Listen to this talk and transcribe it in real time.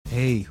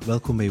Hey,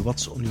 welkom bij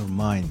What's on Your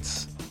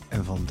Mind.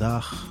 En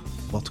vandaag,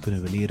 wat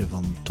kunnen we leren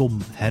van Tom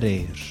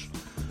Herreijer?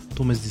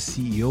 Tom is de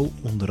CEO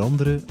onder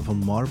andere van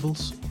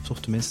Marbles, of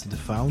tenminste de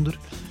founder,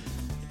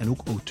 en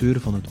ook auteur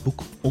van het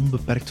boek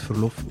Onbeperkt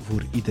Verlof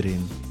voor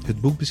Iedereen.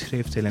 Het boek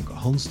beschrijft eigenlijk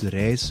Hans de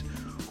reis,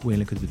 hoe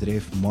eigenlijk het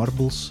bedrijf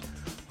Marbles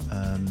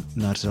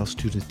naar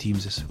zelfsturende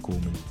teams is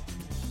gekomen.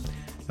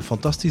 Een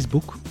fantastisch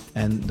boek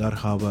en daar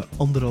gaan we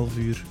 1,5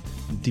 uur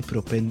dieper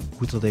op in,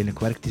 hoe dat eigenlijk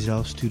werkt, die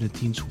zelfsturende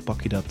teams, hoe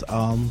pak je dat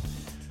aan,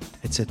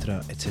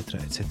 etcetera, etcetera,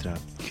 etcetera.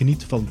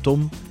 Geniet van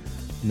Tom,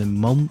 een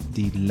man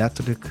die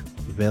letterlijk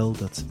wil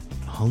dat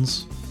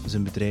Hans,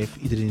 zijn bedrijf,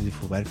 iedereen die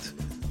ervoor werkt,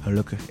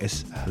 gelukkig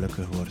is,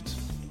 gelukkig wordt.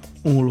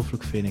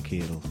 Ongelooflijk fijne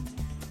kerel.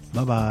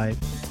 Bye bye.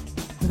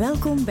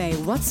 Welkom bij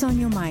What's on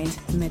Your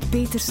Mind met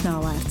Peter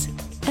Snauwaert.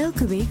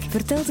 Elke week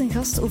vertelt een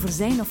gast over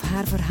zijn of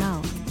haar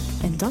verhaal.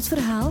 En dat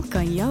verhaal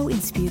kan jou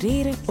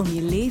inspireren om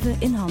je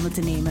leven in handen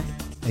te nemen.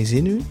 Hij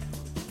zin nu?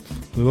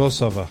 Ja,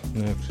 ça va.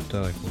 Nee, ik zit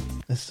eigenlijk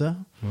goed. Is dat?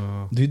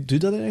 Ja. Doe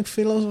dat eigenlijk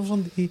veel als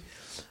van die...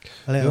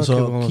 Allee, Ja, zo ik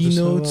heb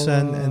ondertussen keynotes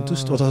wel, en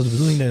toestand. Wat was de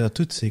bedoeling dat je dat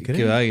doet, zeker? Ik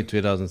heb eigenlijk in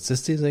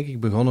 2016 denk ik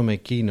begonnen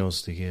met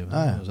keynotes te geven.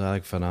 Ah, ja. Dus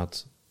eigenlijk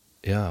vanuit...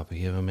 Ja, op een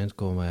gegeven moment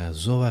komen wij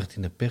zo hard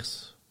in de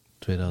pers.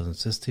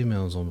 2016 met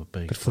ons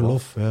onbeperkt Per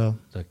verlof, ja.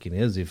 dat ik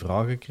ineens die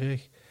vragen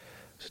kreeg.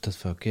 Dus ik dacht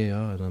van oké,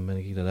 ja, en dan ben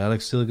ik dat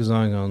eigenlijk stilletjes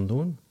aan gaan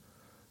doen.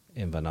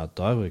 En vanuit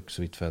daar heb ik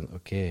zoiets van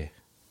oké,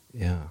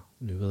 ja,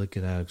 nu wil ik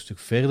het eigenlijk een stuk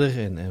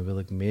verder en wil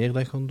ik meer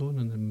dat gaan doen.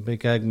 En dan ben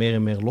ik eigenlijk meer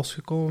en meer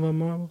losgekomen van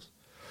Marbles.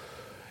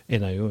 En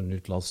dan, joh, nu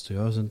het laatste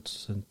jaar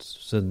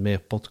zijn meer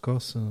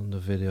podcasts. En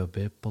de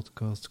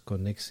VDAB-podcast,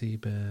 Connectie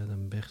bij de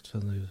Bert van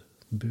de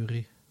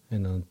Bury.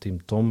 En dan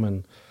Team Tom.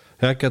 En,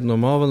 ja, ik had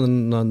normaal wel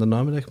de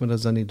namiddag, maar dat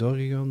is dan niet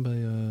doorgegaan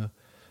bij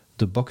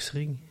de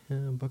Boxring.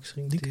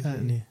 Boxring Die TV. ken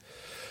ik niet.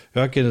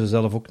 Ja, ik ken het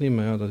zelf ook niet,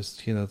 maar ja, dat is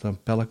hetgeen dat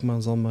dan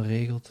Pelkmans allemaal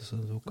regelt. Dus dat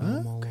is ook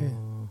allemaal... oké.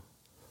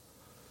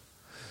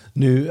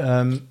 Nu,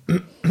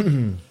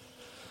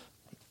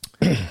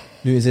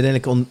 nu is er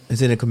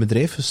eigenlijk een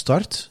bedrijf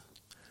gestart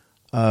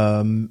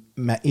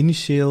met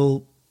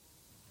initieel...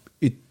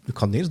 Ik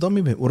kan eerst dan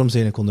mee beginnen. Waarom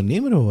zijn ik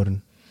ondernemer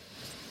geworden?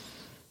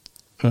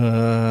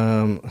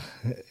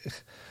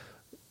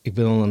 Ik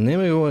ben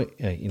ondernemer gewoon...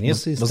 Ja, in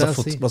eerste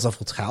instantie... Was dat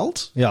voor het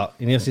geld? Ja,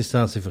 in eerste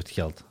instantie voor het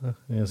geld. Hè.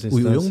 In eerste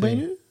Hoe jong instantie- ben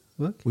je nu?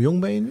 Wat? Hoe jong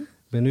ben je nu?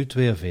 Ik ben nu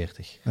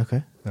 42.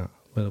 Oké. Ja,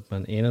 ik ben op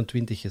mijn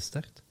 21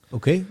 gestart.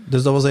 Oké,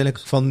 dus dat was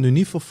eigenlijk van de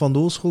UNIF of van de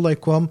hogeschool dat ik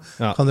kwam.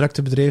 Ja. Gaan direct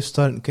een bedrijf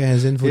starten, ik heb geen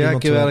zin voor Ja,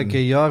 iemand ik heb te eigenlijk werken.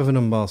 een jaar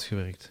voor een baas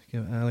gewerkt. Ik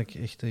heb eigenlijk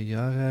echt een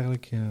jaar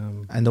eigenlijk...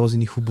 En dat was je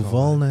niet goed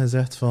bevallen en je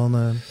zegt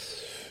van...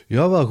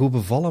 Ja, wel goed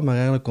bevallen, maar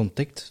eigenlijk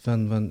contact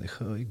van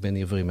goh, ik ben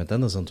hier voor iemand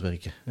anders aan het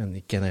werken. En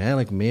ik kan er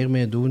eigenlijk meer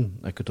mee doen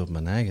dan ik het op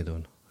mijn eigen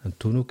doe. En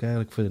toen ook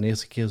eigenlijk voor de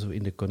eerste keer zo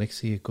in de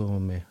connectie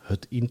gekomen met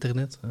het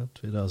internet, hè,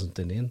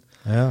 2001.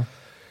 ja.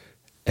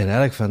 En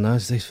eigenlijk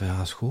vanuit zegt van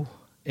ja, is goed.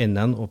 En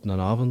dan op een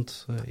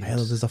avond... Ja,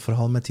 dat is dat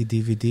verhaal met die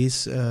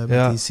dvd's, met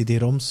Ja. die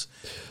cd-roms.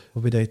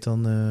 Hoe ben je dat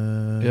dan...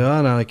 Ja, en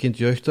eigenlijk in het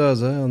jeugdhuis,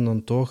 hè, en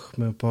dan toch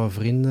met een paar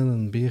vrienden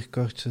en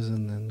bierkartjes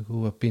en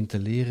goed wat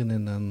pintelieren.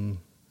 En dan,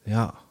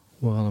 ja,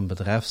 we gaan een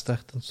bedrijf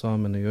starten,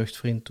 samen met een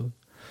jeugdvriend toen.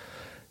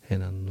 En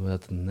dan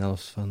werd een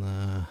helft van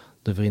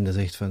de vrienden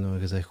zegt van,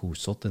 je zegt goed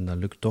zot en dat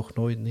lukt toch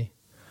nooit niet.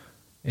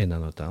 En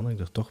dan uiteindelijk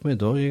er toch mee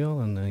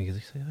doorgegaan en dan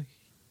gezegd,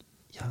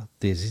 ja,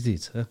 deze is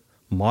iets, hè.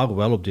 Maar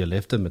wel op die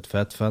leeftijd met het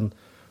feit van,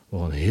 we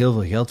gaan heel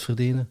veel geld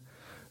verdienen.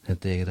 En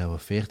tegen dat we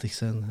 40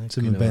 zijn, hè,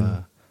 zijn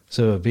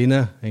we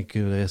binnen en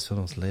kunnen we de rest van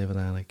ons leven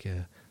eigenlijk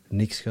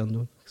niks gaan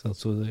doen. Ik zal het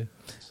zo zeggen.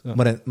 Dus, ja.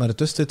 Maar het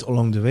tussen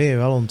along the way heb je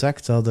wel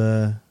ontdekt dat...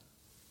 er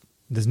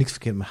is niks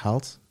verkeerd met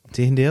geld.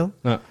 Integendeel.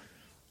 Ja.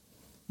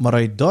 Maar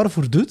als je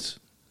daarvoor doet...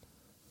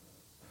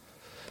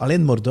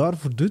 Alleen maar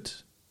daarvoor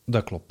doet...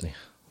 Dat klopt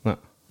niet. Nee.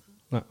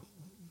 Nee.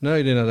 Nee,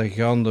 ik denk dat je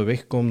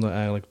gaandeweg komt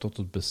eigenlijk tot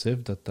het besef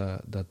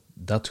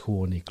dat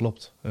gewoon niet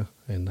klopt. Hè.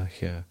 En dat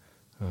je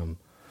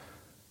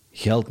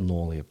geld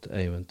nodig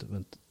hebt.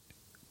 Want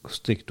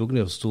stikt ook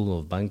niet op stoel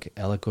of bank.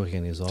 Elke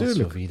organisatie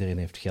Tuurlijk. of iedereen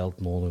heeft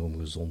geld nodig om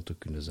gezond te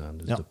kunnen zijn.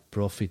 Dus Ja. de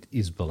profit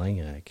is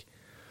belangrijk.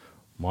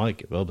 Maar ik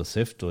heb wel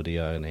beseft door de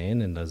jaren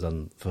heen, en dat is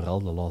dan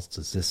vooral de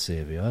laatste 6,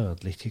 7 jaar uit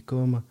het licht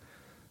gekomen,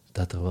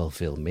 dat er wel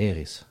veel meer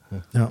is. Hè.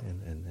 Ja.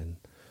 En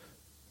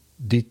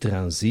die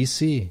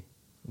transitie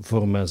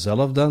voor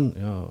mezelf dan,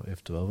 ja,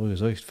 heeft er wel voor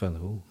gezorgd van,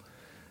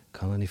 ik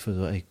kan er niet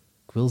voor...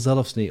 Ik wil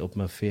zelfs niet op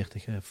mijn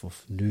 40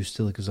 of nu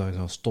stilletjes aan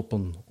gaan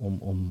stoppen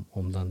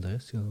om dan de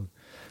rest te gaan doen.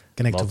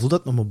 Ken ik het gevoel dat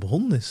het nog maar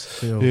begonnen is?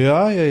 voor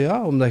jou?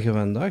 Ja, omdat je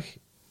vandaag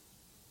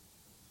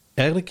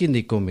eigenlijk in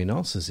die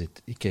combinatie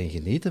zit. Ik kan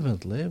genieten van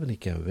het leven, ik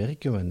kan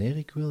werken wanneer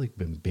ik wil, ik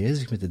ben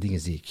bezig met de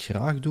dingen die ik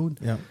graag doe.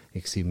 Ja.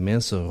 Ik zie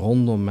mensen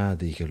rondom mij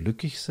die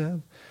gelukkig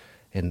zijn.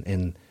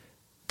 En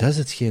dat is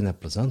hetgeen dat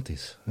plezant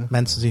is. Hè.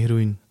 Mensen zien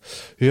groeien.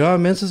 Ja,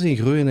 mensen zien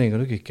groeien en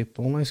gelukkig. Ik heb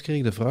onlangs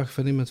kreeg de vraag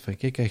van iemand van,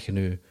 kijk, als je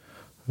nu...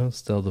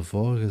 Stel je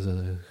voor,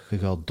 je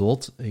gaat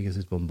dood en je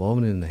zit van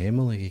boven in de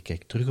hemel en je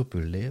kijkt terug op je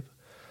leven.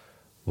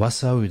 Wat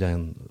zou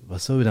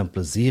je dan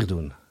plezier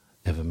doen?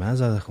 En voor mij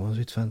zou dat gewoon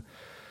zoiets van...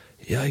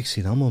 Ja, ik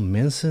zie allemaal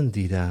mensen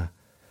die daar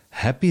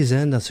happy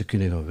zijn dat ze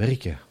kunnen gaan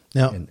werken.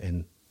 Ja.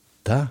 En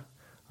dat,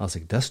 als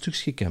ik dat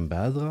stukje kan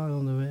bijdragen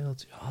aan de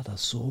wereld, ja, dat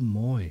is zo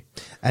mooi.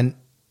 En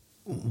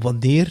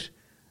wanneer,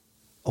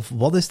 of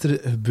wat is er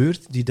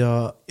gebeurd,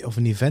 of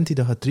een event die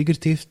dat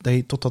getriggerd heeft, dat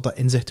je tot dat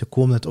inzicht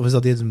gekomen bent? Of is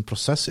dat eerst een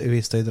proces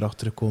geweest dat je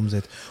erachter gekomen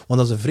bent? Want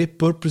dat is een vrij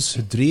purpose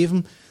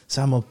gedreven,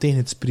 zeg maar tegen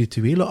het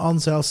spirituele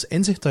aan, zelfs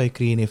inzicht dat je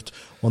gekregen heeft.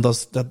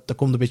 Want dat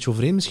komt een beetje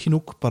overeen, misschien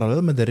ook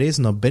parallel met de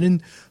reizen naar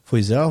binnen voor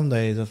jezelf, dat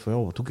je zegt van,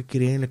 ja, wat doe ik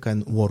hier eigenlijk,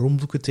 en waarom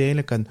doe ik het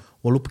eigenlijk, en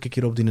wat loop ik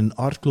hier op die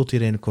aardkloot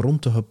hier eigenlijk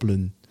rond te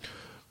huppelen?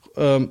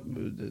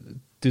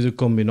 Het is een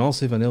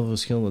combinatie van heel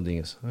verschillende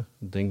dingen. Hè.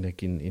 Ik denk dat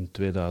ik in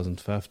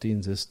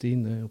 2015,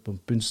 16 op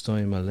een punt sta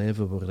in mijn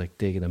leven waar ik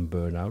tegen een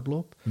burn-out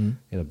loop.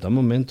 En op dat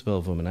moment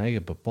wel voor mijn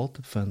eigen bepaald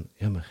heb van,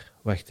 ja maar,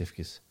 wacht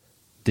even,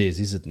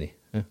 deze is het niet.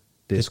 Hè.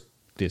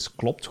 Deze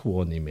klopt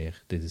gewoon niet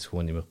meer. Dit is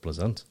gewoon niet meer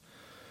plezant.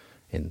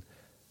 En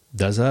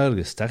dat is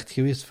eigenlijk de start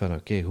geweest van,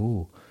 oké,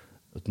 goed,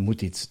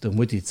 er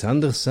moet iets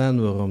anders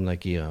zijn waarom dat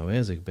ik hier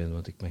aanwezig ben.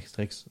 Want ik mag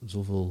straks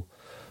zoveel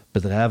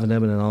bedrijven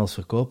hebben en alles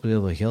verkopen,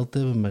 heel veel geld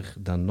hebben, maar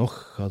dan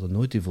nog gaat het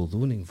nooit die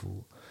voldoening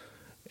voelen.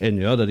 En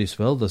ja,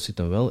 dat zit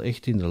dan wel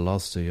echt in de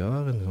laatste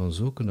jaren gaan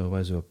zoeken naar wat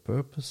is jouw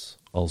purpose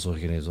als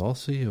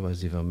organisatie, wat is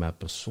die van mij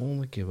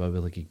persoonlijk, en wat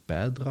wil ik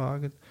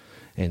bijdragen.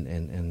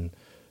 En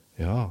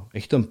ja,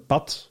 echt een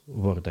pad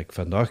waar dat ik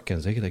vandaag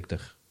kan zeggen dat ik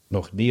er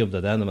nog niet op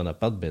dat einde van dat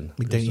pad ben.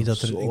 Ik denk niet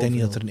dat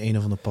er een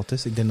einde van de pad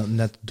is. Ik denk dat het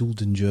net doel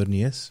de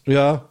journey is.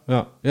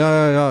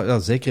 Ja,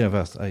 zeker en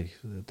vast.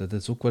 Dat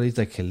is ook wel iets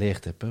dat ik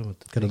geleerd heb. Hè,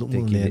 want ik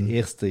denk in de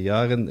eerste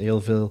jaren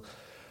heel veel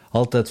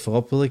altijd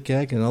voorop willen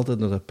kijken en altijd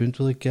naar dat punt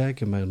willen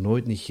kijken, maar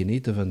nooit niet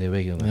genieten van die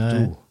weg er naartoe.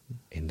 Ja.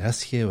 En dat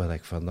is wat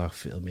ik vandaag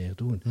veel meer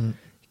doe.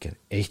 Ik kan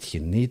echt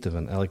genieten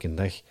van elke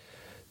dag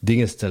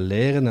dingen te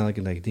leren,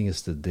 elke dag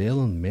dingen te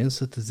delen,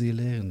 mensen te zien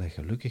leren en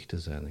gelukkig te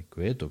zijn. Ik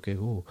weet,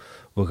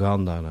 we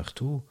gaan daar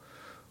naartoe.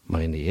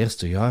 Maar in de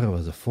eerste jaren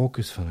was de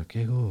focus van,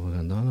 we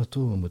gaan daar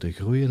naartoe, we moeten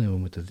groeien en we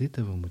moeten dit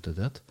en we moeten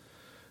dat.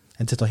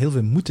 En er zit al heel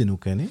veel moed in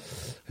ook, hè?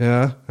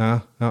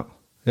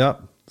 Ja,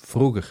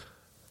 vroeger.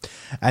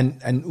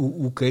 En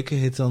hoe kijk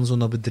je dan zo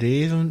naar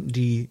bedrijven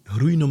die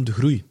groeien om de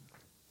groei?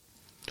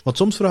 Want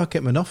soms vraag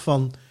ik me af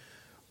van,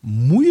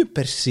 moet je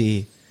per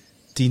se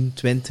 10,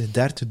 20,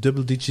 30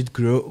 double-digit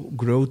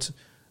growth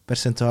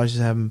percentages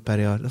hebben per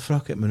jaar? Dat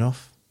vraag ik me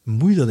af.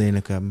 Moet je dat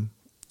eigenlijk hebben?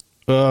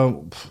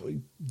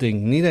 Ik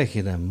denk niet dat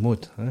je dat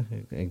moet. Hè.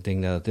 Ik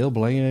denk dat het heel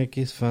belangrijk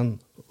is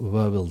van,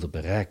 wat wil je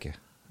bereiken?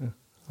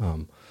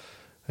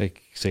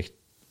 Ik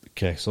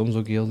krijg soms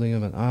ook heel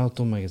dingen van,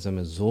 Tom, maar je bent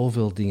met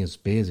zoveel dingen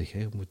bezig.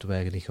 Hè. Moeten wij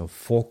eigenlijk niet gaan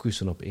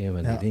focussen op één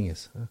van die dingen?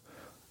 Hè.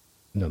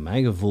 Naar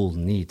mijn gevoel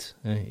niet.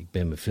 Hè. Ik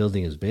ben met veel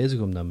dingen bezig,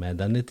 omdat mij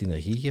dat net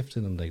energie geeft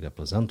en omdat ik dat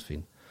plezant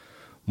vind.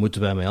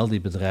 Moeten wij met al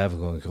die bedrijven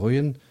gaan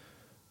groeien?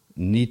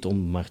 Niet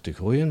om maar te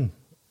groeien,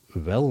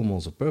 wel om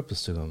onze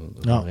purpose te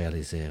gaan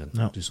realiseren.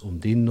 Ja. Dus om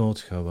die nood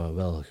gaan we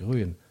wel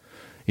groeien.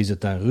 Is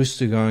het dan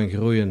rustig aan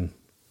groeien,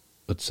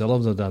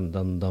 hetzelfde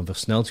dan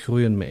versneld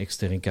groeien met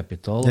extern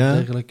kapitaal of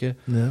dergelijke?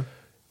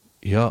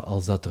 Ja,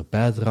 als dat er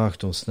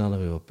bijdraagt om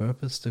sneller je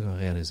purpose te gaan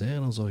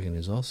realiseren als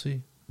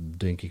organisatie,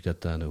 denk ik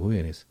dat dat een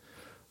goeie is.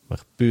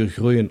 Maar puur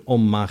groeien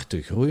om maar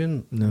te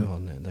groeien,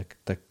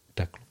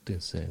 dat klopt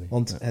in zijn.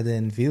 Want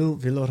in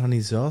veel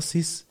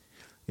organisaties,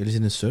 jullie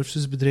zijn een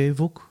servicesbedrijf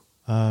ook,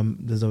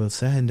 dus dat wil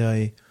zeggen dat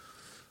je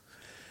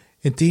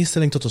in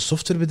tegenstelling tot een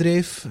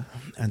softwarebedrijf,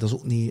 en dat is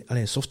ook niet,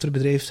 een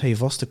softwarebedrijf heb je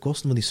vaste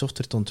kosten om die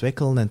software te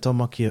ontwikkelen en dan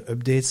maak je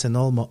updates en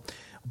al, maar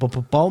op een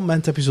bepaald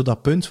moment heb je zo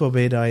dat punt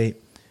waarbij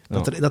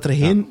dat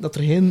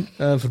er geen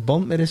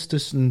verband meer is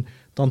tussen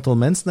het aantal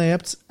mensen dat je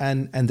hebt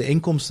en de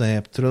inkomsten dat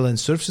je hebt. Terwijl in een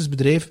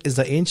servicesbedrijf is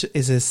dat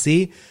is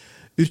een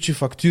C-uurtje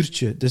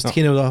factuurtje. Dus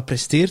hetgene wat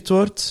gepresteerd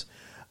wordt,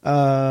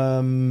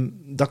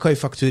 dat kan je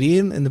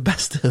factureren in de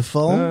beste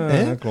geval.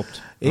 Ja,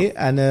 klopt.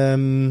 En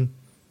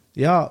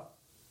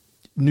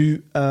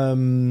nu,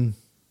 hoe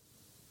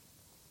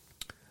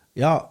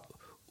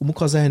moet ik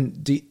wel zeggen,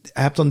 je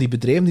hebt dan die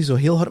bedrijven die zo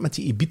heel hard met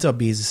die EBITDA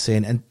bezig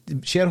zijn. En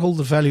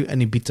shareholder value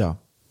en EBITDA.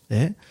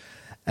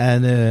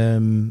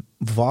 En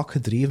vaak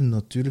gedreven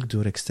natuurlijk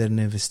door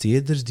externe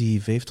investeerders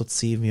die 5 tot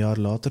 7 jaar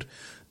later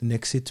een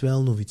exit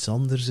willen of iets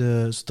anders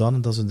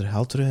staan dat ze er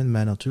geld terug in,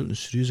 met natuurlijk een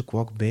serieuze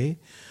kwak bij.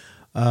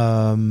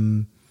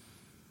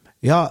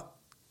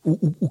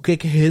 Hoe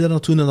kijk jij daar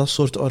naartoe naar dat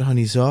soort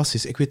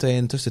organisaties? Ik weet dat je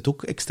intussen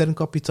ook extern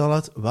kapitaal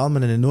had, wel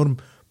met een enorm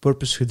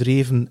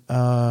purpose-gedreven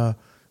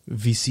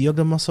VC op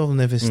de massa, of een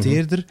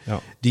investeerder,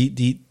 die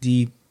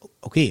ze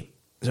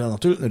hebben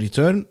natuurlijk een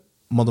return,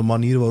 maar de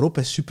manier waarop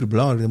is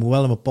superbelangrijk. Er moet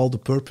wel een bepaalde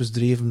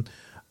purpose-dreven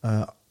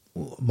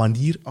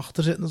manier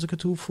achter zitten, als ik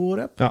het goed voor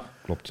heb. Ja,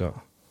 klopt, ja.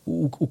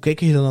 Hoe kijk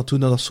je dan naartoe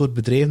naar dat soort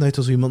bedrijven, dat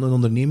je als iemand, een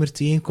ondernemer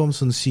tegenkomt,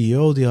 zo'n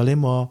CEO die alleen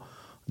maar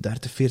 30-40%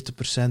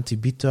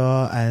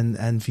 EBITDA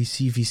en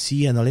VC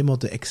en alleen maar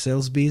de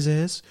Excels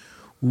bezig is?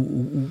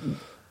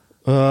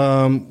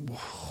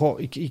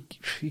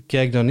 Ik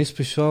kijk daar niet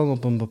speciaal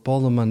op een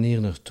bepaalde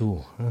manier naartoe.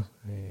 Hè.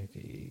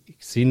 Ik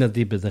zie dat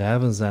die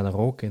bedrijven zijn er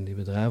ook en die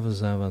bedrijven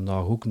zijn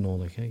vandaag ook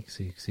nodig. Hè.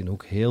 Ik zie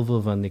ook heel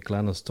veel van die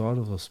kleine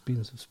start-ups of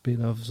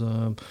spin-offs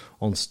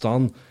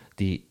ontstaan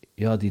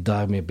die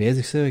daarmee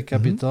bezig zijn met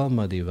kapitaal,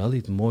 maar die wel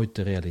iets mooi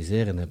te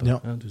realiseren hebben. Ja.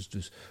 Hè.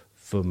 Dus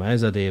voor mij is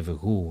dat even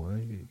goed. Hè.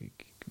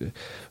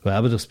 We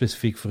hebben er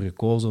specifiek voor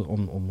gekozen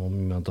om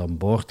iemand aan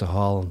boord te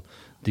halen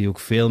die ook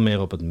veel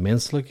meer op het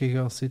menselijke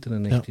gaat zitten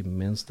en echt in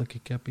menselijke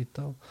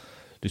kapitaal.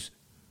 Dus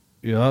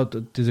ja,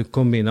 het is een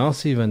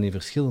combinatie van die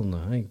verschillende.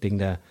 Hè. Ik denk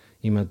dat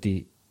iemand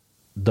die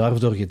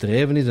daardoor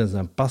gedreven is en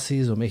zijn passie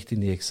is om echt in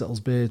die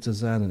Excels bezig te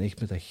zijn en echt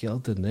met dat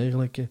geld en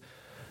dergelijke,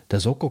 dat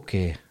is ook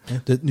oké.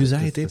 Nu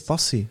zeg je het,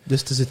 passie. Dus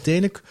het is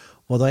uiteindelijk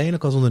wat je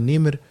eigenlijk als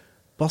ondernemer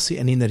passie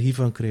en energie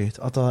van krijgt.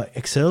 Als dat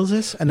Excels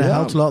is en dat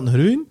geld laten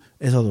groeien,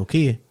 is dat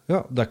oké.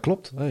 Ja, dat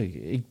klopt.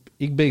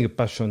 Ik ben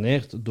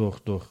gepassioneerd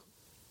door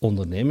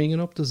ondernemingen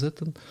op te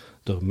zetten,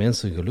 door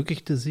mensen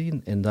gelukkig te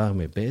zien en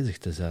daarmee bezig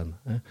te zijn.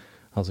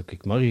 Als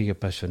ik morgen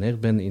gepassioneerd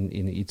ben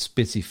in iets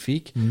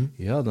specifiek,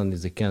 dan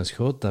is de kans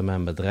groot dat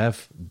mijn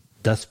bedrijf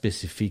dat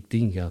specifiek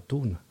ding gaat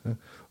doen.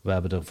 We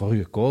hebben ervoor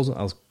gekozen,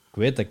 als ik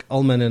weet dat ik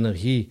al mijn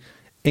energie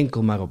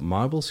enkel maar op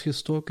marbles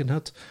gestoken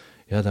had,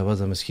 dan was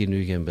dat misschien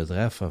nu geen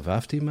bedrijf van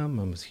 15 man,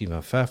 maar misschien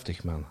van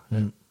 50 man.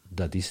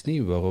 Dat is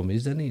niet. Waarom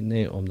is dat niet?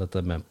 Nee, omdat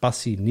dat mijn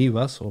passie niet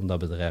was om dat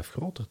bedrijf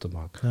groter te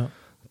maken. Ja.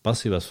 De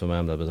passie was voor mij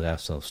om dat bedrijf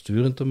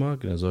zelfsturend te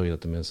maken en zorgen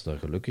dat de mensen daar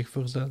gelukkig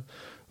voor zijn.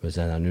 We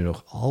zijn dat nu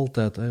nog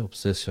altijd, op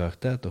 6 jaar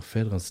tijd, nog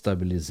verder aan het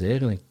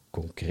stabiliseren en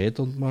concreet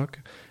aan het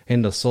maken.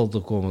 En dat zal de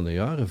komende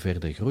jaren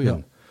verder groeien.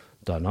 Ja.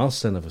 Daarnaast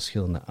zijn er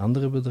verschillende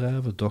andere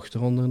bedrijven,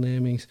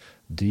 dochterondernemings,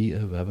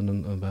 we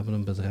hebben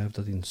een bedrijf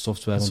dat in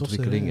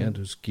softwareontwikkeling,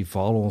 dus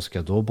Kivalo, ons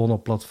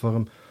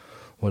cadeaubonnenplatform,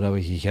 waar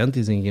we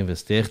gigantisch in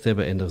geïnvesteerd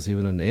hebben. En daar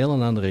zien we een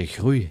heel andere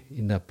groei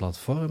in dat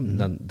platform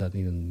dan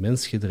in een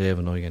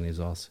mensgedreven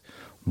organisatie.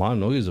 Maar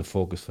nog eens, de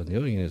focus van die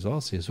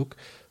organisatie is ook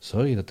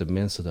zorgen dat de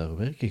mensen daar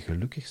werken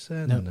gelukkig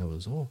zijn en dat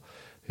we zo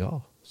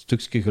een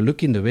stukje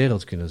geluk in de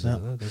wereld kunnen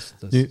zetten.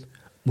 Ja. Nu,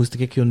 moest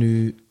ik je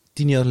nu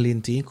 10 jaar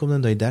geleden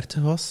tegenkomen dat je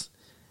 30 was,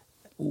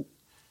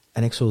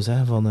 en ik zou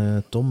zeggen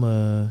van Tom,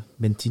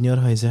 binnen 10 jaar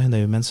ga je zeggen dat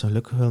je mensen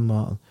gelukkig wil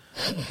maken.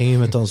 Ging je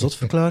me dan zot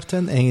verklaard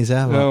en je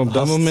zei... Ja,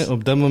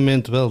 op dat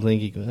moment wel,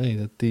 denk ik.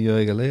 Dat 10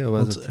 jaar geleden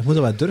was het... Je moet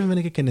dat wel durven,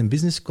 vind ik, in een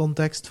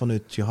businesscontext,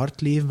 vanuit je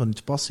hartleven, vanuit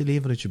je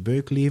passieleven, vanuit je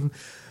buikleven,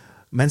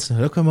 mensen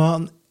gelukkig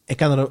maken. Ik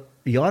heb er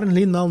jaren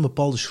geleden al een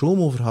bepaalde schroom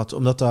over gehad,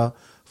 omdat dat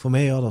voor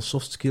mij, dat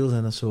soft skills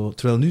en dat zo...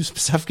 Terwijl nu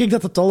besef ik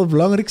dat het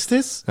allerbelangrijkste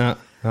is. Ja.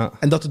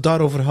 En dat het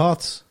daarover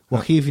gaat.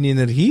 Wat geef je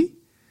energie?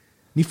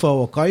 Niet van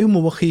wat kan je,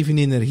 maar wat geef je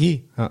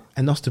energie? Ja.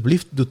 En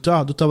alsjeblieft, doe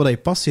dat wat je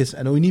passie is.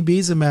 En hou je niet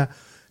bezig met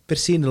per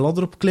se een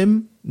ladder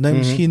opklimmen, dat je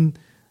misschien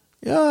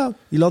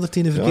die ladder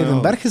tegen de verkeerde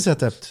berg gezet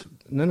hebt.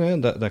 Nee,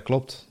 dat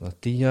klopt. Dat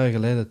 10 jaar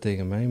geleden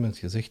tegen mij iemand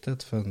gezegd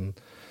had van...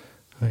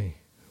 Hey,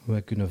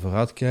 wij kunnen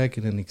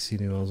vooruitkijken en ik zie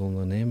nu als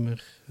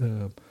ondernemer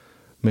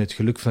met het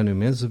geluk van uw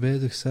mensen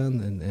bezig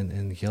zijn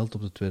en geld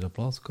op de tweede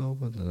plaats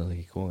komen. Dan dacht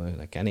ik gewoon,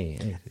 dat kan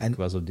niet. Ik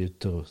was op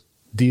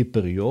die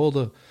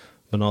periode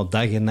bijna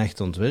dag en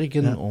nacht aan het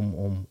werken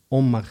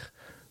om maar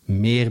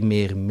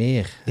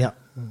meer. Ja.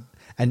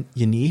 En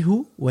je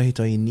ego, hoe heet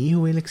dat je ego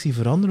eigenlijk zien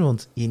veranderen?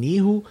 Want je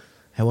ego,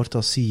 hij wordt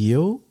als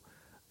CEO,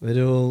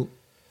 er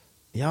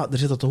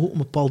zit dat toch ook een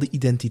bepaalde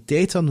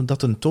identiteit aan,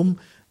 dat een Tom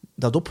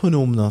dat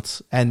opgenomen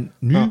had. En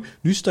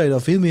nu sta je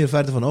daar veel meer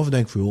verder vanaf en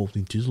denk van,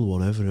 die titel,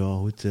 whatever,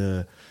 goed.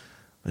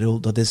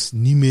 Dat is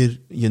niet meer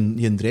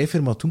je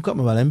drijfveer, maar toen kan ik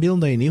me wel inbeelden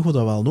dat je ego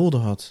dat wel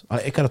nodig had.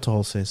 Ik had het toch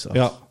al sinds.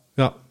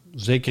 Ja,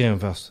 zeker en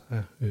vast.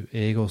 Uw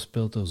ego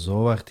speelt er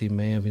zo hard in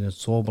mee en vindt het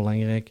zo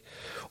belangrijk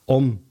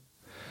om...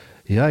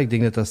 Ja, ik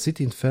denk dat zit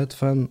in het feit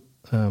van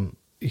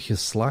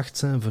geslaagd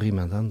zijn voor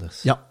iemand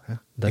anders. Ja,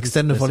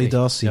 externe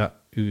validatie.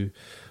 Uw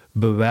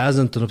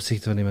bewijzen ten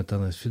opzichte van iemand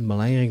anders. Ik vind het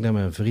belangrijk dat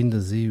mijn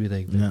vrienden zien wie dat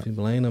ik ben. Ik vind het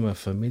belangrijk dat mijn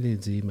familie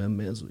ziet.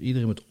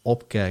 Iedereen moet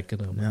opkijken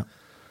naar me. Ja.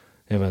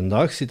 En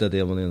vandaag zit dat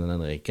helemaal in een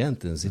andere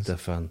kant. En zit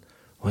dat van,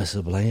 wat is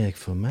er belangrijk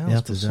voor mij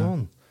als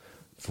persoon?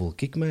 Voel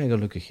ik mij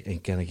gelukkig?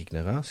 En kan ik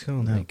naar huis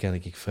gaan? En kan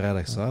ik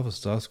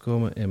vrijdagavond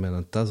thuiskomen en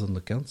mijn tas aan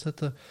de kant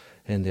zetten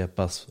en die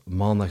pas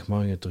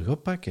maandagmorgen terug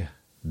oppakken?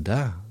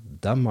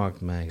 Dat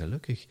maakt mij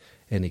gelukkig.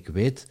 En ik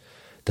weet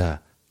dat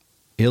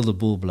heel de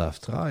boel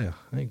blijft draaien.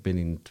 Ik ben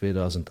in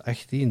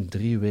 2018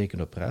 3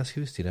 weken op reis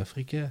geweest in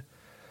Afrika.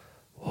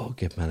 Ik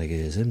heb mijn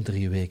gsm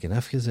 3 weken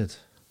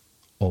afgezet.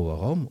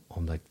 Waarom?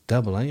 Omdat ik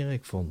dat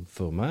belangrijk vond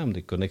voor mij, om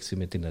de connectie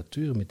met die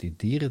natuur, met die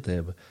dieren te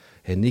hebben.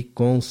 En niet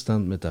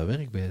constant met dat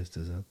werk bezig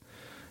te zijn.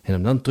 En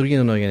om dan terug in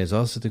een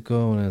organisatie te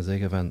komen en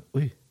zeggen van,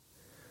 oei,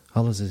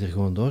 alles is er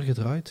gewoon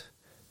doorgedraaid.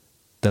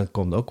 Dan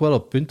komt ook wel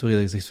op het punt waar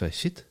je zegt van,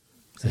 shit,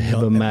 ze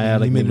hebben mij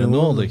eigenlijk niet meer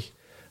nodig.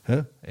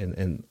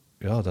 En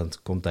dan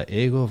komt dat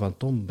ego van,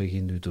 Tom,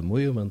 begin nu te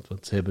moeien, want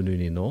ze hebben nu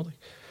niet nodig.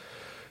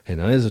 En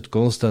dan is het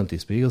constant die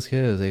spiegels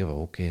geven en zeggen van,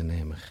 oké,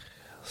 nee, maar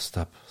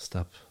stap.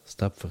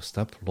 stap voor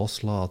stap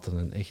loslaten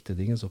en echte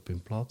dingen op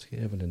hun plaats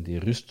geven en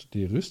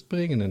die rust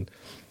brengen. En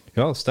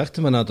ja,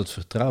 starten vanuit het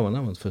vertrouwen,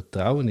 hè, want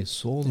vertrouwen is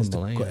zo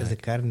belangrijk. Dat is de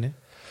kern, hè.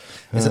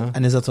 Ja.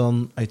 Is dat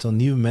dan uit dan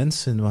nieuwe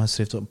mensen, want je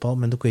schrijft op een bepaald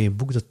moment ook in je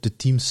boek dat de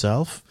team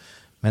zelf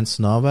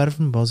mensen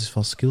nawerven op basis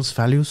van skills,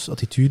 values,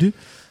 attitude.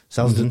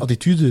 Zelfs de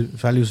attitude,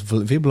 values,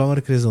 veel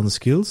belangrijker is dan de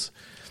skills.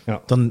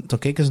 Ja. Dan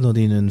kijken ze naar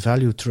die een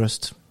value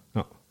trust.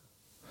 Ja.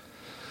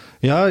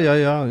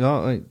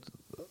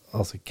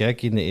 Als ik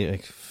kijk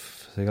ik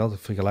zeg altijd,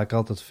 ik vergelijk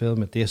altijd veel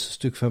met het eerste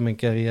stuk van mijn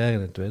carrière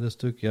en het tweede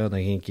stuk. Ja, dan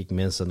ging ik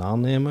mensen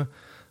aannemen.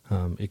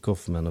 Ik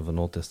of mijn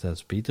vernoot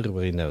destijds Pieter,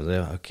 waarin we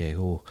zeiden, oké,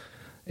 goed.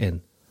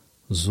 En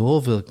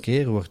zoveel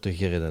keer wordt er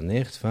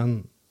geredeneerd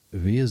van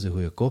wie is de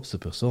goedkoopste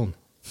persoon.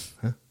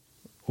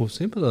 Hoe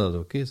simpel dat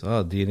ook is.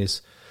 Die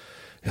is,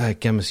 ja, ik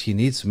kan misschien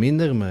iets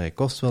minder, maar hij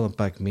kost wel een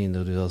pak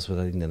minder. Dus als we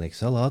dat in de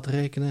Excel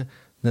uitrekenen,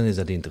 dan is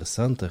dat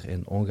interessanter.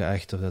 En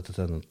ongeacht of dat het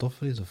dan een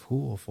toffer is of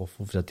goed,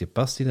 of dat je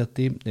past in dat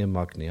team, nee,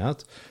 maakt niet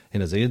uit. En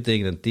dan zeg je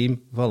tegen een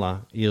team,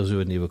 voilà, hier is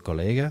uw nieuwe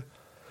collega.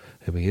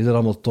 Het begint er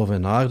allemaal tof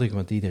en aardig,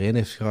 want iedereen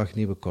heeft graag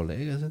nieuwe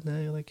collega's en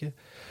dergelijke.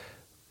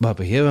 Maar op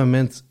een gegeven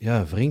moment,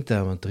 ja, wringt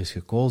dat, want er is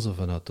gekozen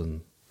vanuit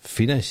een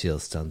financieel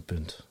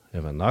standpunt.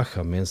 En vandaag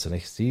gaan mensen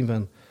echt zien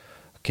van,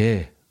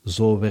 oké,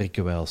 zo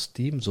werken wij als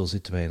team, zo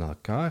zitten wij in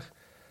elkaar.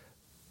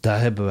 Dat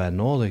hebben wij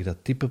nodig, dat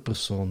type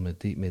persoon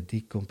met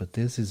die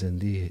competenties en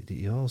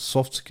die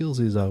soft skills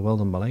is daar wel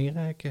een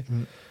belangrijke.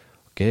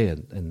 Oké,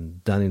 en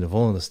dan in de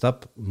volgende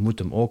stap moet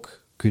hem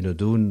ook kunnen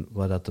doen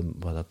wat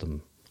dat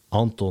hem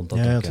aantoont dat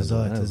hij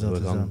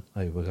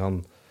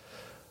kan.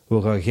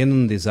 We gaan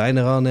geen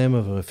designer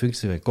aannemen voor een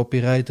functie van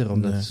copywriter,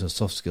 omdat hij zijn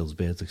soft skills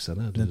bezig zijn.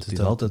 Hè. Dus het is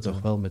altijd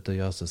toch wel met de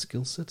juiste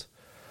skillset.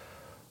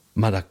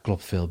 Maar dat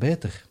klopt veel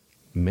beter.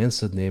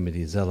 Mensen nemen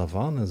die zelf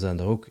aan en zijn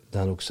er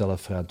dan ook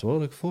zelf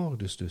verantwoordelijk voor.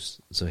 Dus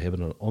ze hebben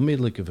een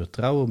onmiddellijke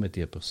vertrouwen met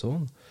die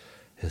persoon.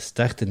 Ze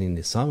starten in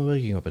die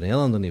samenwerking op een heel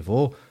ander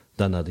niveau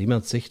dan dat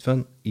iemand zegt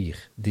van,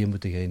 hier, die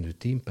moet je in je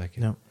team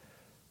pakken. Ja.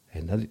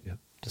 En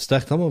dat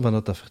start allemaal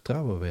vanuit dat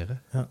vertrouwen weer.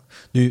 Hè. Ja.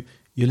 Nu,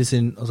 jullie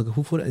zijn, als ik het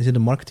goed voor zijn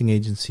een marketing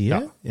agency,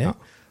 hè? Ja.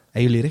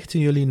 En jullie richten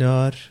jullie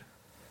naar...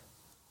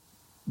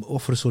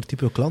 Of voor een soort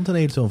type klanten,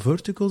 eigenlijk zo'n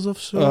verticals of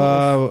zo?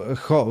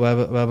 We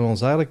hebben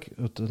ons eigenlijk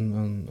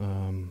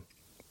een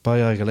paar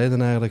jaar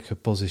geleden eigenlijk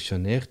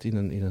gepositioneerd in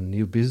een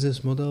nieuw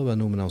businessmodel. Wij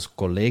noemen ons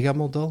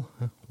collega-model.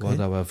 Waar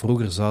dat we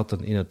vroeger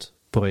zaten in het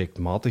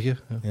projectmatige.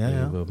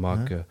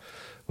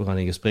 We gaan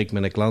in gesprek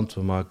met een klant,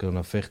 we maken een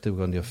offerte, we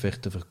gaan die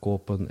offerte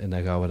verkopen en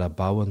dan gaan we dat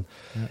bouwen.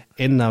 Ja.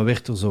 En dan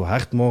werd er zo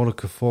hard mogelijk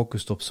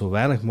gefocust op zo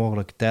weinig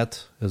mogelijk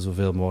tijd en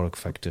zoveel mogelijk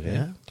factureren.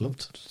 Ja,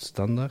 klopt.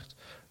 Standaard.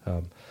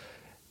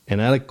 En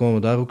eigenlijk komen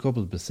we daar ook op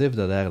het besef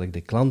dat eigenlijk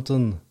de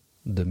klanten,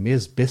 de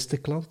meest beste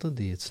klanten,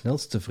 die het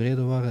snelst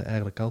tevreden waren,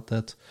 eigenlijk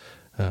altijd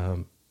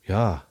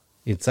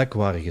in het zak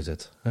waren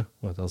gezet. Hè?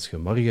 Want als je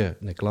morgen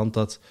een klant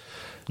had,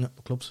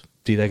 klopt,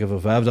 die dat je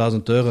voor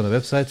 €5.000 een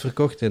website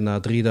verkocht en na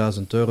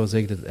 €3.000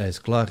 zegt het, hij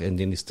is klaar en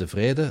die is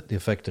tevreden, die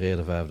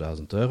factureerde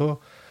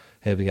 €5.000,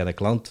 heb je een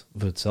klant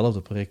voor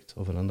hetzelfde project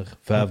of een ander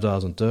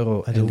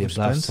 €5.000 en die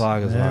blijft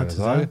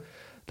zagen.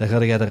 Dan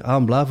ga je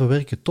eraan blijven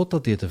werken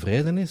totdat hij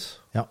tevreden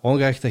is,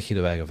 ongeacht dat je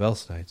de eigen vel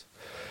snijdt.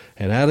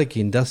 En eigenlijk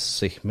in dat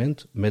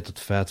segment, met het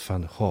feit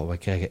van, we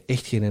krijgen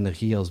echt geen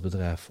energie als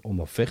bedrijf om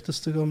offertes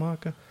te gaan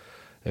maken,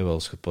 hebben we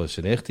ons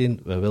gepositioneerd in,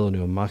 wij willen nu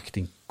een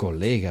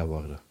marketingcollega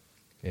worden.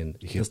 En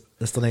dat is dan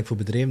eigenlijk voor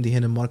bedrijven die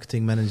geen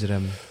marketingmanager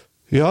hebben?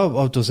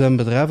 Ja, er zijn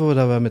bedrijven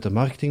waar wij met de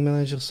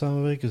marketingmanager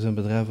samenwerken, er zijn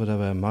bedrijven waar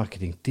wij een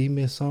marketingteam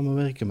mee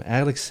samenwerken, maar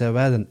eigenlijk zijn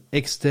wij een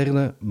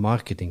externe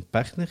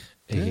marketingpartner.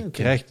 En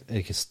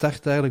je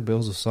start eigenlijk bij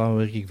onze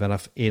samenwerking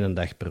vanaf 1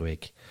 dag per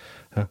week.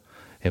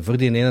 En voor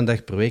die 1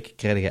 dag per week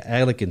krijg je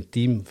eigenlijk een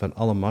team van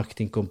alle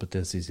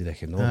marketingcompetenties die dat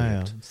je nodig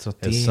hebt.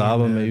 En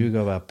samen met u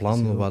gaan wij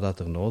plannen wat dat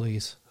er nodig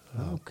is.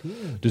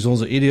 Dus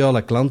onze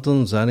ideale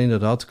klanten zijn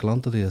inderdaad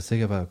klanten die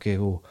zeggen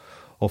van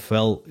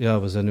ofwel,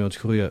 we zijn nu aan het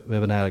groeien, we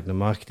hebben eigenlijk een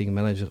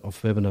marketingmanager,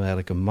 of we hebben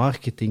eigenlijk een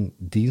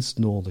marketingdienst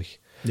nodig.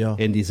 Ja.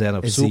 En die zijn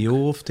op zoek...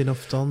 SEO of het een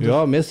of het ander?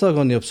 Ja, meestal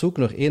gaan die op zoek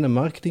naar één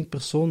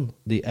marketingpersoon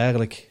die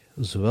eigenlijk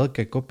zowel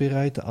kan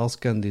copyrighten, als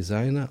kan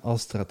designen,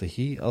 als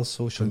strategie, als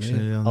social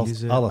media,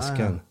 als alles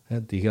kan.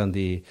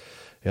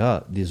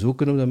 Die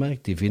zoeken op de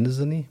markt, die vinden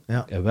ze niet.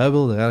 Ja. En wij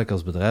willen eigenlijk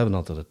als bedrijf een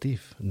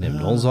alternatief.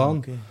 Neem ons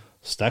aan,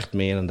 start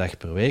met 1 dag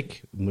per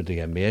week, moet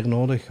je meer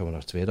nodig, gaan we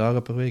naar 2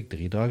 dagen per week,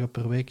 3 dagen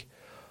per week.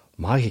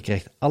 Maar je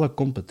krijgt alle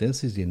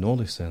competenties die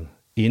nodig zijn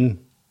in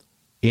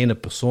 1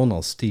 persoon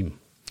als team.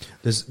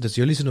 Dus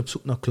jullie zijn op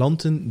zoek naar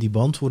klanten die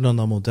beantwoorden aan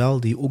dat model,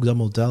 die ook dat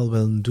model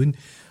willen doen.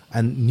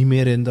 En niet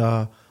meer in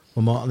dat,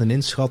 we maken een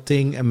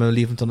inschatting en we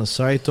leveren dan een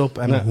site op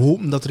en we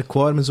hopen dat de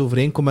requirements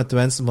overeenkomen met de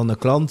wensen van de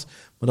klant,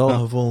 met alle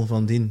gevolgen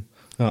van dien.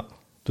 Ja,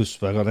 dus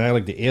we gaan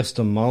eigenlijk de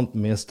eerste maand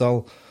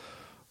meestal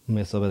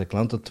bij de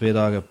klanten 2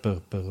 dagen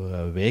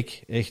per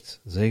week echt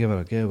zeggen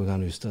van we gaan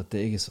nu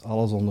strategisch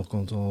alles onder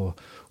controle.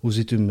 Hoe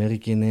zit uw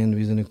merk ineen?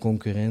 Wie zijn uw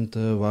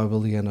concurrenten? Waar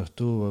wil jij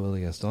naartoe? Waar wil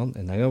jij staan?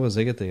 En dan gaan we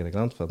zeggen tegen de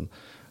klant van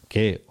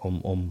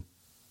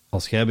om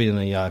als jij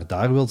binnen een jaar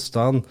daar wilt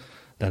staan,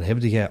 dan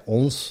heb jij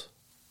ons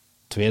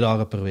 2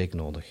 dagen per week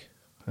nodig.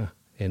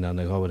 En dan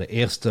gaan we de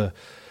eerste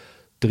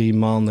 3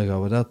 maanden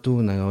gaan we dat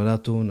doen, dan gaan we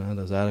dat doen.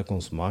 Dat is eigenlijk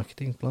ons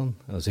marketingplan.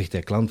 En dan zegt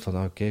die klant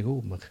van, oké,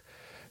 goed, maar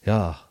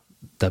ja,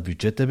 dat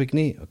budget heb ik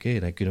niet. Oké,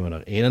 dan kunnen we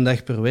naar 1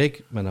 dag per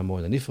week, maar dan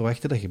moet je niet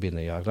verwachten dat je binnen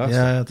een jaar daar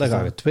staat. Dan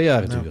gaat het 2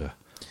 jaar duren.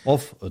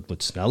 Of het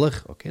moet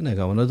sneller, oké, dan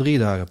gaan we naar 3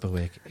 dagen per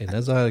week. En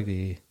dat is eigenlijk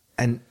die...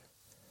 En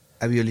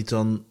hebben jullie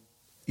dan...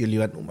 Jullie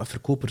werden ook met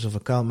verkopers of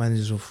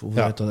accountmanagers of hoe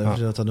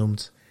je dat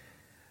noemt.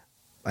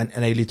 En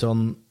hebben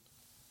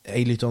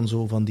jullie dan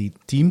zo van die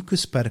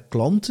teamjes per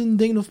klanten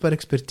dingen of per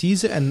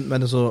expertise en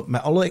met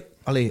alle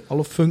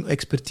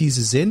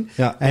expertise zijn.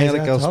 Ja,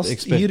 eigenlijk als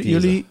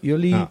expertise.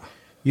 Hier,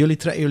 jullie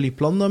trekken jullie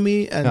plan dan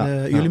mee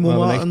en jullie moeten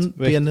maken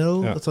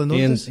PNL, dat in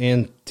orde is?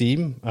 Eén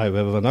team. We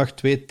hebben vandaag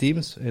 2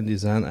 teams en die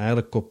zijn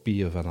eigenlijk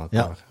kopieën van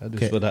elkaar. Ja,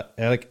 dus waar dat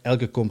eigenlijk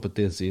elke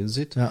competentie in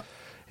zit. Ja.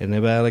 En dan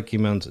hebben we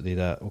eigenlijk iemand die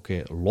dat,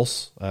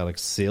 los, eigenlijk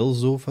sales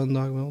zo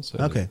vandaag bij ons.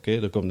 Oké,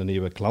 er komt een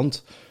nieuwe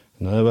klant.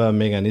 En dan hebben we een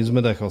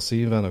mechanisme dat gaat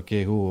zien van,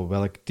 goed,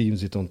 welk team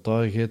zit on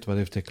target, wat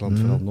heeft die klant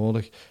vooral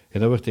nodig. En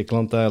dan wordt die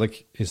klant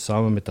eigenlijk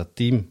samen met dat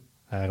team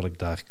eigenlijk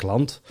daar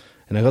klant.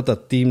 En dan gaat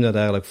dat team dat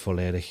eigenlijk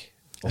volledig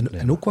opnemen.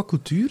 En ook qua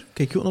cultuur?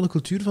 Kijk je ook naar de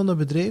cultuur van dat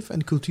bedrijf en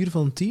de cultuur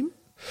van het team?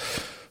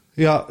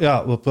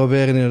 Ja, we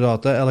proberen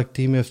inderdaad. Elk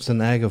team heeft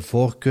zijn eigen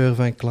voorkeur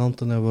van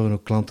klanten. Er worden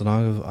ook klanten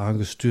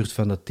aangestuurd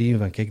van dat team.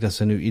 Van kijk, dat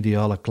zijn nu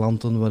ideale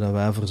klanten waar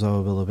wij voor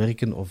zouden willen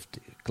werken. Of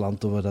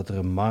klanten waar dat er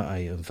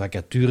een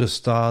vacature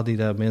staat die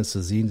dat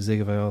mensen zien. Die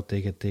zeggen van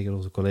tegen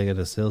onze collega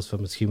de sales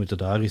van misschien moeten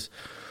daar eens.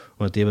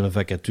 Want die hebben een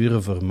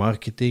vacature voor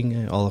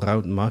marketing,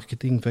 all-round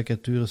marketing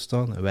vacature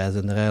staan. En wij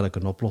zijn er eigenlijk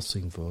een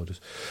oplossing voor. Dus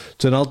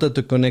het zijn altijd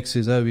de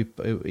connecties.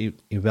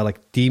 In welk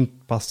team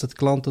past het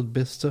klant het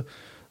beste?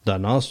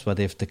 Daarnaast, wat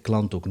heeft de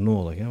klant ook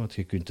nodig? Want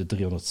je kunt de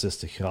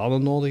 360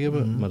 graden nodig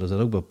hebben, maar er zijn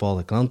ook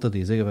bepaalde klanten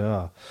die zeggen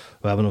van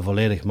we hebben een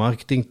volledig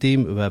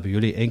marketingteam, we hebben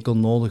jullie enkel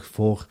nodig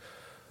voor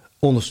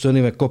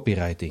ondersteuning met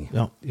copywriting.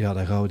 Ja,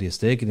 dan gaan we die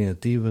steken in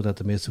het team waar dat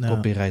de meeste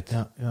copyright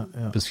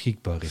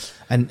beschikbaar is.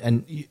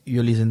 En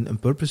jullie zijn een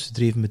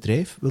purpose-gedreven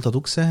bedrijf. Wil dat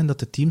ook zeggen dat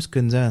de teams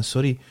kunnen zeggen,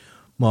 sorry,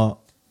 maar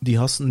die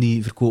gasten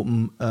die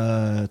verkopen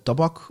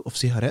tabak of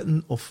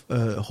sigaretten of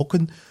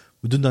hokken,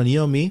 we doen daar niet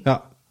aan mee?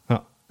 Ja,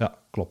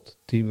 klopt. Het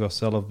team gaat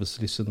zelf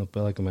beslissen op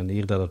welke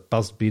manier dat het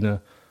past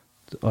binnen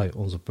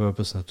onze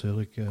purpose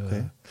natuurlijk.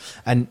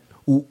 En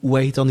hoe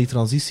heb je dan die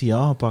transitie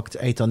aangepakt?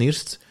 Heb je dan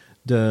eerst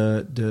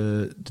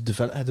de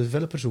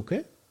developers ook, hè?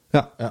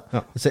 Ja.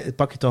 Dus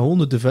pak je dan gewoon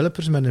de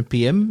developers met een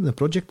PM, een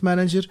project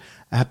manager,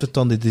 en heb je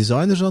dan de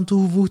designers aan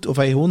toegevoegd? Of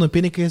heb je gewoon een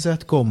pinnetje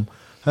gezegd, kom,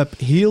 heb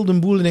heel de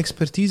boel in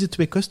expertise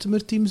 2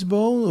 customer teams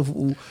bouwen? Of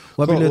hoe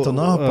hebben jullie het dan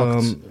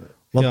aangepakt?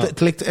 Want het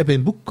lijkt, bij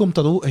een boek komt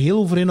dat ook heel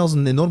overeen als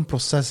een enorm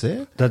proces, hè?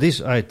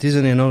 Het is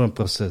een enorm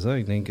proces, hè.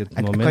 Ik denk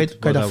het moment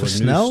kan je dat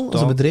versnellen?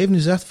 Als een bedrijf nu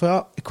zegt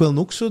van ik wil het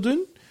ook zo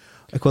doen,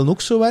 ik wil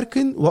ook zo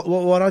werken,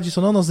 waar raad je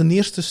dan aan als de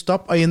eerste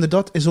stap als je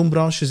inderdaad in zo'n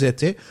branche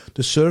zit, hè?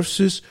 De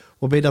services,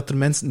 waarbij dat er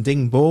mensen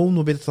dingen bouwen,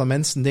 waarbij dat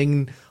mensen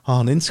dingen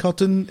gaan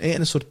inschatten, hè? In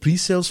een soort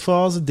pre-sales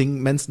fase,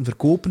 mensen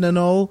verkopen en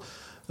al.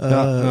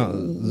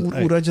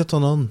 Hoe raad je dat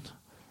dan aan?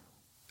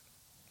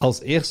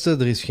 Als eerste,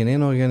 er is geen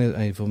één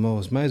organisatie.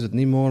 Volgens mij is het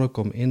niet mogelijk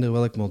om eender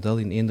welk model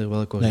in eender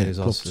welke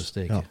organisatie te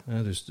steken.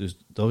 Ja. Dus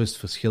dat is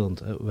verschillend.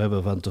 We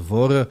hebben van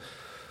tevoren...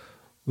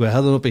 We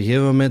hadden op een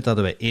gegeven moment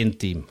 1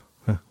 team.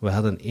 We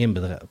hadden 1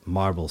 bedrijf,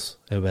 Marbles.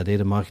 En wij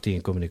deden marketing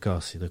en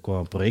communicatie. Er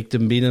kwamen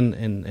projecten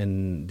binnen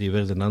en die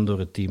werden dan door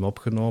het team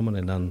opgenomen.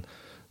 En dan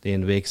de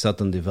ene week zat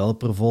een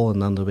developer vol en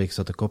de andere week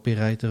zat de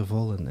copywriter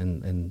vol.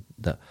 En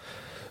dat...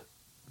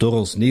 Door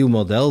ons nieuw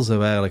model zijn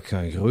we eigenlijk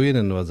gaan groeien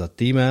en was dat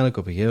team eigenlijk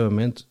op een gegeven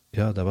moment,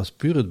 dat was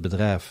puur het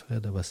bedrijf.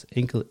 Dat was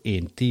enkel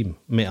 1 team,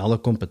 met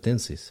alle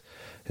competenties.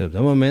 En op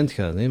dat moment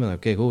gaat het nemen,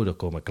 goed, er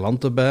komen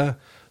klanten bij,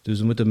 dus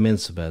er moeten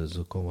mensen bij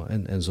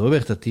komen. En zo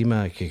werd dat team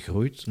eigenlijk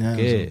gegroeid.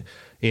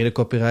 Ene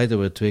copywriter,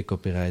 we 2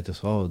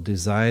 copywriters.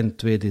 Design,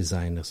 2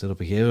 designers. En op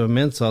een gegeven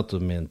moment zaten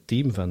we met een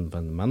team van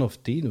een man of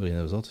 10,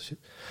 waarin we zaten,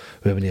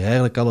 we hebben hier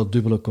eigenlijk alle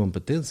dubbele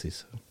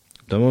competenties.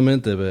 Op dat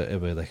moment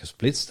hebben we dat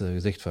gesplitst en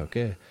gezegd van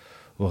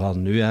we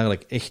gaan nu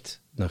eigenlijk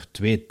echt naar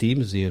 2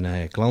 teams die hun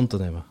eigen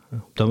klanten hebben.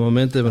 Op dat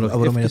moment hebben we nog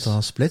waarom je dat dan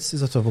gesplitst? Is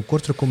dat we voor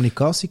kortere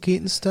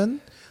communicatieketens staan?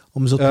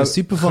 Om zo'n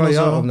principe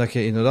van... omdat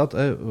je inderdaad...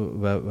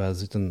 wij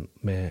zitten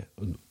met...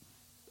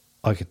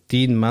 Als je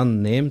 10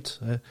 man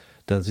neemt,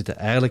 dan zitten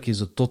eigenlijk in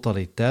de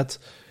totaliteit...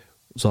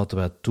 Zaten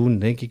wij toen,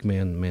 denk ik,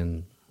 met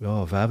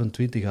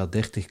 25 à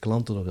 30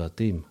 klanten op dat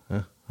team.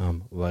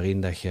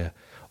 Waarin dat je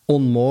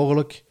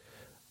onmogelijk...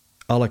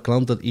 Alle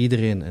klanten,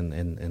 iedereen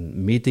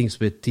en meetings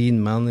met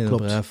 10 man in een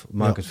bedrijf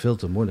maakt het veel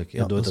te moeilijk.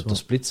 Door dat te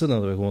splitsen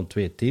hadden we gewoon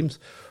 2 teams,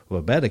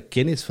 waarbij de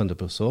kennis van de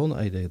persoon,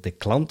 de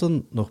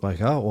klanten, nog maar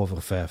gaat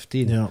over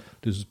 15. Ja.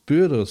 Dus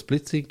puur door een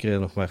splitsing krijg je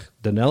nog maar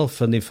de helft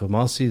van de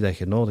informatie dat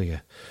je nodig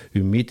hebt.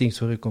 Je meetings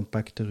worden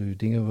compacter, je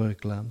dingen worden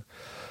kleiner.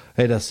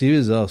 Dat zie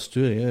je zelf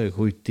sturen. Een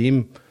goed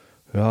team,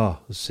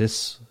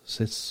 6,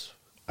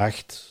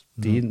 8,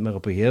 10, maar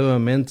op een gegeven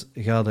moment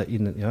gaat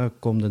dat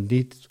komt het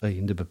niet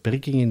in de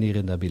beperking, in die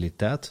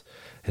rendabiliteit.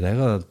 En dan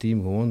gaat het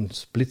team gewoon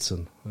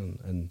splitsen.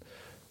 En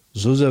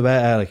zo zijn wij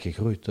eigenlijk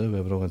gegroeid. Hè. We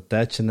hebben nog een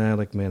tijdje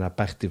eigenlijk met een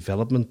apart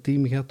development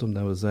team gehad,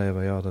 omdat we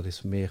zeiden van dat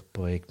is meer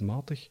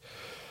projectmatig.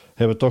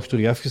 Hebben we toch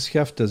terug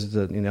afgeschaft.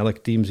 In elk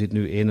team zit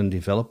nu 1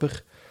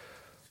 developer.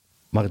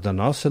 Maar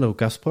daarnaast zijn er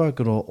ook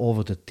afspraken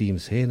over de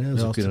teams heen. Hè.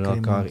 Ze kunnen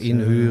elkaar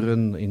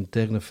inhuren,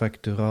 interne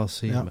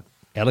facturatie. Ja.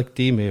 Elk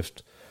team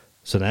heeft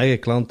zijn eigen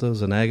klanten,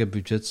 zijn eigen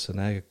budget, zijn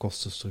eigen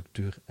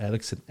kostenstructuur.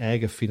 Eigenlijk zijn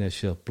eigen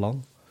financieel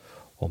plan.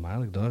 Om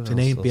eigenlijk daar... Zijn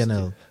eigen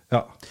PNL.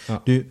 Ja.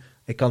 Nu,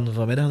 ik had er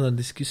vanmiddag een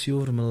discussie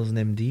over met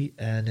onze MD.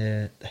 En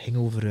dat ging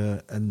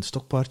over een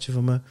stokpaardje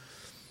van me.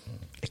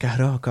 Ik heb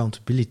graag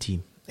accountability.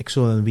 Ik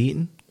zou willen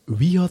weten,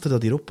 wie gaat er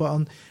dat hier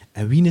oppakken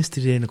en wie is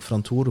er eigenlijk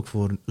verantwoordelijk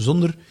voor?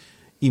 Zonder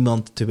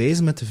iemand te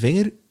wijzen met de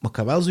vinger, maar ik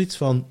heb wel zoiets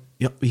van,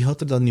 wie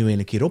gaat er dat nu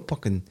eigenlijk hier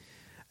oppakken?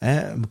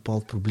 Een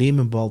bepaald probleem,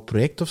 een bepaald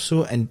project of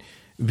zo. En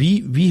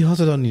wie gaat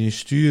er dan nu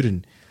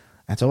sturen?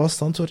 En toen was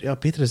het antwoord,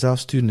 Peter,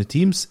 zelfsturende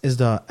teams, is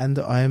dat en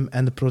de IM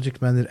en de project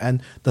manager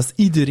en dat is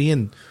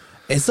iedereen.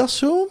 Is dat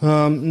zo?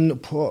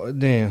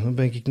 Nee, daar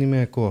ben ik niet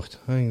mee akkoord.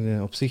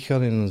 Op zich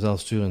gaat in een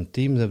zelfsturend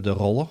team, ze hebben de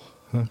rollen.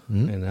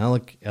 En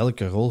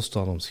elke rol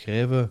staat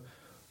omschreven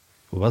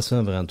wat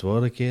zijn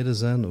verantwoordelijkheden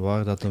zijn,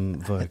 waar dat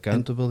hem voor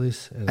accountable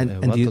is en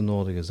wat de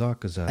nodige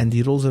zaken zijn. En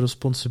die roles en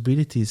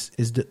responsibilities,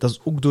 dat is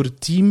ook door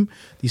het team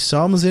die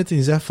samen zit en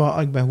die zegt van,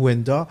 ik ben goed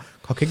in dat,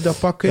 ga ik dat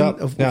pakken?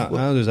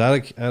 Dus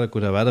eigenlijk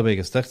hoe dat wij daarbij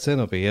gestart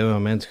zijn, op een gegeven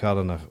moment gaan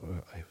we naar,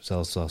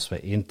 zelfs als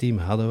wij 1 team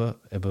hadden,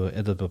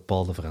 hebben we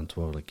bepaalde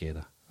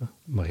verantwoordelijkheden.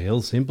 Maar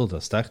heel simpel,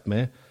 dat start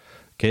met,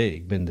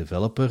 ik ben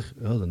developer,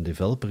 een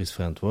developer is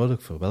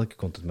verantwoordelijk voor welk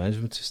content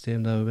management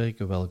systeem dat we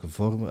werken, welke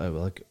vormen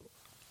en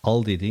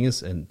al die dingen.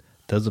 En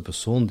dat is de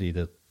persoon die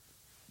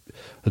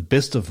het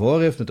beste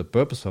voor heeft met de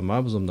purpose van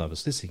Marbles om daar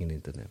beslissingen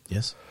in te nemen.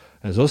 Yes.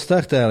 En zo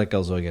start je eigenlijk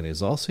als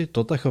organisatie,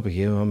 totdat je op een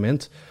gegeven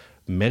moment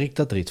merkt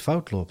dat er iets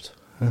fout loopt.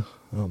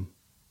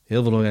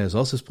 Heel veel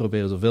organisaties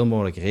proberen zoveel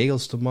mogelijk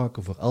regels te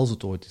maken voor als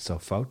het ooit iets zou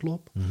fout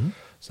lopen. Mm-hmm.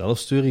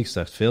 Zelfsturing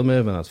start veel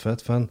meer van het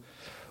feit van,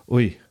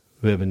 we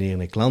hebben hier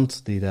een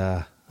klant die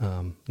daar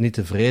niet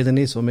tevreden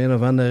is om een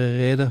of andere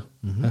reden.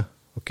 Mm-hmm.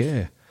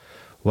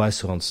 Wat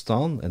is er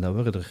ontstaan? En dan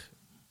wordt er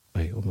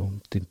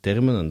om in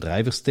termen een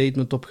driver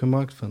statement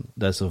opgemaakt van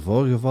dat is er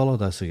voorgevallen,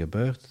 dat is er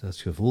gebeurd, dat is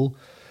het gevoel.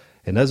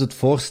 En dat is het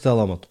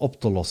voorstel om het op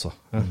te lossen.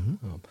 Mm-hmm.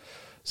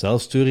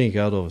 Zelfsturing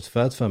gaat over het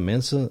feit van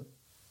mensen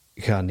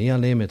gaan niet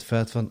alleen met het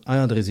feit van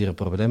er is hier een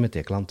probleem met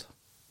die klant.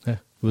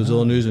 We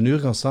zullen nu eens een uur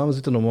gaan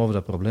samenzitten om over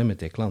dat probleem met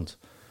die klant.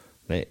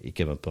 Nee, ik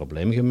heb een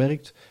probleem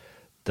gemerkt.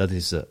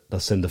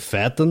 Dat zijn de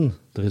feiten.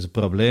 Er is een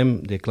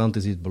probleem, die klant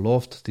is iets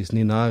beloofd, het is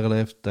niet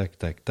nageleefd,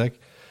 tak.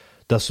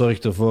 Dat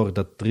zorgt ervoor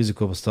dat het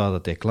risico bestaat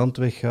dat die klant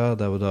weggaat,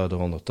 dat we daardoor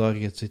onder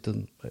target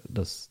zitten.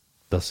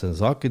 Dat zijn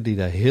zaken die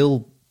daar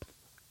heel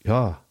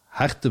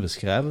hard te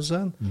beschrijven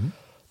zijn. Mm-hmm.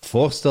 Het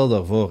voorstel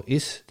daarvoor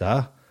is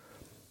dat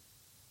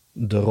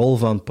de rol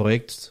van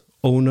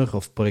projectowner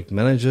of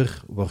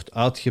projectmanager wordt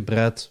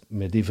uitgebreid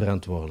met die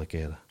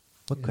verantwoordelijkheden.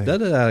 Okay. Dat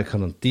is eigenlijk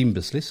gaan een team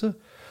beslissen.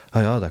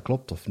 Dat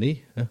klopt of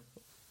niet.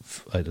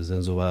 Er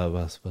zijn zo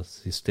wat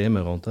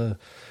systemen rond.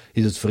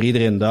 Is het voor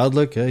iedereen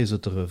duidelijk? Is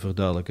het er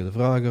verduidelijkende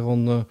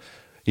vragenronde?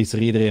 Is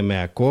er iedereen mee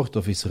akkoord?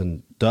 Of is er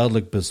een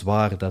duidelijk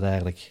bezwaar dat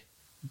eigenlijk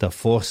dat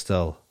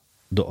voorstel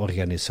de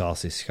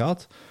organisatie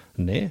schaadt?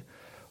 Nee.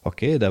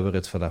 Dan wordt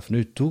het vanaf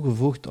nu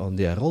toegevoegd aan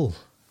die rol.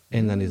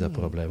 En dan is dat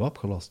probleem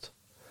opgelost.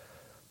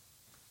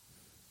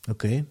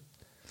 Oké.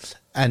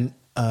 En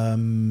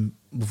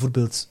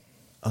bijvoorbeeld,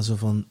 also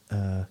van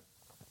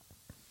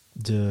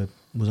hoe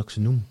zou ik ze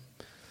noemen?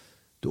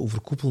 De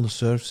overkoepelende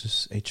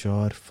services,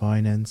 HR,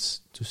 finance,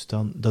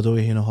 toestand, dat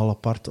doe je nogal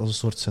apart als een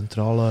soort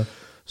centrale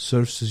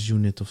services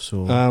unit of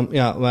zo. We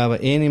hebben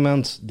één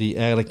iemand die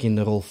eigenlijk in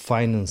de rol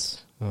finance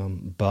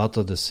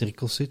buiten de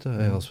cirkel zit.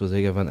 Als we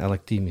zeggen van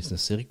elk team is een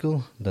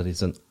cirkel, dat is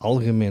een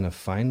algemene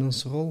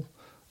finance rol.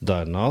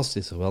 Daarnaast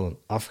is er wel een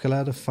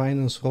afgeleide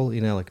finance rol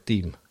in elk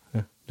team.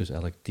 Dus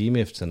elk team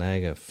heeft zijn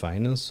eigen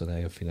finance, zijn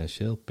eigen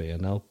financieel,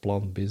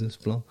 P&L-plan,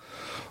 businessplan.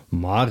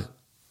 Maar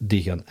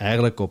die gaan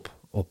eigenlijk op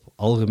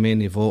algemeen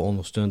niveau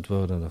ondersteund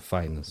worden door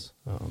finance.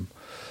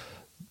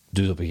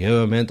 Dus op een gegeven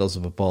moment, als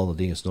er bepaalde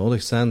dingen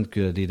nodig zijn,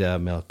 kunnen die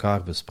dat met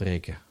elkaar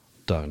bespreken.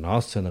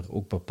 Daarnaast zijn er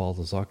ook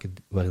bepaalde zaken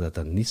waar dat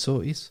dan niet zo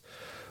is,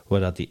 waar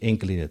dat die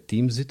enkel in het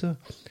team zitten,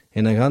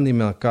 en dan gaan die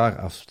met elkaar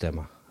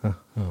afstemmen.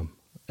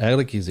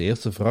 Eigenlijk is de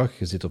eerste vraag,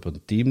 je zit op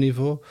een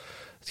teamniveau,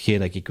 hetgeen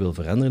dat ik wil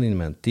veranderen in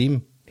mijn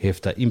team,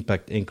 heeft dat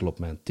impact enkel op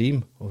mijn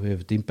team, of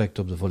heeft het impact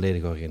op de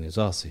volledige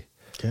organisatie?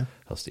 Okay.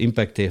 Als het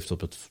impact heeft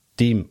op het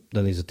team,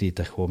 dan is het iets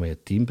dat gewoon met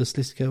het team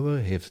beslist kan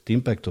worden. Heeft het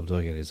impact op de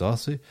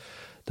organisatie,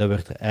 dan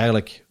werd er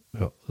eigenlijk,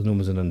 dat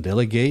noemen ze een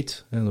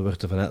delegate, en dan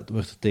wordt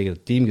er tegen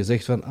het team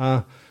gezegd van,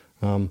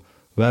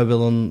 wij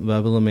willen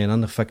met een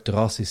ander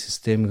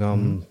facturatiesysteem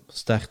gaan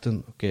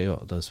starten.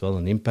 Dat is wel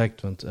een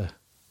impact, want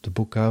de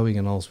boekhouding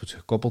en alles moet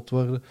gekoppeld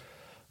worden.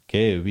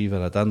 Wie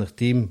van het andere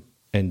team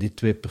en die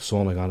 2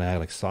 personen gaan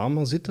eigenlijk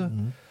samen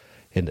zitten.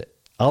 En het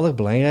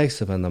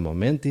allerbelangrijkste van dat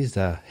moment is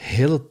dat het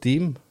hele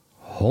team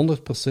 100%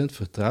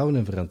 vertrouwen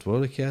en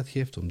verantwoordelijkheid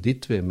geeft om die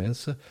 2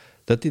 mensen,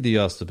 dat die de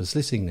juiste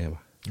beslissing nemen.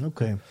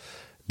 Oké.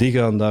 Die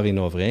gaan daarin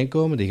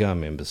overeenkomen, die gaan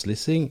met een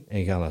beslissing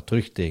en gaan dat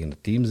terug tegen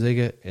het team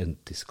zeggen en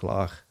het is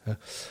klaar. Hè.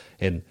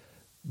 En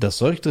dat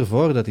zorgt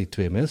ervoor dat die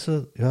 2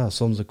 mensen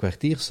soms een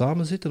kwartier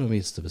samen zitten om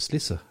iets te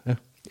beslissen. Hè.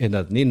 En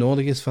dat het niet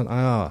nodig is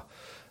van,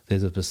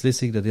 deze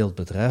beslissing dat heel het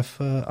bedrijf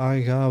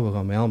aangaat, we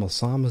gaan mee allemaal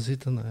samen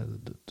zitten.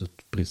 Het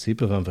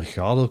principe van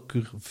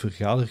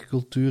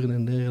vergaderculturen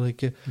en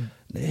dergelijke.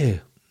 Nee,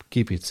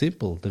 keep it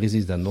simple. Er is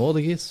iets dat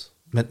nodig is.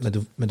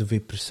 Met hoeveel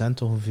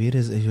procent ongeveer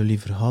is jullie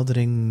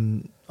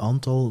vergadering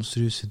aantal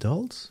serieus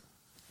gedaald?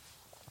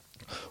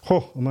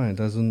 Goh, amai,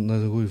 dat is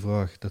een goede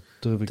vraag. Dat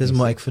durf ik Het is niet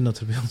maar, zeggen. ik vind dat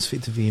er bij ons veel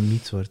te veel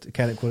gemiet wordt. Ik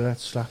word er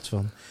echt slecht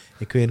van.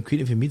 Ik weet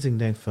niet of meet en ik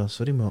denk van,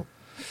 sorry, maar...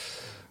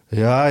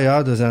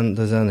 Ja, er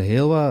zijn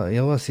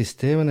heel wat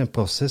systemen en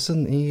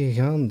processen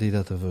ingegaan die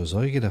dat ervoor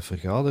zorgen dat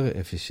vergaderen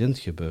efficiënt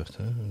gebeurt.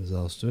 Hè.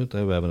 Zelfs toen, we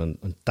hebben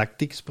een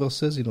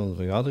tacticsproces in onze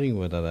vergadering,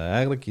 waar dat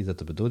eigenlijk is dat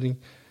de bedoeling,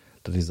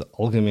 dat is de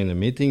algemene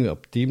meeting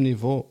op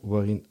teamniveau,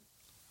 waarin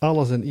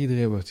alles en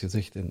iedereen wordt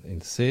gezegd.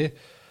 In C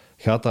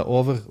gaat dat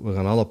over, we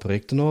gaan alle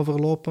projecten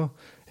overlopen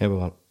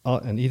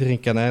en iedereen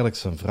kan eigenlijk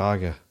zijn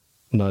vragen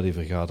naar die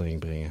vergadering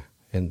brengen.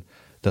 En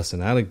dat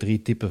zijn eigenlijk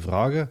 3 typen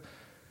vragen.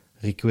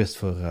 Request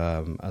voor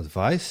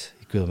advice.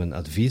 Ik wil een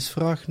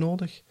adviesvraag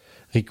nodig.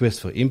 Request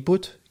voor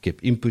input. Ik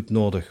heb input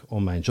nodig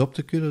om mijn job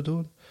te kunnen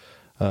doen.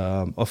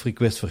 Of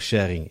request voor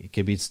sharing. Ik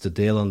heb iets te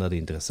delen dat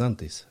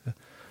interessant is.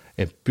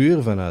 En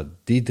puur vanuit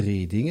die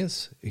 3 dingen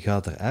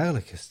gaat er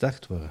eigenlijk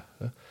gestart worden.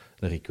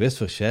 Een request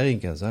voor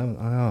sharing kan zijn,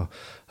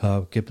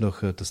 ik heb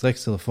nog te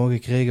straks telefoon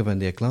gekregen van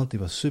die klant, die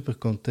was super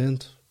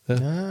content.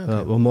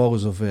 Okay. We mogen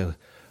zoveel.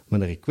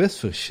 Maar een request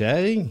voor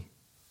sharing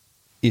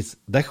is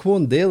dat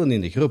gewoon delen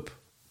in de groep.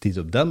 Het is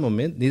op dat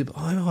moment niet,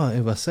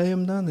 en wat zei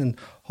hem dan? En,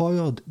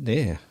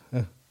 nee.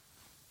 Het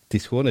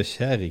is gewoon een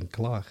sharing,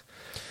 klaar.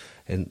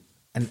 En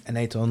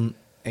hij had dan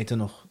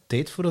nog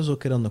tijd voor zo een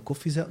keer aan de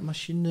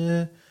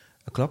koffiezetmachine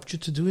een klapje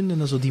te doen en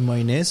dan zo die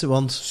mayonaise,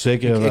 want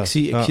zeker ik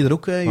zie er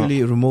ook,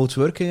 jullie remote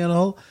working en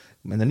al,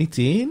 ik ben daar niet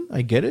tegen,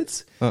 I get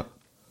it. Maar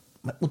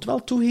ik moet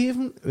wel toegeven,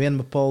 wij hebben een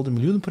bepaalde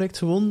miljoenenproject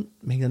gewonnen,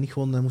 maar ik dat niet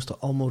gewoon, dan moest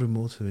dat allemaal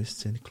remote geweest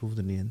zijn, ik geloof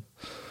er niet in.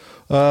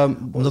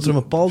 Omdat er een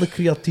bepaalde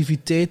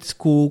creativiteit,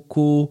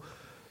 hoe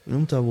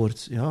noemt dat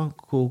woord? Ja,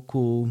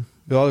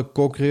 ja,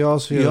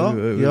 co-creatie,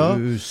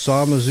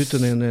 samen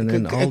zitten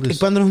en al die... Ik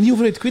ben er nog niet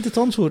over uit, ik weet het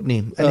antwoord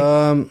niet.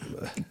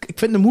 Ik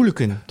vind het moeilijk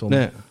in, Tom.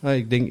 Nee,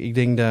 ik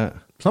denk dat...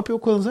 Snap je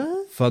ook wel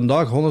zeggen?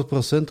 Vandaag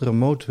 100%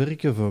 remote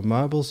werken voor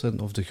Marbles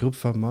of de groep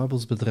van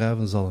Marbles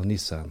bedrijven zal er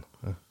niet zijn.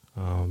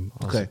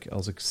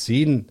 Als ik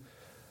zie...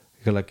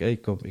 Gelijk,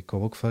 ik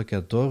kom ook vaak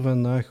uit door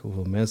vandaag,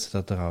 hoeveel mensen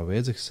dat er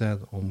aanwezig zijn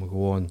om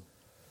gewoon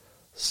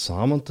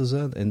samen te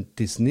zijn. En het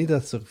is niet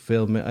dat er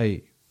veel meer...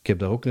 ik heb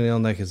daar ook een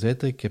hele dag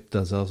gezeten, ik heb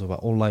daar zelfs wat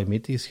online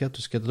meetings gehad,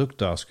 dus ik heb dat ook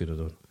thuis kunnen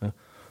doen. Hè.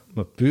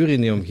 Maar puur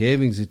in die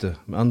omgeving zitten,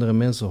 met andere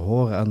mensen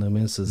horen, andere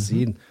mensen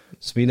zien,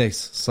 's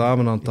middags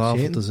samen aan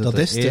tafel te zitten,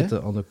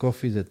 eten, aan de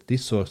koffie zitten, die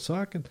soort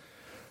zaken,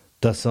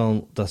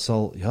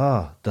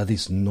 dat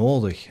is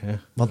nodig. Hè.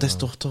 Want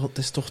het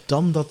is toch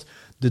dan dat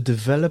de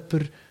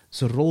developer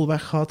zijn rol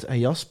weggaat en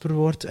Jasper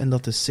wordt, en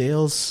dat de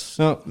sales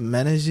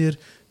manager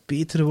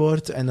Peter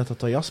wordt, en dat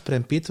Jasper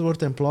en Peter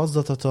wordt, in plaats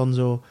dat dan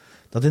zo...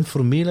 Dat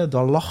informele,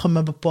 dat lachen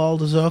met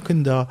bepaalde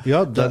zaken. Dat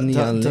niet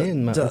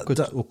alleen,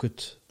 maar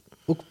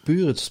ook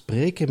puur het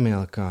spreken met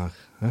elkaar.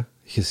 Hè.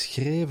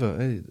 Geschreven.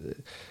 Hè.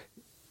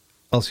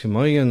 Als je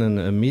morgen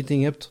een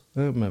meeting hebt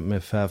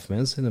met 5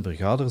 mensen in een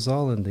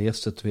vergaderzaal en de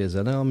eerste 2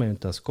 zijn er al met een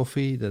tas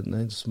koffie, dat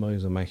is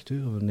morgens om 8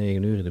 uur of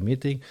 9 uur de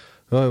meeting.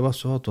 Ja,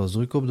 het was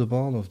druk op de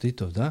baan of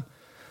dit of dat.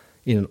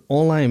 In een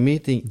online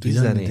meeting is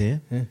dat niet.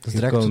 Dat is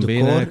direct to the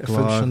core,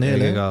 functioneel.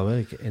 En je gaat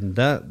werken. En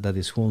dat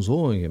is gewoon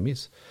zo een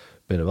gemis.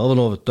 Ik ben er wel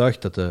van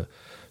overtuigd dat de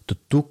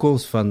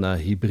toekomst van dat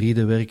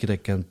hybride werken,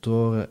 dat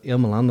kantoren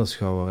helemaal anders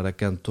gaan worden. Dat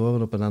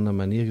kantoren op een andere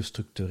manier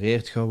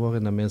gestructureerd gaan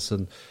worden. Dat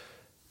mensen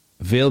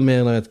veel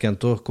meer naar het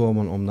kantoor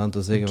komen om dan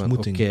te zeggen van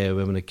oké, we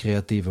hebben een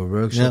creatieve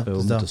workshop en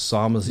we moeten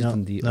samen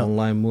zitten die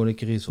online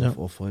moeilijker is.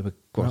 Of we hebben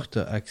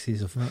korte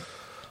acties. We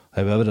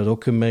hebben dat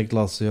ook gemerkt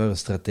laatste jaar, een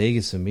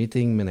strategische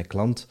meeting met een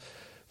klant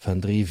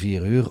van 3-4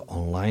 uur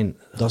online.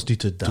 Dat is niet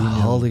te doen.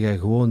 Haalde je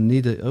gewoon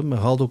niet maar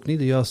haalt ook niet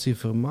de juiste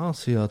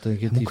informatie uit. En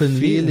je hebt die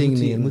feeling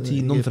niet. Je moet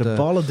die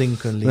non-verbale dingen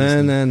kunnen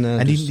lezen. Nee.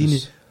 En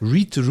die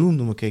read the room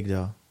noem ik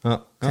dat.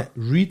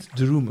 Read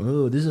the room.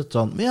 Oh, wat is het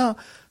dan? Maar ja,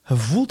 je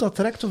voelt dat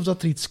direct of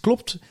dat er iets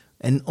klopt.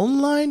 En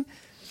online...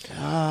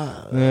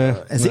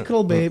 en zeker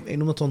al bij, ik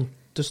noem het dan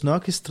tussen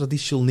haakjes,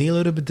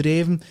 traditionelere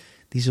bedrijven,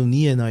 die zo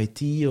niet in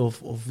IT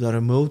of de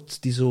remote,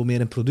 die zo meer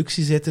in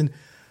productie zitten...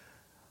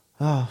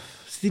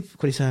 ik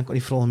kan niet zeggen, ik kan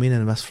niet vooral in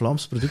een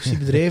West-Vlaams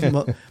productiebedrijf,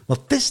 maar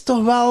het is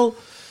toch wel...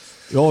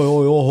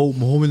 hou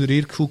me in de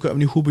reer, ik voel me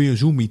niet goed bij een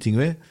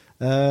Zoom-meeting.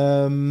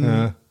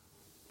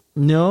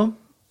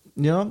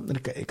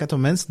 Ik had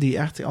dan mensen die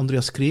echt...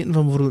 Andreas Kreten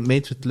van bijvoorbeeld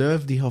Meid with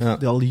Love, die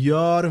al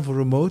jaren voor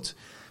remote,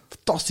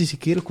 fantastische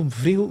kerel, komt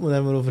vrij goed met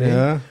hem eroverheen.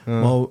 Ja.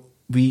 Maar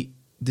we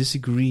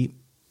disagree,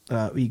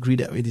 we agree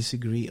that we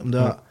disagree.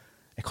 Omdat,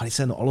 ik kan niet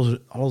zeggen,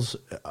 alles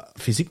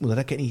fysiek, maar dat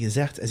heb ik niet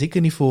gezegd. En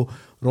zeker niet voor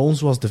rollen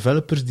zoals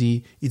developers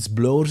die iets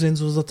blauwer zijn,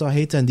 zoals dat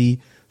heet, en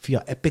die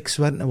via epics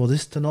werken en wat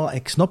is het en al.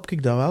 Ik snap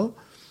dat wel.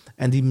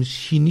 En die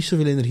misschien niet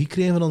zoveel energie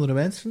krijgen van andere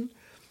mensen.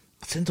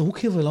 Het zijn toch ook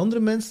heel veel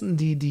andere mensen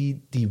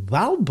die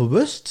wel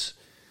bewust,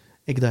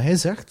 dat hij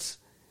zegt,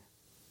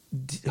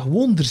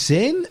 gewoon er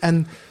zijn.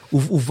 En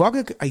hoe vaak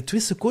ik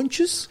 2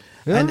 secondjes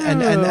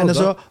en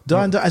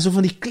zo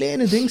van die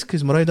kleine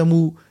dingetjes, maar dan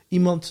moet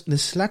iemand een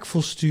Slack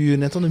voor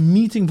sturen en dan een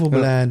meeting voor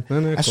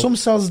beleiden. En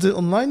soms zelfs de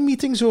online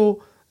meeting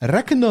zo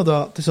rekken naar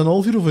dat. Het is een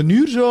half uur of een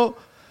uur zo.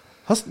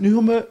 Gast, nu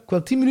gaan we, ik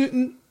wil 10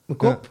 minuten, mijn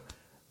kop.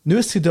 Nu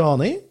is het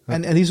gedaan, hè.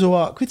 En die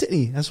zo ik weet het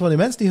niet. En zo van die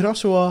mensen die graag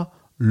zo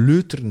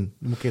leuteren.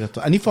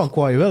 En niet van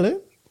qua je wel, hè.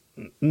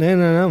 Nee,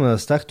 maar dat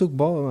start ook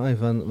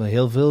van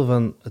heel veel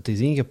van, het is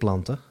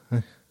ingepland, hè.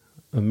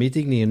 Een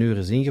meeting die 1 uur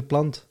is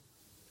ingepland.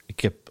 Ik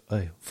heb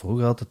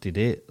vroeger altijd het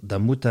idee, dat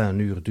moet dat 1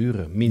 uur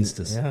duren,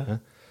 minstens. Ja. Hè.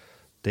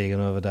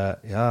 Tegenover dat,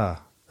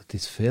 het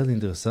is veel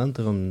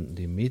interessanter om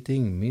die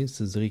meeting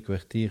minstens 3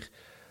 kwartier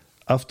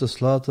af te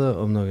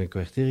sluiten, om nog een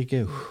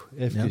kwartiertje,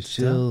 even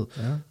chill,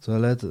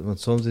 toilet, want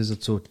soms is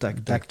het zo tak,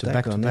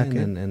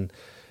 en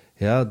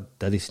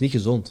dat is niet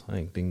gezond.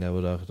 Ik denk dat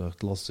we daar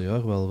het laatste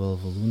jaar wel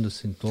voldoende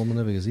symptomen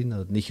hebben gezien, dat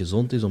het niet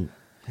gezond is om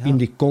in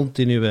die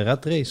continue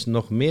ratrace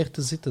nog meer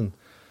te zitten.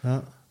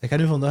 Ja. Ik ga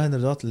nu vandaag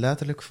inderdaad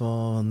letterlijk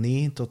van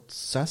 9 tot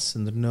 6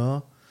 en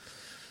daarna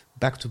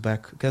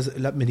back-to-back. Ik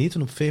heb mijn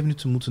eten op 5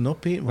 minuten moeten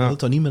opeten, maar ik wil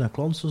dat niet met een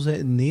klant zo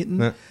zijn eten.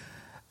 Nee.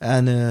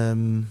 En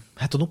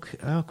het dan ook,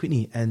 ik weet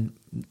niet, en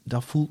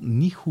dat voelt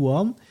niet goed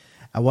aan.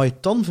 En wat je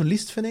dan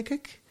verliest, vind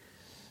ik,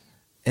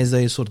 is dat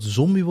je een soort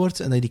zombie wordt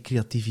en dat je die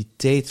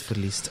creativiteit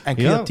verliest. En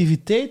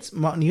creativiteit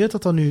maakt niet uit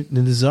dat dat nu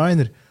een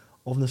designer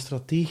of een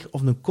strateeg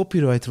of een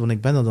copywriter, want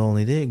ik ben dat al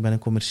niet, ik ben een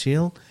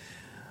commercieel.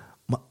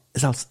 Maar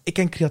zelfs ik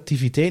heb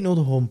creativiteit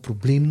nodig om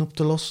problemen op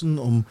te lossen,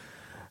 om,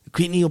 ik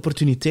weet niet,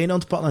 opportuniteiten aan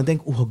te pakken. En ik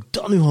denk, hoe ga ik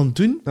dat nu gaan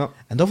doen? Ja.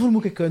 En daarvoor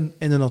moet ik in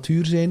de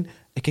natuur zijn.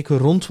 Ik een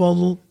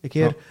rondwandel, een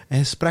keer een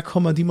gesprek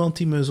gaan met iemand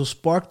die me zo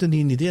sparkte,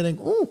 die een idee, en denk,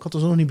 ik had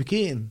dat zo nog niet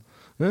bekeken.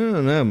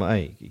 Nee, maar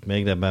ik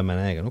merk dat bij mijn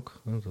eigen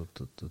ook.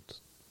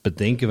 Het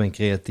bedenken van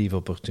creatieve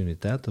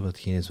opportuniteiten,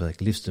 watgene is waar ik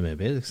liefst mee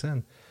bezig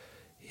ben,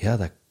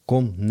 dat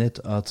komt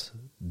net uit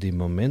die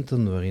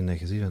momenten waarin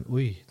je ziet van,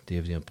 die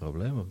heeft hier een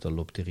probleem, of dat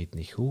loopt hier iets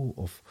niet goed,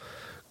 of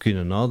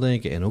kunnen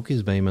nadenken, en ook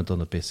eens bij iemand aan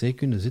de pc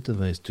kunnen zitten,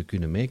 van eens te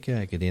kunnen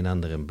meekijken, die een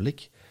andere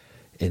blik.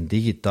 En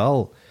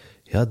digitaal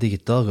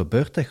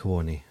gebeurt dat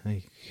gewoon niet.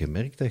 Je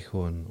merkt dat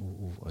gewoon.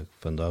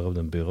 Vandaag op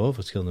een bureau,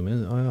 verschillende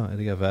mensen, heb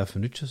je 5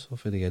 minuutjes,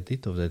 of heb je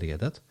dit, of heb je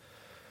dat.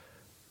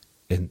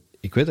 En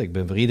ik weet dat, ik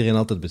ben voor iedereen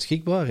altijd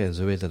beschikbaar, en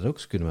ze weten dat ook,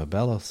 ze kunnen me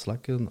bellen,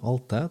 slakken,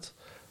 altijd.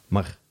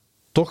 Maar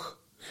toch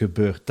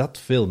gebeurt dat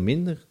veel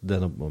minder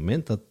dan op het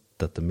moment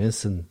dat de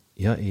mensen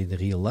in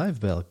real life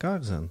bij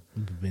elkaar zijn.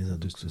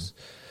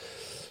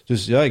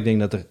 Dus ik denk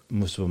dat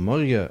moesten we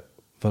morgen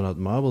vanuit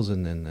Marbles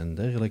en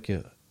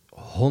dergelijke 100%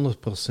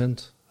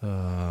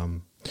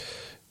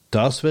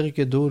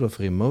 thuiswerken doen of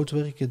remote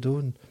werken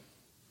doen,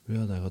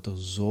 dan gaat er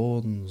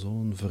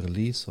zo'n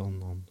verlies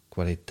aan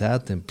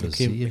kwaliteit en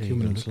plezier. Ik heb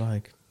me ontslag.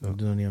 Ik doe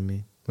daar niet aan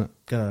mee. Ja. Ik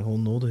heb dat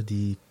gewoon nodig,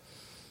 die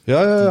we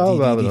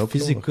hebben die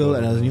physical,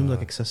 en dat is niet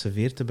omdat ik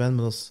 46 ben,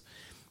 maar dat is,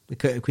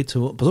 ik weet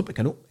zo, pas op,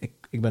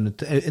 ik ben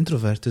een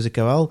introvert, dus ik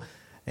heb wel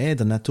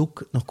daarnet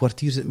ook nog een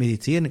kwartier zitten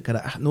mediteren. Ik heb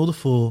dat echt nodig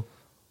voor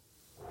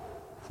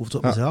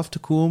tot mezelf te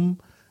komen.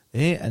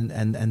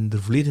 En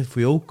er volledig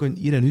voor jou kun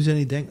hier en nu zijn,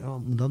 die denkt, ik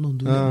moet dat nog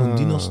doen, ik moet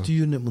die nog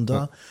sturen, ik moet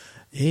dat.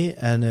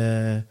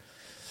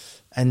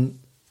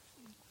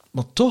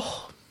 Maar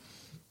toch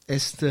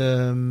is het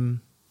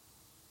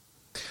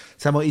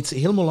zeg maar iets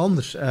helemaal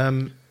anders.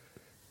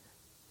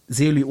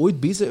 Zijn jullie ooit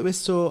bezig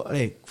geweest zo?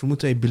 Ik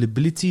vermoed dat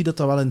billability, dat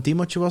wel een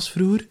themaatje was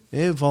vroeger.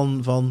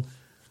 Van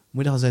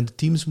moet je gaan zijn, de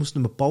teams moesten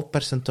een bepaald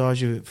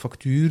percentage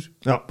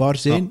factuurbaar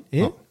zijn.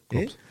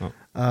 Klopt.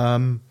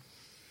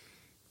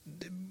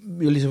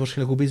 Jullie zijn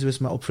waarschijnlijk ook bezig geweest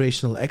met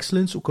operational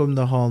excellence. Ook om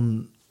dat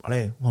gaan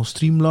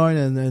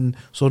streamlinen en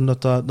zorgen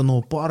dat dan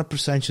nog een paar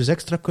procentjes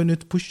extra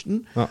kunnen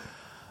pushen. Ja.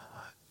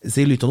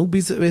 Zijn jullie dan ook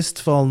bezig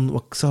geweest van,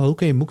 wat ik zag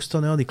ook in je boek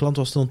staan, die klant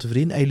was dan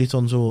tevreden, en jullie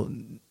dan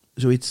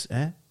zoiets,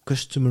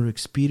 customer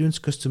experience,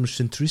 customer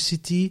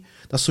centricity,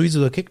 dat is zoiets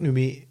dat ik nu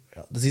mee,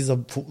 dat is iets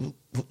dat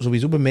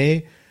sowieso bij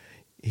mij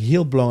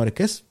heel belangrijk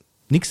is.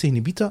 Niks tegen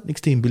EBITDA, niks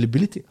tegen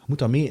billability, je moet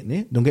dat mee,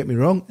 nee? Don't get me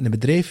wrong, een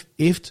bedrijf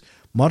heeft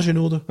marge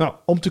nodig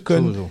om te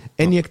kunnen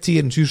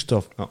injecteren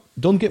zuurstof. Ja.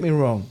 Don't get me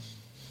wrong.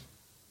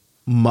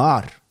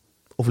 Maar,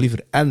 of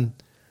liever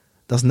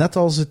dat is net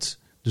als de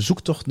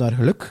zoektocht naar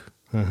geluk.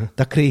 Uh-huh.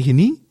 Dat krijg je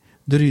niet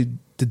door je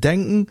te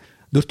denken,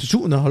 door te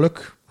zoeken naar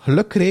geluk.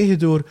 Geluk krijg je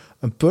door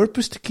een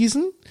purpose te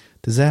kiezen,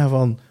 te zeggen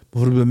van,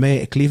 bijvoorbeeld bij mij,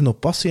 ik leef op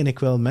passie en ik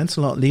wil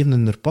mensen laten leven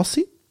in hun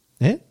passie.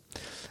 Hè?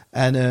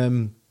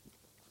 En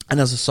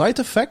als een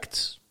side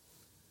effect,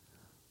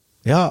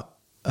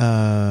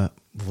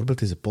 bijvoorbeeld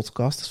deze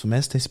podcast, is voor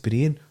mensen te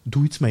inspireren,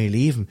 doe iets met je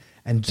leven.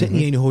 En zit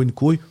niet in je gouden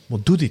kooi, maar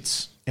doe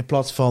iets. In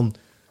plaats van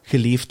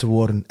geleefd te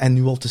worden en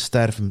nu al te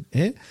sterven.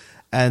 Hè?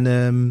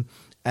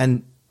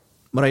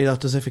 Maar als je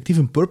dat dus effectief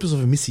een purpose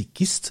of een missie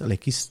kiest,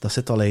 dat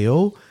zit al in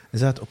jou, en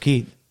zegt,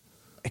 oké,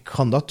 ik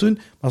ga dat doen,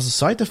 maar als een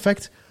side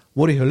effect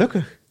word je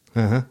gelukkig.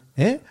 Uh-huh.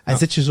 Hè? En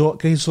krijg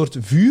je een soort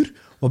vuur,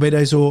 waarbij dat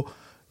je zo...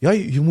 Ja,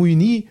 je moet je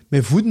niet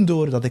mee voeden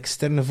door dat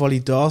externe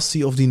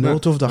validatie, of die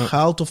nood, of dat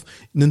geld, of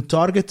een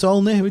target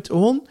al. Nee, je weet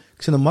gewoon,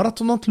 ik ben een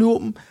marathon aan het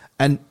lopen,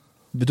 en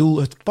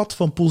bedoel, het pad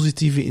van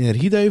positieve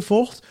energie dat je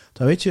volgt,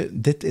 dan weet je,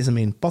 dit is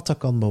mijn pad dat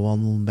ik aan het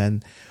bewandelen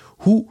ben.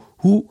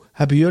 Hoe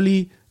hebben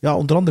jullie,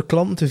 onder andere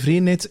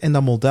klantentevredenheid in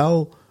dat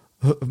model,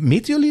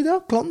 meten jullie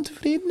dat,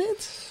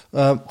 klantentevredenheid?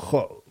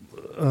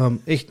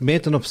 Echt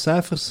meten op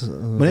cijfers?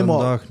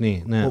 Vandaag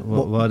niet. Nee,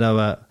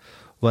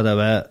 wat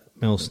wij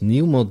met ons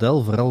nieuw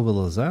model vooral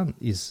willen zijn,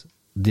 is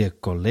die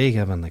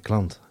collega van de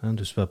klant.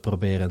 Dus we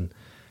proberen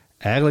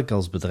eigenlijk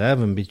als bedrijf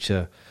een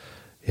beetje,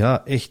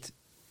 echt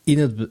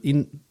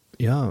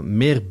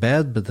meer bij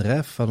het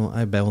bedrijf,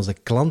 bij onze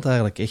klant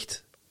eigenlijk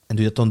echt. En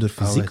doe je dat dan door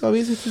fysiek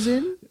aanwezig te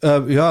zijn?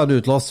 Nu,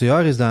 het laatste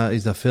jaar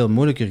is dat veel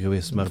moeilijker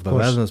geweest. Maar bij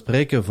wijze van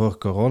spreken, voor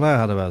corona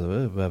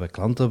hadden we hebben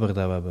klanten waar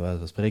we bij wijze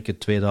van spreken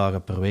 2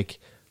 dagen per week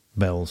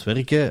bij ons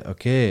werken.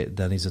 Oké,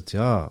 dan is het,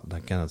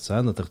 dan kan het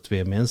zijn dat er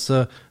 2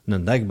 mensen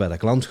een dag bij de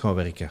klant gaan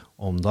werken.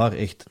 Om daar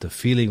echt de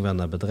feeling van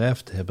dat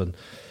bedrijf te hebben,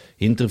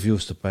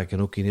 interviews te pakken,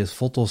 ook ineens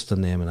foto's te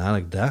nemen,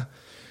 eigenlijk dat.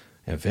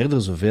 En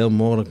verder zoveel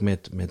mogelijk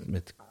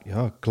met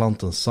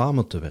klanten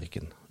samen te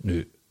werken.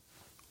 Nu,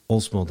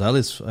 ons model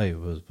is,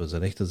 we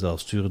zijn echt een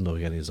zelfsturende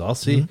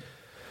organisatie.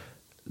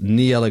 Mm-hmm.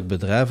 Niet elk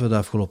bedrijf de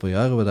afgelopen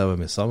jaren waar we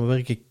mee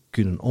samenwerken,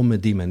 kunnen om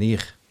met die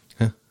manier.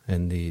 Hè?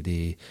 En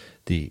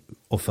die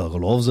ofwel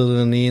geloven ze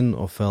er niet in,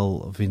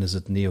 ofwel vinden ze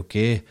het niet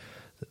oké.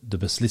 De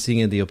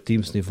beslissingen die op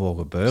teamsniveau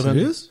gebeuren.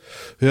 Serieus?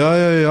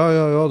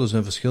 Ja. Er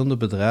zijn verschillende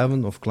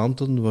bedrijven of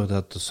klanten waar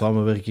dat de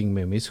samenwerking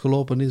mee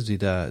misgelopen is, die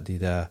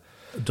dat...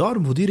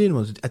 Daarom voor iedereen,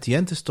 want at the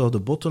end is toch de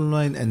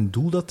bottomline en het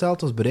doel dat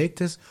telt als bereikt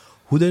is.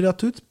 Hoe dat je dat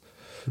doet?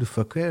 De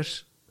fuck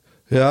cares?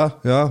 Ja,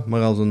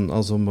 maar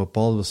als een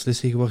bepaalde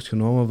beslissing wordt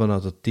genomen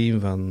vanuit het team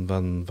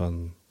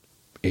van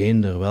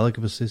eender welke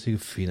beslissing,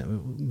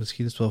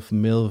 misschien is het wel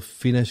meer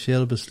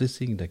financiële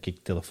beslissing, dat ik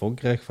telefoon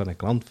krijg van een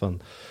klant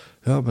van,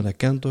 maar dat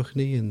kan toch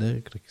niet, en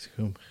dergelijke.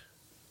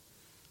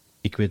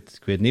 Ik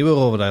weet niet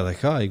waarover dat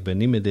gaat. Ik ben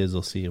niet met deze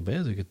dossier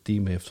bezig. Het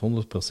team heeft 100%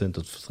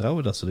 het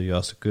vertrouwen dat ze de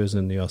juiste keuze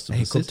en de juiste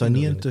beslissing doen. Je komt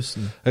daar niet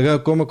intussen.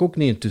 Daar kom ik ook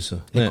niet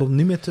intussen. Je komt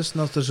niet meer tussen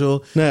als er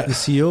zo de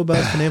CEO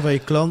belt van een van je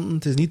klanten.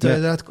 Het is niet dat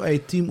je zegt, hey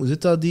team, hoe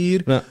zit dat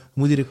hier? Nee.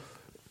 Moet hier...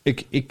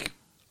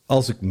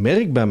 Als ik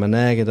merk bij mijn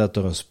eigen dat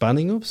er een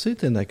spanning op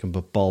zit en dat ik een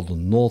bepaalde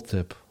nood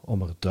heb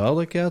om er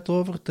duidelijkheid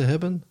over te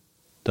hebben,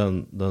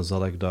 dan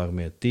zal ik daar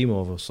met het team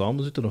over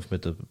samenzitten of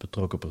met de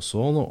betrokken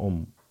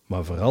personen,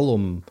 maar vooral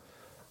om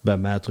bij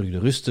mij terug de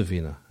rust te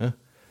vinden. Hè.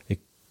 Ik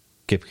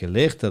heb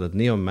geleerd dat het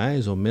niet om mij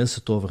is om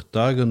mensen te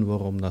overtuigen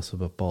waarom dat ze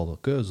bepaalde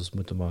keuzes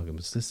moeten maken,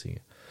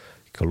 beslissingen.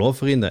 Ik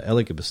geloof erin dat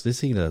elke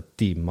beslissing dat het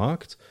team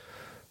maakt,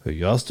 de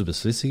juiste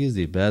beslissing is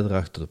die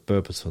bijdraagt tot de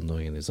purpose van de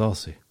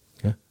organisatie.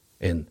 Hè.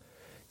 En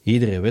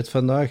iedereen weet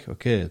vandaag,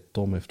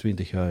 Tom heeft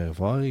 20 jaar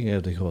ervaring, hij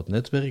heeft een groot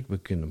netwerk, we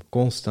kunnen hem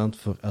constant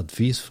voor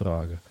advies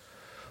vragen.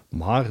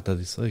 Maar,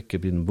 ik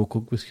heb in een boek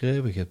ook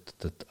beschreven, je hebt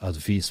het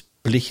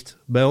adviesplicht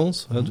bij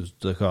ons. Hè, dus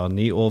dat gaat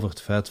niet over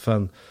het feit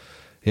van,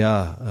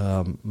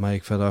 maar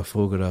ik vandaag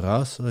vroeger naar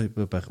huis,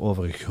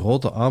 over een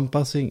grote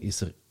aanpassing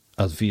is er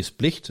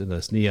adviesplicht. En dat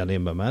is niet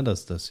alleen bij mij,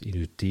 dat is in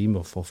uw team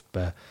of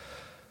bij...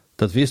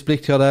 Het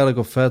adviesplicht gaat eigenlijk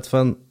op het feit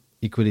van,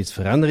 ik wil iets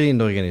veranderen in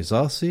de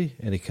organisatie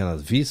en ik ga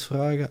advies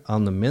vragen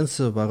aan de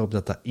mensen waarop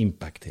dat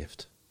impact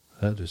heeft.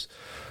 Hè, dus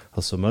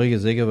als ze morgen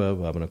zeggen,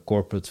 we hebben een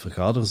corporate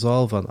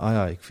vergaderzaal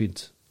van, ik vind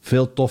het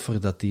veel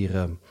toffer dat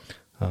hier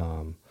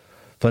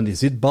van die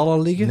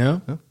zitballen liggen, hè,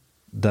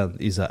 dan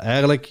is dat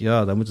eigenlijk,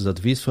 dan moeten ze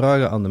advies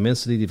vragen aan de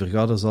mensen die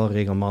vergaderzaal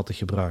regelmatig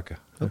gebruiken.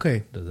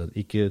 Oké. Dat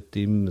ik,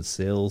 team,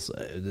 sales,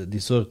 die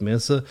soort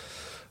mensen,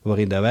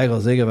 waarin dat wij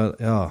gaan zeggen van,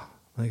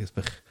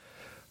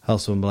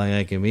 als we een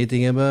belangrijke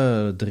meeting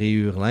hebben, 3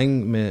 uur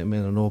lang,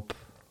 met een hoop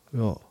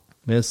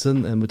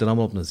mensen, en moeten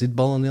allemaal op een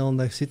zitbal een hele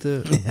dag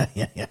zitten,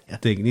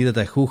 ik denk niet dat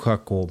dat goed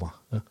gaat komen.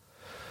 Hè.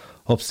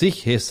 Op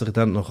zich heeft er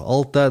dan nog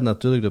altijd,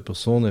 natuurlijk, de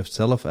persoon heeft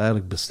zelf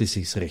eigenlijk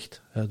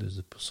beslissingsrecht. Hè. Dus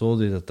de persoon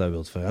die dat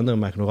wil veranderen,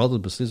 mag nog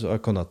altijd beslissen,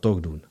 ik kan dat toch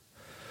doen.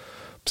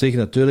 Op zich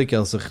natuurlijk,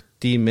 als er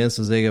 10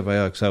 mensen zeggen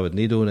van ik zou het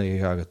niet doen en je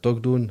gaat het toch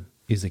doen,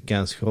 is de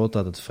kans groot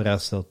dat het vrij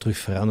snel terug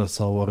veranderd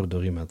zal worden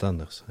door iemand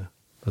anders. Hè.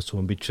 Dat is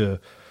zo'n beetje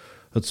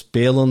het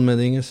spelen met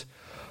dingen.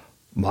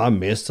 Maar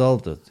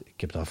meestal,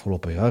 ik heb de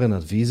afgelopen jaren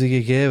adviezen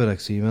gegeven, dat ik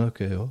zie van,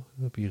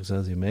 hier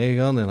zijn ze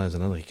meegegaan, en aan de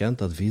andere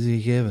kant adviezen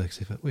gegeven, dat ik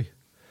zeg van,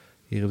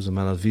 hier hebben ze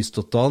mijn advies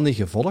totaal niet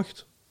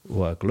gevolgd.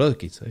 Wat ook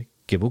leuk is. Hè.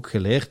 Ik heb ook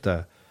geleerd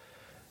dat,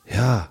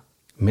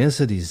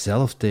 mensen die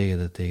zelf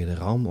tegen de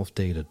raam of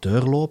tegen de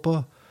deur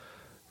lopen,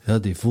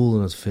 die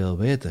voelen het veel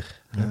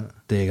beter. Ja.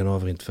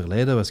 Tegenover in het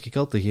verleden was ik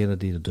altijd degene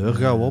die de deur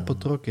gauw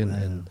opentrok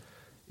en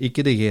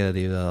ik degene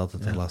die daar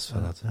altijd er last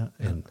van had.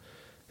 En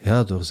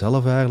ja, door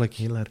zelf eigenlijk...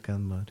 Heel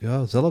herkenbaar.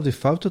 Ja, zelf die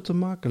fouten te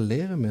maken,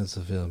 leren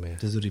mensen veel meer.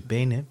 Het is door die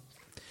pijn, hè.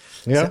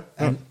 Ja.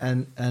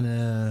 En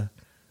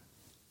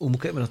hoe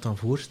moet ik me dat dan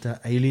voorstellen?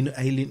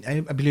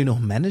 Hebben jullie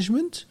nog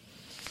management?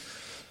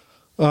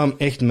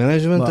 Echt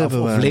management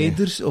hebben we. Of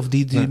leiders, of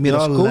die meer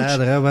als coach?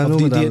 Leider, hè, wij of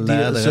noemen dat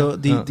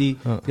leider. Die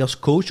als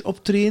coach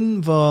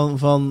optreden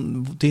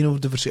van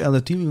tegenover de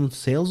verschillende teams, iemand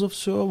sales of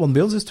zo. Want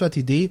bij ons is het het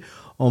idee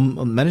om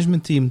een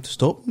managementteam te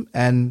stoppen.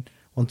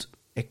 Want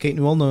ik kijk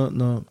nu al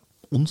naar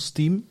ons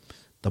team,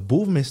 dat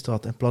boven mij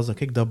staat, in plaats dat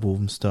ik daar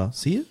boven sta.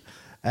 Zie je?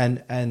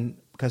 En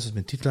ik heb dus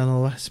mijn titel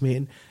al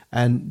weggesmeten.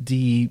 En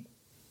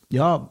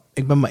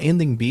ik ben met één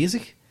ding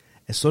bezig.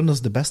 En zorgen dat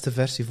ze de beste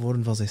versie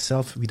vormen van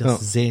zichzelf, wie dat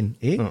ze zijn.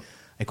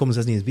 Ik kom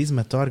zelfs niet eens bezig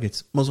met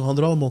targets. Maar ze gaan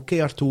er allemaal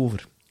keihard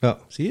over. Ja.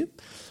 Zie je?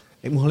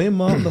 Ik moet alleen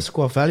maar dat ze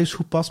qua values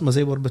goed passen, maar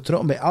zij worden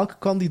betrokken bij elke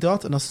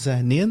kandidaat. En als ze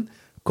zeggen nee,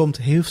 komt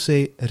hij of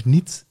zij er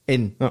niet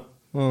in. Ja.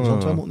 We zullen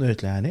het wel moeten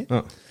uitleggen. Hè?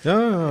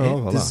 Ja,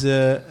 voilà. Dus,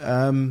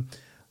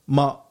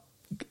 maar,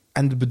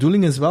 en de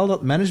bedoeling is wel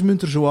dat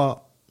management er zo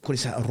wat, ik kon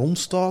niet zeggen, rond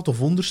staat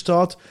of onder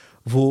staat,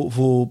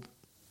 voor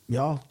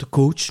te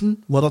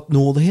coachen wat dat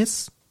nodig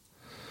is.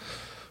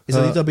 Is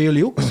dat iets dat bij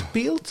jullie ook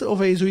speelt? Of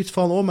heb je zoiets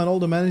van, met al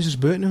de managers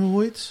buiten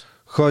gegooid?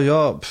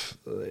 Goh,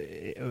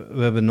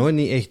 we hebben nooit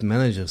niet echt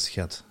managers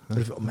gehad.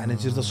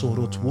 Managers, dat is zo'n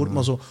groot woord,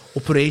 maar zo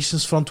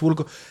operations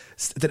verantwoordelijk.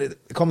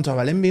 Ik kwam het daar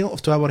wel in beeld,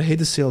 of waren hij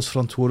de sales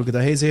verantwoordelijke?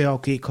 Dat hij zei,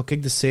 oké, ik ga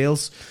de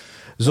sales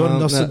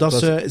zorgen dat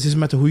ze zijn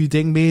met de goede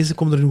ding bezig,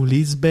 komen er genoeg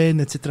leads bij,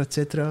 et cetera, et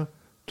cetera.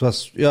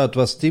 Het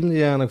was het team die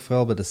eigenlijk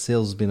vooral bij de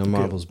sales binnen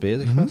Marbles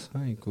bezig was.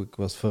 Ik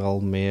was vooral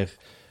meer...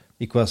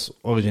 Ik was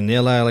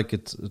origineel eigenlijk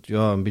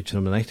een beetje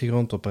op de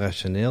achtergrond,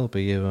 operationeel. Op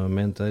een gegeven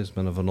moment is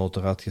met een vernoot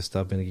eruit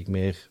gestapt, ben ik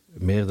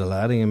meer de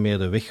leiding en meer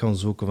de weg gaan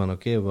zoeken van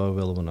oké, waar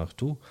willen we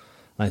naartoe?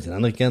 Aan de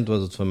andere kant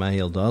was het voor mij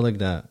heel duidelijk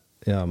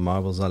dat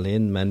Marbles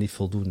alleen mij niet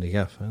voldoende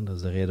gaf. Hè. Dat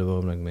is de reden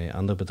waarom ik met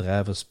andere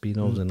bedrijven,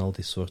 spin-offs en al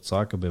die soort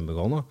zaken ben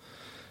begonnen.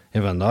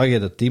 En vandaag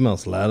heeft het team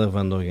als leider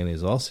van de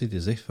organisatie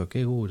die zegt van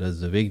oké, dat is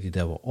de weg die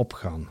we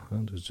opgaan.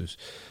 Hè. Dus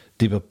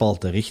die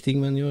bepaalt de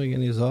richting van die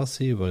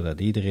organisatie, waar dat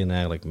iedereen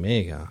eigenlijk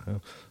meegaat.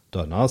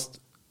 Daarnaast,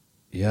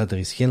 er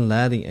is geen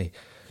leiding.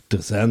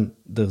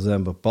 Er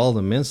zijn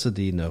bepaalde mensen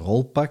die een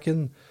rol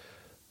pakken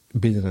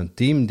binnen een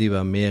team die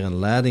wat meer een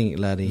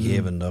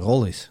leidinggevende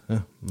rol is.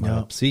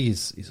 Maar op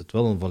zich is het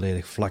wel een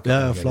volledig vlakke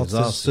organisatie.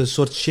 Het is een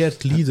soort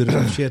shared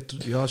leader. shared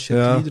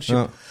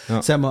leadership.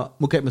 Ja. Zeg maar,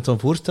 moet ik me dan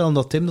voorstellen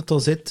dat Tim dat al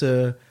zit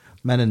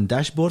met een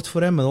dashboard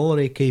voor hem, met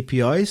allerlei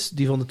KPI's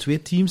die van de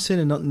twee teams zijn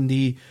en dat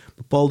die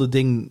bepaalde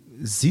dingen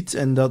ziet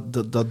en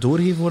dat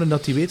doorgeven worden,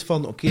 dat hij weet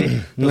van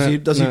oké,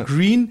 dat is hier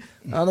green,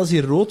 dat is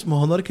hier rood, maar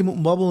gaan daar een keer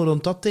moeten babbelen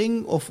rond dat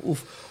ding, of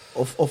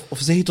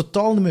zeg je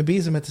totaal niet mee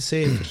bezig met de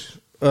cijfers?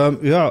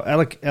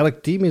 Elk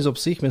team is op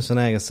zich met zijn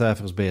eigen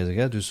cijfers bezig.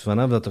 Hè. Dus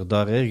vanaf dat er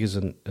daar ergens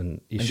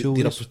een issue is...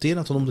 Die rapporteren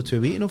dat dan om de 2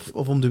 weken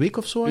of om de week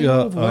of zo?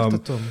 Hoe werkt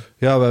dat dan?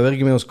 Ja, wij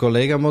werken met ons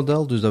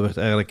collega-model, dus dat wordt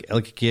eigenlijk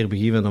elke keer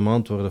begin van de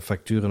maand worden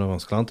facturen naar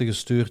onze klanten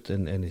gestuurd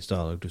en is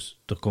duidelijk.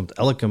 Dus er komt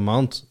elke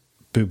maand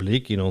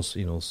publiek in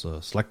ons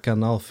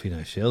Slack-kanaal,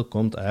 financieel,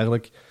 komt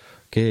eigenlijk,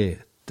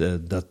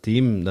 dat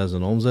team, dat is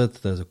een omzet,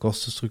 dat is de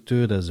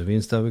kostenstructuur, dat is de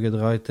winst dat we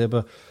gedraaid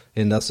hebben.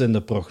 En dat zijn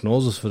de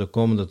prognoses voor de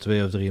komende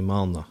 2 of 3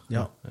 maanden.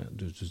 Ja.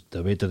 Dus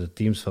dat weten de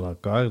teams van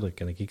elkaar, dat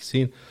kan ik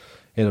zien.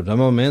 En op dat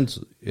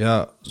moment,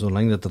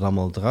 zolang dat het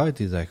allemaal draait,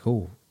 is dat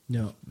goed.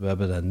 Ja. We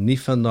hebben dat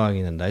niet vandaag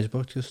in een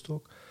dashboard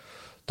gestoken.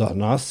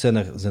 Daarnaast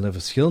zijn er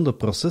verschillende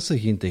processen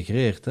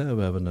geïntegreerd. Hè.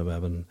 We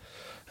hebben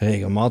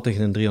regelmatig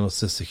een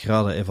 360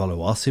 graden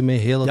evaluatie met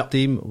heel het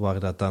team, waar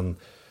dat dan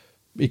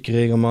ik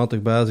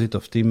regelmatig bij zit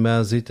of team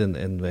bij zit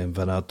en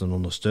vanuit een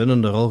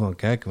ondersteunende rol gaan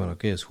kijken van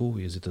oké, is goed,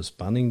 hier zit een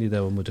spanning die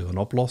dat we moeten gaan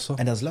oplossen.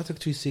 En dat is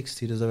letterlijk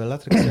 360, dus dat wil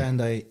letterlijk zeggen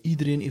dat je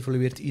iedereen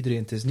evalueert, iedereen.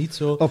 Het is niet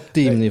zo... Op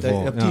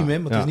teamniveau. Op team, hè,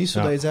 maar het is niet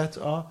zo dat je zegt,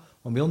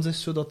 want bij ons is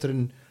het zo dat er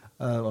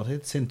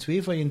het zijn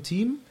 2 van je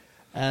team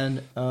en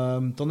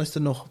dan is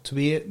er nog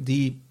 2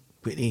 die,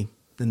 ik weet niet,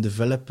 een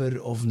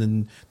developer of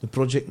een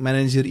project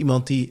manager,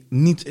 iemand die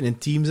niet in een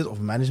team zit, of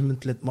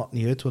managementlid, maakt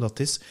niet uit wat dat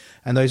is.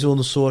 En dat je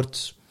zo'n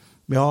soort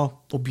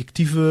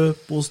objectieve,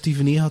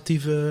 positieve,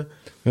 negatieve...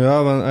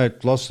 Ja, want uit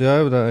klas, we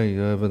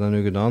hebben dat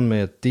nu gedaan met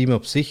het team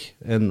op zich,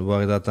 en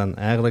waar dat dan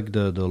eigenlijk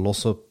de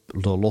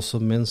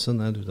losse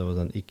mensen, dus dat was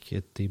dan ik,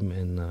 het team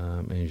en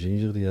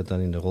Ginger, die dat dan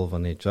in de rol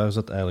van HR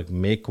zat, eigenlijk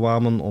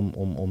meekwamen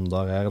om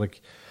daar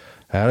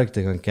eigenlijk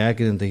te gaan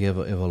kijken en te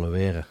gaan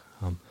evalueren.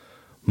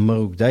 Maar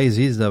ook dat is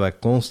iets dat wij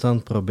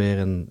constant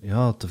proberen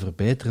te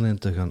verbeteren en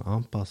te gaan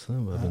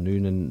aanpassen. We hebben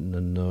nu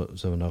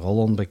een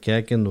rol aan het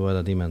bekijken,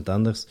 waar dat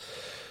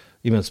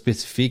iemand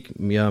specifiek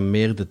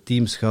meer de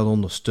teams gaat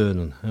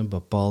ondersteunen. Hè,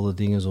 bepaalde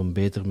dingen om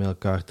beter met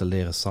elkaar te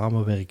leren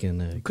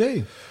samenwerken.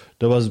 Oké.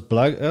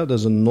 Dat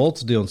is een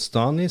nood die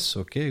ontstaan is.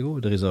 Oké,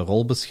 goed. Er is een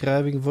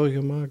rolbeschrijving voor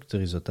gemaakt.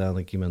 Er is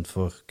uiteindelijk iemand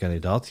voor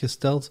kandidaat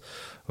gesteld.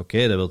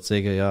 Oké, dat wil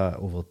zeggen,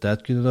 hoeveel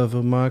tijd kunnen we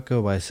daarvoor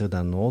maken? Wat is er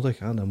dan nodig?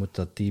 Dan moet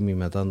dat team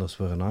iemand anders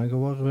worden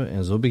aangeworven.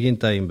 En zo begint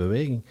dat in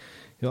beweging.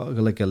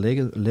 gelijk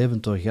een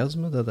levend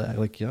orgasme, dat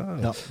eigenlijk,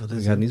 dat is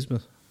organisme,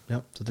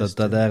 Ja,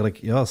 dat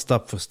eigenlijk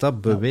stap voor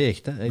stap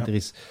beweegt. Hè. Er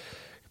is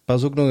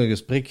pas ook nog een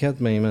gesprek gehad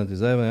met iemand die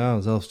zei van,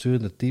 een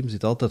zelfsturende team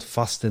zit altijd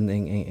vast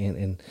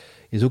in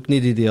is ook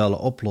niet de ideale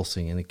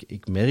oplossing. En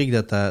ik merk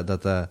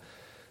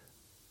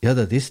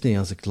dat is niet.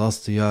 Als ik het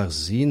laatste jaar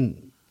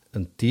zie,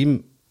 een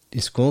team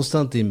is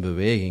constant in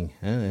beweging.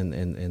 Hè.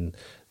 En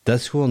dat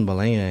is gewoon het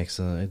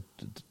belangrijkste.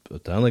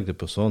 Uiteindelijk, de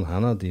persoon,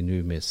 Hanna, die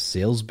nu met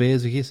sales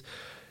bezig is,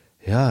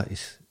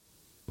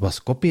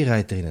 was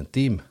copywriter in een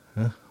team.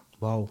 Hè.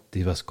 Wauw.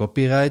 Die was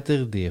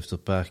copywriter, die heeft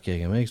een paar keer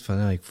gemerkt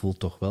van, ik voel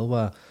toch wel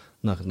wat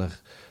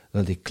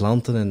naar die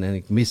klanten en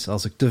ik mis,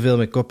 als ik te veel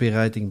met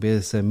copywriting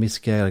bezig ben, mis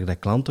ik eigenlijk dat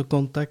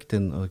klantencontact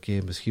en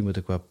misschien moet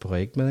ik wat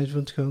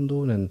projectmanagement gaan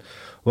doen en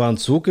we aan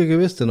het zoeken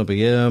geweest en op een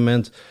gegeven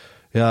moment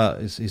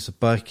is een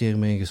paar keer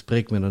mee in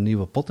gesprek met een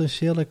nieuwe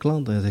potentiële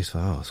klant en hij zegt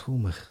van, is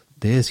goed, maar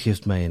deze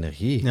geeft mij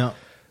energie. Ja.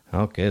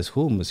 Oké, is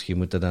goed, misschien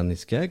moet je dan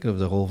eens kijken of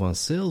de rol van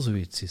sales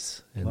zoiets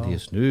is. En die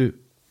is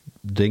nu,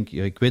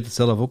 ik weet het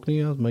zelf ook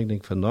niet, maar ik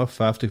denk vandaag 50%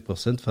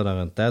 van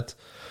haar tijd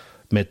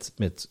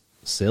met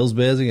sales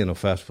bezig en nog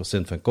 50%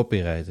 van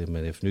copywriting.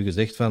 Men heeft nu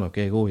gezegd van,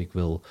 ik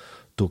wil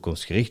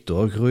toekomstgericht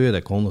doorgroeien,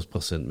 dat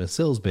ik 100% met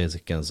sales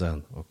bezig kan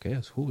zijn. Oké,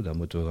 is goed, dan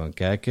moeten we gaan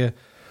kijken,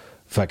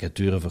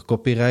 vacature voor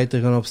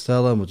copywriter gaan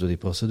opstellen, moeten we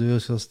die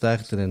procedures gaan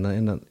starten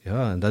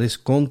en dat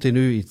is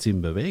continu iets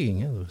in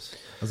beweging. Hè, dus.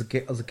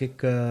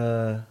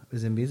 We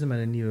zijn bezig met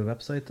een nieuwe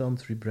website aan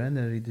het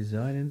rebranden en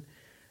redesignen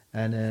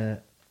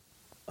en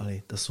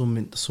dat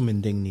is zo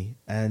mijn ding niet.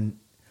 En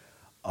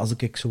als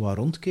ik zo wat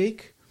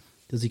rondkijk,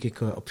 dan zie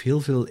ik op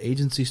heel veel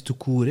agencies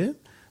toekoeren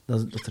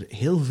dat er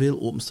heel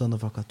veel openstaande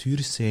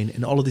vacatures zijn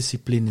in alle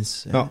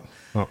disciplines. Ja.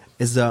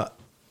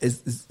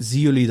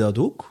 Zien jullie dat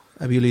ook?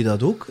 Hebben jullie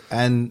dat ook?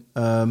 En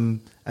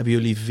hebben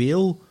jullie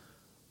veel,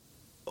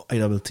 als je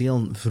dat wilt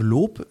delen,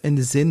 verloop in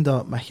de zin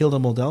dat met heel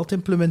dat model te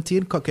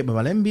implementeren? Kan ik me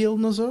wel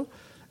inbeelden en zo?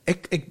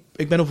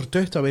 Ik ben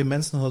overtuigd dat wij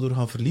mensen daardoor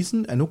gaan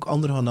verliezen en ook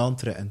anderen gaan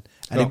aantrekken.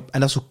 En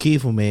dat is oké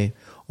voor mij.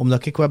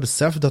 Omdat ik wel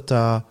besef dat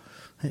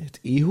het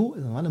ego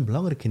is wel een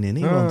belangrijke in.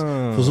 Hè? Want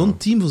voor zo'n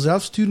team, voor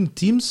zelfsturende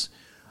teams,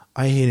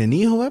 als je geen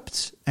ego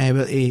hebt en je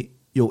wil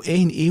jouw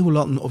eigen ego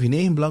laten, of je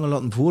eigen belangen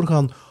laten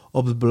voorgaan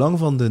op het belang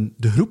van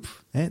de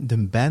groep,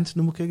 de band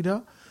noem ik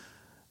dat,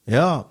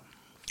 dan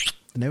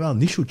heb je wel een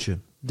niche-hoedje. Ik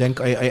denk,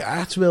 als je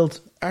echt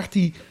wilt,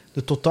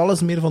 de totaal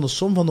is meer van de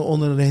som van de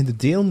onderliggende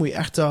deel, moet je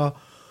echt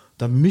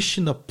dat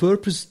mission, dat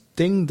purpose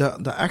ding,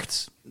 dat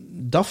echt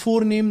dat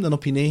voornemen dan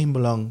op je eigen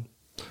belang.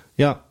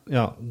 Ja,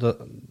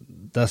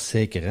 dat is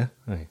zeker.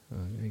 Hè.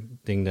 Ik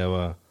denk dat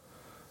we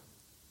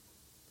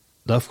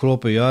de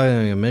afgelopen jaren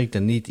hebben gemerkt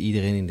dat niet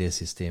iedereen in dit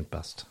systeem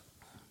past.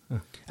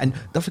 En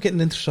dat vind ik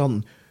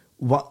interessant.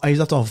 Als je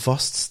dat dan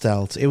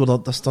vaststelt, want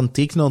dat is dan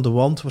tekenen aan de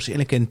wand,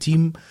 waarschijnlijk een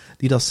team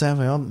die dat zei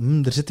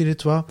van er zit hier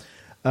iets wat.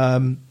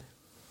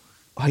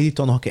 Ga je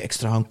dan nog een keer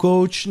extra gaan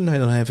coachen? Ga je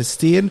dan gaan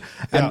investeren?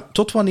 En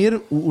tot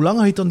wanneer, hoe lang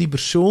ga je dan die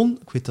persoon,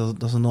 ik weet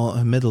dat is een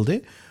gemiddeld, maar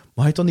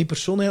ga je dan die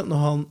persoon eigenlijk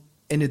nog gaan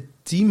in het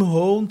team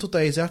houden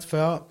totdat je zegt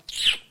van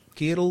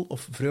kerel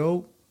of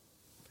vrouw,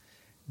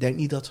 denk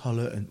niet dat het gaat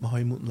lukken, maar ga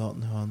je moeten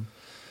laten gaan.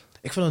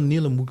 Ik vind dat een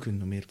hele moeilijke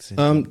om eerlijk te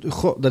zijn.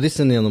 Dat is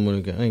een hele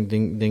moeilijke. Ik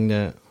denk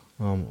dat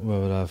we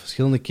hebben dat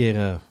verschillende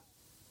keren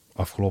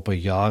afgelopen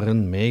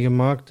jaren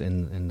meegemaakt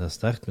en dat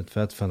start met het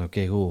feit van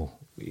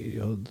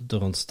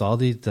er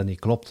ontstaat iets dat niet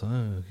klopt.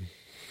 Hè.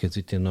 Je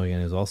zit in een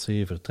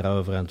organisatie,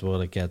 vertrouwen,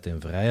 verantwoordelijkheid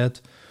en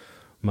vrijheid.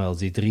 Maar als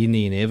die drie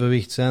niet in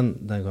evenwicht zijn,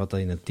 dan gaat dat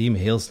in het team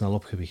heel snel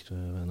opgewicht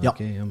worden.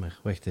 Maar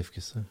wacht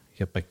even. Hè.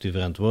 Je pakt je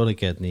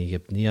verantwoordelijkheid niet. Je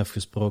hebt niet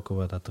afgesproken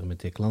wat dat er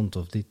met je klant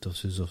of dit of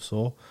zus of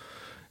zo.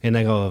 En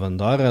dan gaan we van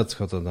daaruit,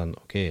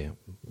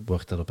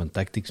 wordt dat op een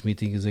tactics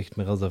meeting gezegd,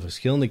 maar als dat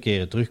verschillende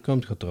keren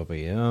terugkomt, gaat er op een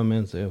gegeven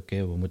moment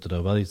we moeten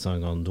daar wel iets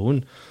aan gaan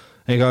doen.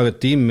 En gaat het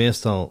team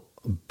meestal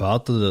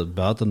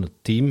buiten het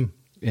team,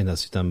 en dat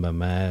zit dan bij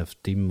mij, of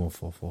team,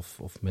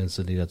 of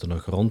mensen die dat er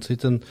nog rond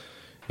zitten,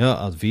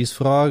 advies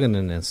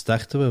vragen en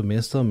starten we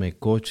meestal met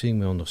coaching,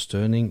 met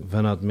ondersteuning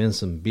vanuit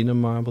mensen binnen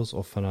Marbles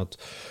of vanuit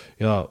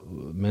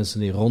mensen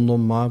die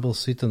rondom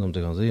Marbles zitten om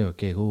te gaan zeggen,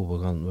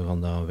 we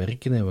gaan daar aan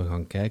werken en we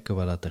gaan kijken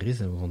wat dat er is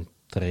en we gaan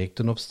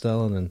trajecten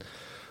opstellen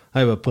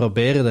en we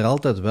proberen er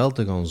altijd wel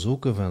te gaan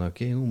zoeken van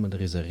maar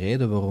er is een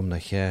reden waarom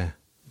dat jij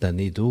dat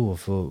niet doet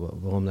of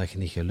waarom dat je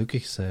niet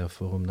gelukkig bent of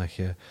waarom dat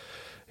je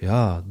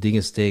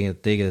dingen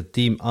tegen het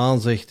team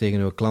aanzegt,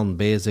 tegen je klant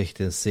B zegt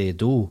en C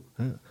doet.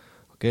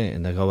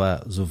 En dan gaan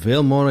we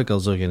zoveel mogelijk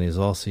als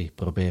organisatie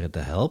proberen te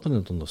helpen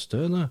en te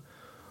ondersteunen.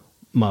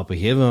 Maar op een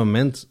gegeven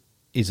moment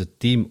is het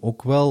team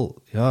ook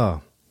wel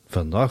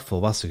vandaag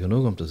volwassen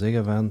genoeg om te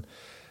zeggen van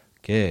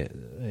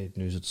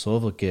nu is het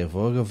zoveel keer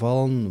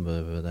voorgevallen, we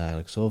hebben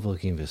eigenlijk zoveel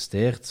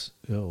geïnvesteerd,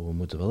 we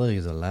moeten wel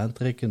ergens een lijn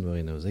trekken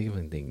waarin we zeggen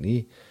van ik denk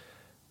niet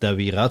dat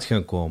we hieruit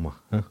gaan komen.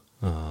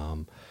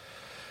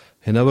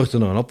 En dan wordt er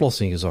nog een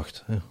oplossing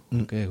gezocht.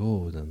 Ik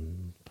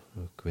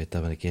weet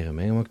dat we een keer hebben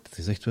meegemaakt, dat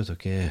gezegd wordt,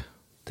 ik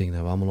denk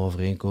dat we allemaal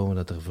overeenkomen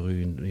dat er voor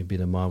u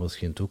binnen Marbles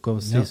geen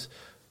toekomst is.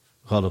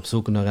 Ga op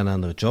zoek naar een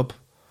andere job.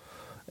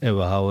 En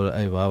we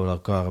houden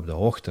elkaar op de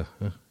hoogte.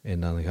 Hè. En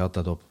dan gaat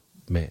dat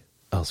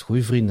als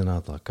goede vrienden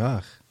uit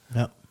elkaar.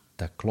 Ja.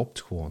 Dat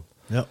klopt gewoon.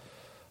 Ja.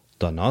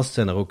 Daarnaast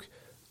zijn er ook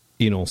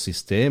in ons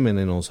systeem en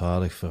in ons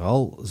huidig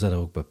verhaal zijn er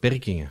ook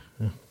beperkingen.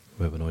 Hè.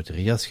 We hebben nooit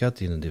Rias gehad,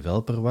 die een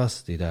developer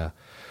was, die dat...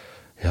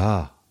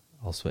 Ja,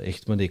 als we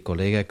echt met die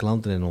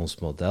collega-klanten in ons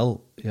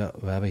model... Ja,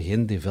 we hebben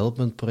geen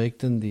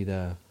developmentprojecten die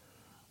dat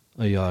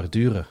een jaar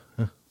duren.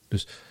 Hè.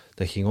 Dus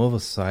dat ging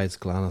over sites,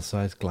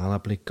 kleine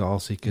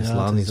applicaties,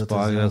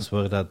 landingspagina's,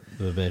 waar dat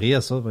bij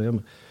Rias... Maar ja,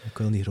 Ik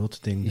wil die grote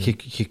dingen.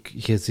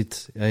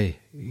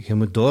 Je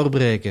moet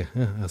doorbreken,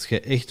 hè, als je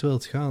echt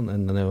wilt gaan.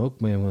 En dan hebben we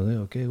ook mee,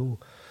 oké,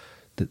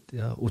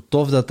 hoe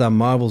tof dat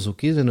Marbles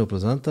ook is en hoe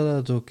plezant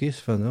dat ook is,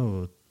 van,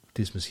 het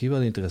is misschien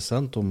wel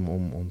interessant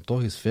om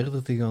toch eens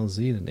verder te gaan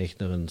zien en echt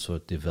naar een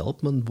soort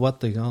development board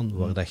te gaan,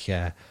 waar dat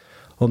jij,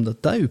 omdat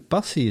dat je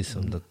passie is,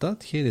 omdat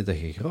datgene dat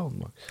je graag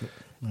maakt.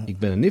 Ja. Ik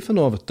ben er niet van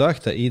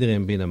overtuigd dat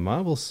iedereen binnen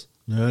Marbles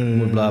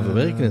moet blijven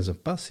werken in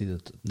zijn passie.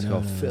 Het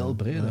gaat veel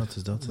breder. Ja,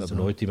 we hebben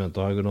nooit iemand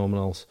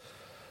aangenomen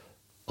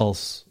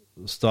als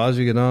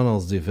stage gedaan,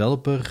 als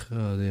developer.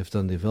 Die heeft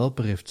een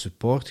developer, heeft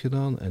support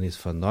gedaan en is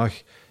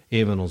vandaag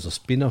een van onze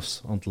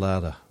spin-offs aan het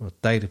laden,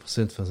 waar 80%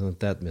 van zijn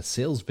tijd met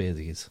sales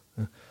bezig is.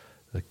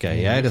 De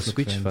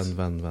carrière-switch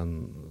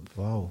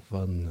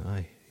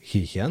van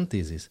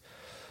gigantisch is.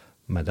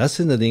 Maar dat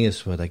zijn de dingen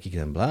waar ik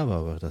dan blij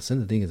van word. Dat zijn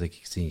de dingen dat ik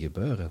zie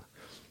gebeuren.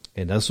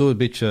 En dat is zo een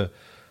beetje...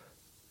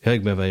 Ja,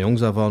 ik ben van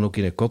jongs af aan ook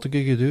in een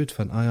kotteke geduwd,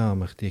 van,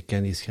 maar die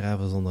kan niet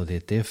schrijven zonder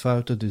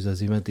dt-fouten, dus dat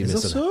is iemand die... Is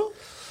dat zo?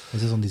 Is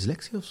dat zo'n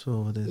dyslexie of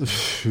zo?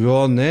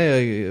 Ja,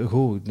 nee,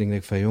 goed. Ik denk dat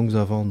ik van jongs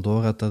af aan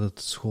door had dat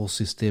het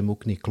schoolsysteem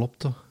ook niet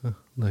klopte.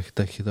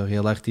 Dat je daar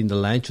heel hard in de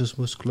lijntjes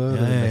moest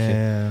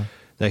kleuren.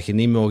 Dat je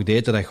niet mocht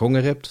eten dat je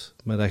honger hebt,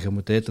 maar dat je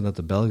moet eten dat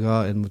de bel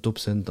gaat en moet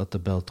opzien dat de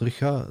bel terug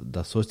gaat.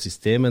 Dat soort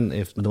systemen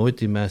heeft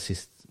nooit in mijn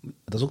systeem...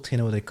 Dat is ook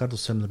hetgene waar Ricardo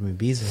Semler mee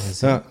bezig is.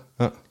 Ja.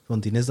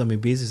 Want die is daarmee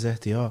bezig,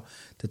 zegt hij, het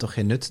is toch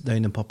geen nut dat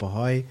je een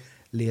papegaai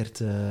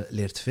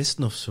leert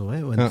vissen of zo.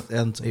 Hè?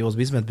 Want hij was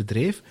bezig met het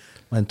bedrijf,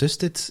 maar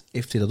intussen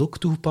heeft hij dat ook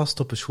toegepast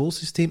op een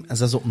schoolsysteem, en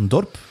zelfs op een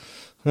dorp.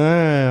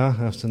 Ja,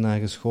 hij heeft zijn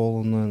eigen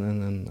school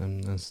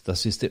en dat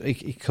systeem.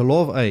 Ik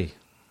geloof,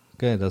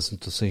 dat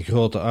is een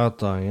grote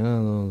uitdaging, hè?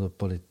 De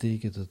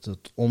politiek,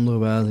 het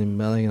onderwijs in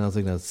België, als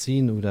ik dat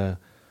zie,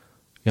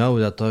 hoe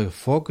dat daar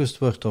gefocust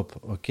wordt op,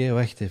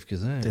 wacht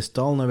even. Hè. Het is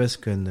taal en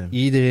wiskunde.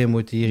 Iedereen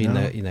moet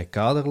hier in een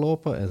kader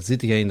lopen, en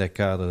zit je in dat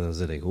kader, dan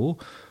zit je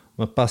goed.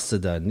 Maar past ze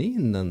daar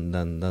niet,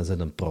 dan zit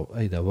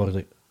dat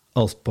wordt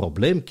als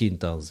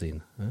probleemkind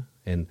aanzien. Hè.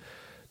 En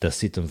dat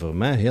zit hem voor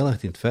mij heel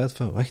hard in het feit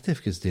van, wacht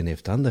even, die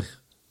heeft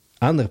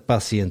ander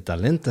passie en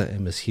talenten,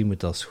 en misschien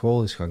moet als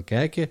school eens gaan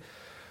kijken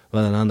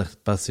wat een ander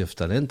passie of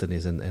talenten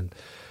is. En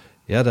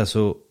ja, dat is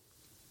zo...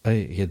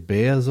 je hebt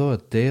BSO,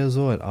 het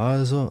TSO en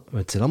ASO,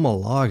 maar het zijn allemaal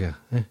lagen.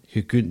 Hè.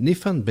 Je kunt niet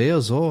van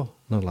BSO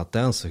naar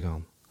Latijnse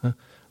gaan. Hè.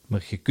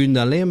 Maar je kunt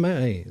alleen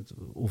maar...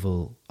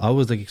 hoeveel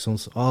ouders dat ik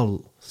soms...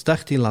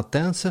 start in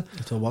Latijnse,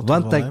 want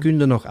dat kun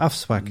je nog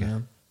afzwakken.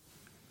 Ja.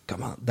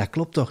 Come on, dat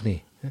klopt toch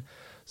niet? Hè.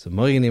 Als er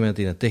morgen iemand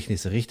in een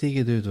technische richting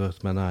geduwd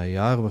wordt, maar na een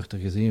jaar wordt er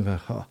gezien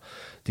van...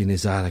 die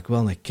is eigenlijk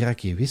wel een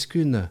krakje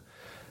wiskunde.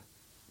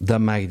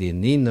 Dan mag die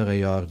niet naar een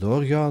jaar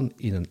doorgaan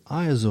in een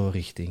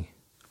ASO-richting.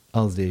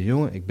 Als die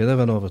jongen, ik ben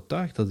ervan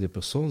overtuigd dat die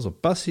persoon zo'n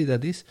passie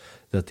dat is,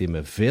 dat hij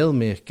met veel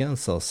meer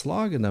kans zal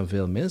slagen dan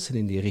veel mensen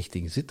in die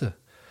richting zitten.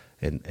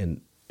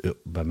 En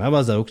bij mij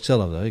was dat ook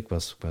hetzelfde. Ik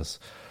was op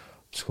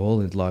school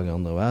in het lager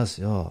onderwijs,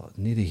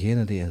 niet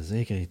degene die, en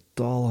zeker die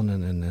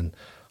talen en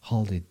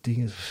al die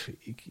dingen.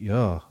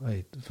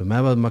 Voor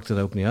mij maakte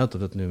dat ook niet uit of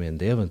dat nu met een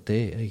D of een T.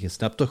 Je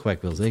snapt toch wat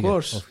ik wil zeggen,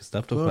 of je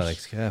snapt toch wat ik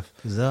schrijf.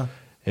 Is dat?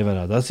 En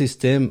vanuit dat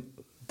systeem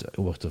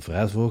wordt de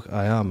vraag voor,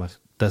 maar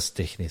dat is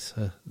technisch.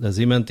 Hè. Dat is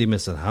iemand die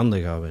met zijn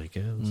handen gaat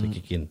werken. Hè. Dus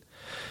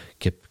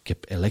ik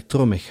heb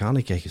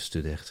elektromechanica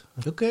gestudeerd.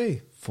 Oké.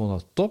 Ik vond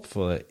dat top,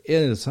 vond dat heel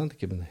interessant.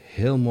 Ik heb een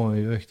heel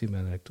mooie jeugd in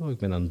mijn elektro. Ik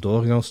ben dan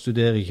door gaan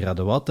studeren,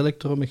 graduaat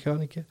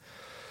elektromechanica.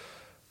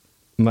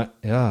 Maar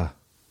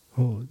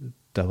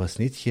dat was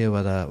niet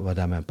wat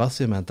dat mijn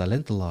passie en mijn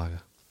talenten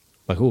lagen.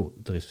 Maar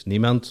goed, er is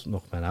niemand,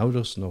 nog mijn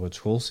ouders, nog het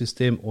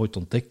schoolsysteem, ooit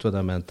ontdekt wat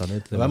dat mijn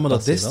talenten en mijn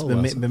passie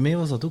wel was. Bij mij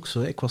was dat ook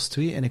zo. Hè. Ik was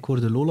 2 en ik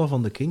hoorde Lola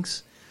van de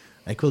Kings.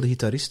 En ik wilde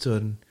gitarist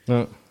worden.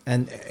 Ja.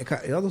 En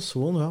dat is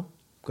gewoon,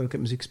 kon ik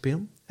muziek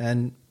spelen.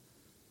 En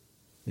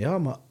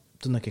maar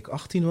toen ik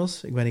 18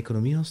 was, ik ben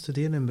economie gaan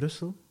studeren in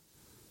Brussel.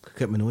 Ik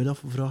heb me nooit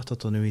afgevraagd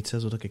dat dat nu iets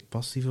is zodat ik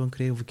passie van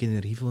kreeg of ik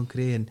energie van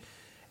kreeg. En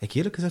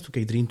eerlijk gezegd,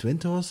 toen ik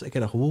 23 was, ik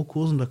heb dat gewoon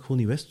gekozen omdat ik gewoon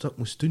niet wist wat ik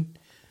moest doen.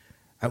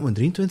 En op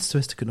mijn 23e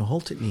wist ik het nog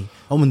altijd niet.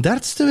 Op mijn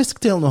 30e wist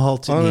ik het nog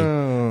altijd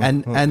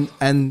niet.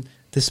 En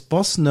het is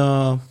pas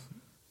na...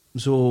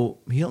 zo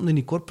heel in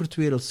die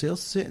corporate wereld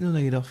sales te zitten, en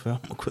dan je dacht van,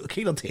 ik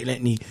wil dat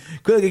helemaal niet. Ik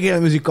wil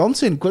geen muzikant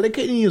zijn, ik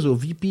wil niet zo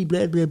VP,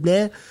 bla bla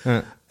bla.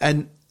 Ja.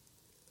 En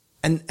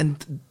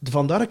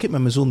vandaar dat ik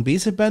met mijn zoon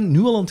bezig ben,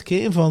 nu al aan het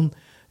kijken van,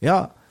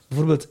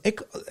 bijvoorbeeld,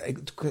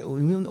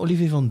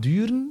 Olivier van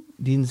Duren,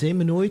 die zei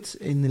me nooit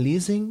in een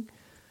lezing,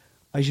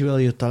 als je wel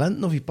je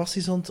talenten of je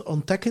passies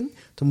ontdekken,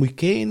 dan moet je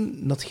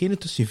kijken naar hetgene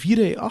tussen je 4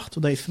 en je 8,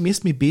 waar je het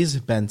meest mee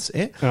bezig bent.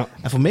 Hè. Ja.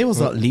 En voor mij was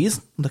dat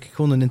lezen, omdat ik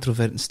gewoon een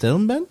introvert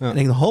stijl ben. Ja. En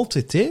ik nog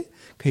altijd, hè. Ik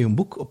heb je een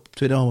boek, op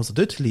 2 dagen was dat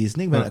uitgelezen.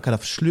 Hè. Ik had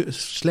dat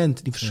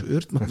verslind, niet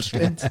verscheurd, maar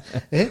verslind.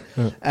 Hè.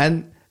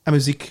 En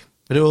muziek.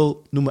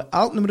 Noem me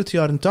elk nummer uit de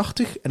jaren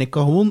 80 en ik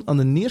kan gewoon aan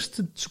de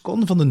eerste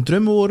seconde van de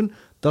drum horen,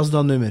 dat is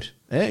dat nummer.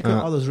 Hè. Ik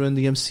kan alles Run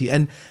DMC.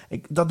 En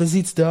dat is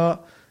iets dat...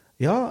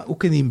 Ja,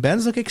 ook in die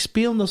bands dat ik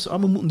speel, dat ze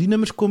allemaal moeten die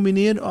nummers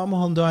combineren,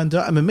 allemaal gaan daar en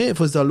daar. En bij mij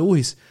is dat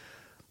logisch.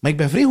 Maar ik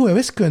ben vrij goed in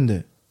wiskunde.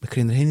 Maar ik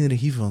krijg er geen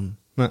regie van.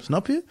 Nee.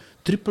 Snap je?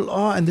 Triple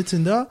A en dit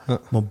en dat. Ja.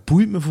 Maar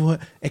boeit me voor...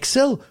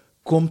 Excel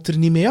komt er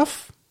niet mee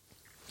af.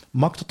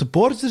 Mag tot de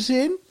borden er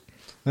zijn.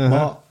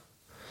 Maar...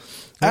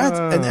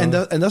 Echt,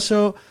 en dat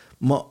zou...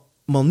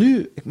 Maar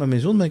nu, met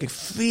mijn zoon ben ik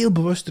veel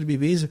bewuster mee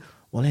bezig.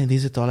 Want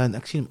deze talent,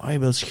 ik zie hem, je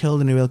wil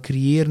schilderen, je wil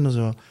creëren en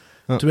zo.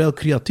 Ja. Terwijl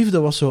creatief,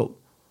 dat was zo...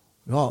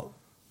 Ja...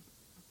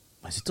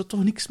 Maar zit er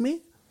toch niks mee?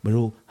 Ik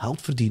bedoel,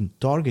 geld verdienen,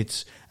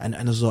 targets.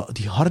 En zo,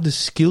 die harde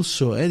skills,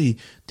 zo, hè,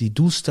 die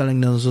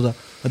doelstellingen. En zo,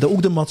 dat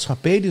ook de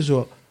maatschappij die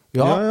zo...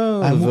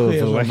 hij moet weer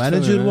zo'n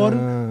manager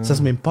worden.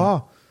 Zelfs mijn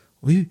pa.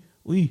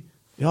 Oei.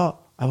 Ja,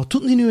 en wat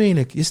doet hij nu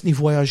eigenlijk? Is het niet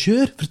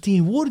voyageur,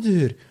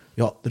 vertegenwoordiger?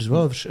 Ja, er is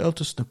wel een verschil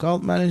tussen een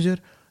account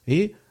manager.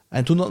 Hè?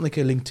 En toen dat ik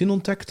een LinkedIn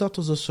ontdekt had,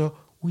 was dat zo...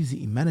 Oei, is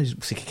die een manager?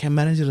 Ik zeg, geen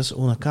manager, dat is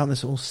een account, dat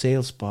is een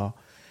sales, pa.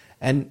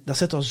 En dat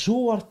zit er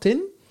zo hard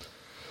in...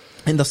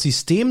 En dat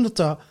systeem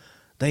dat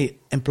je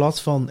in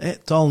plaats van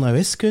taal en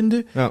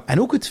wiskunde... Ja.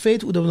 En ook het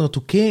feit hoe dat we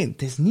naartoe kijken.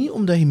 Het is niet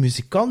omdat je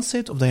muzikant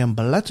bent of dat je een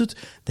ballet doet,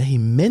 dat je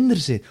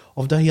minder bent.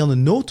 Of dat je aan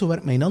een auto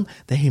werkt met je hand,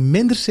 dat je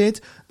minder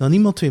bent dan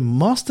iemand die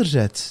master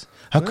zet.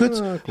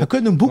 Je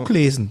kunt een boek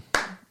lezen.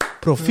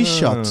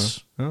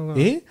 Proficiat.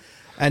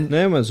 En,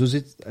 nee, maar zo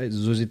zit...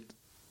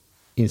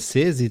 In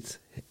C zit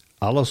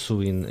alles zo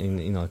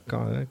in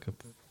elkaar. Hè. Ik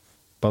heb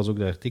pas ook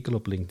de artikel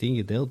op LinkedIn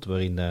gedeeld,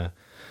 waarin...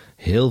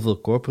 heel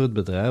veel corporate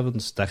bedrijven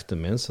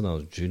starten mensen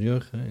als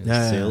junior in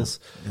sales.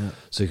 Ja.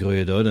 Ze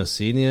groeien door naar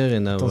senior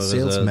en dan worden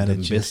ze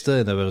de beste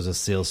en dan worden ze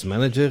sales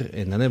manager.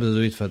 En dan hebben ze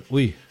zoiets van,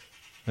 oei,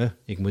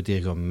 ik moet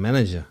hier gaan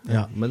managen.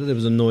 Ja. Maar dat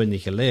hebben ze nooit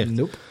niet geleerd.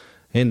 Nope.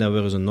 En dan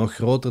worden ze nog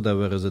groter, dan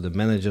worden ze de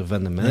manager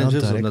van de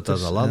managers, omdat dat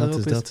de ladder op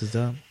is. Dat is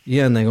dat.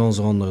 Ja, en dan gaan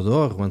ze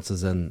onderdoor, want ze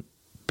zijn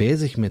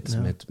bezig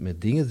met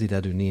dingen die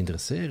dat u niet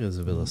interesseren.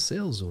 Ze willen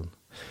sales doen.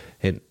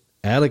 En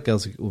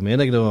eigenlijk, hoe meer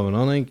ik erover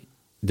nadenk,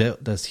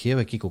 dat is geen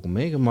wat ik ook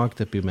meegemaakt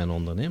heb in mijn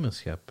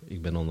ondernemerschap.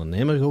 Ik ben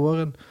ondernemer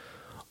geworden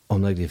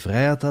omdat ik die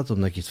vrijheid had,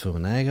 omdat ik iets voor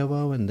mijn eigen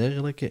wou en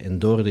dergelijke. En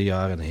door de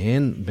jaren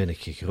heen ben ik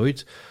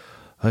gegroeid.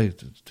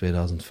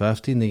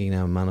 2015 denk ik dat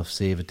we een man of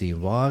 17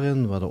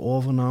 waren. We hadden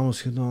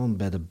overnames gedaan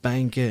bij de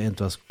banken en het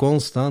was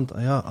constant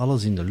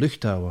alles in de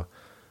lucht houden.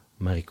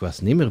 Maar ik was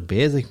niet meer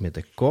bezig met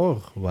de core,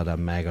 wat dat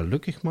mij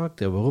gelukkig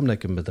maakte en waarom dat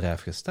ik een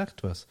bedrijf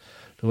gestart was.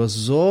 Er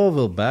was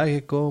zoveel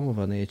bijgekomen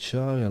van HR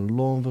en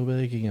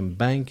loonverwerking en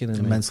banken.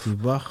 En mensen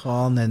die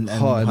weggaan en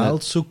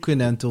geld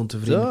zoeken en te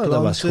ontevreden klanten.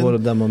 Dat was gewoon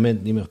op dat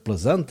moment niet meer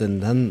plezant. En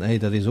dan,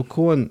 dat is ook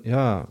gewoon,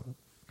 je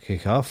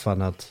gaat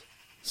van het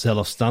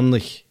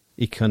zelfstandig,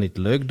 ik ga niet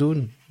leuk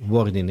doen,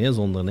 word ineens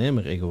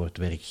ondernemer en je wordt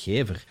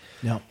werkgever.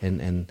 Ja.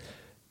 En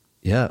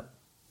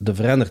er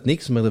verandert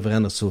niks, maar er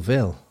verandert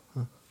zoveel.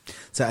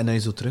 En als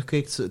je zo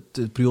terugkijkt,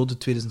 de periode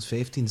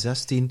 2015,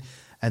 16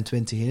 en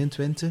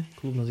 2021, ik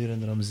geloof dat hier in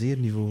de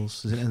Ramseerniveaus,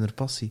 ze zijn in haar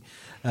passie.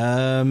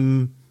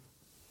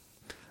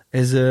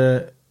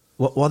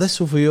 Wat is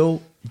zo voor jou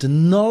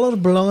de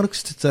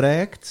allerbelangrijkste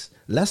traject?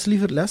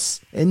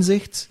 Les,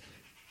 inzicht,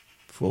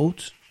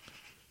 fout,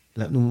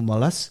 noem het maar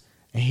les.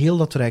 En heel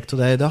dat traject,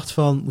 dat je dacht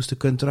van, moest je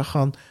kunnen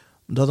teruggaan,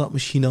 dat had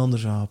misschien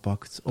anders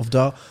aangepakt. Of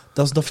dat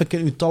vind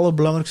ik nu het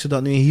allerbelangrijkste,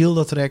 dat nu heel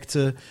dat traject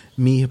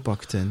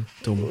meegepakt in,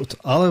 Tom.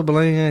 Het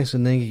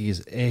allerbelangrijkste, denk ik,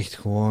 is echt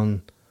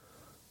gewoon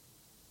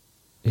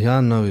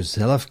naar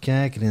jezelf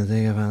kijken en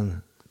zeggen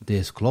van,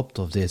 deze klopt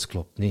of deze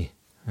klopt niet.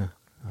 Ja.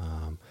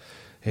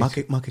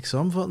 Mag ik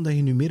samenvatten dat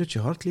je nu meer uit je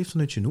hart leeft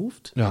dan uit je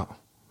hoofd? Ja.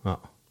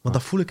 Want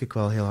dat voel ik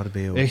wel heel hard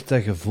bij jou. Echt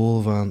dat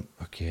gevoel van,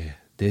 oké,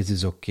 deze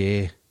is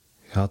oké,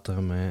 gaat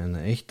ermee.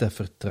 En echt dat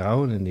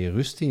vertrouwen en die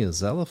rust in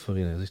jezelf,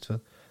 waarin je zegt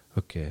van,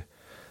 oké,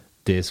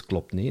 deze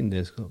klopt niet en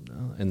deze klopt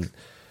wel. En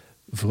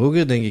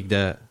vroeger denk ik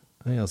dat,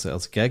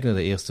 als ik kijk naar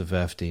de eerste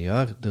 15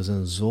 jaar, er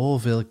zijn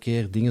zoveel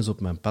keer dingen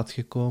op mijn pad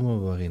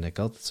gekomen waarin ik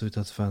altijd zoiets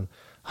had van,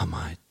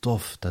 amai,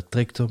 tof, dat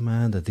trekt op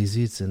mij, dat is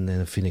iets en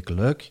dat vind ik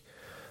leuk.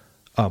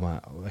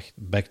 Maar wacht,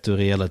 back to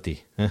reality.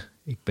 Hè?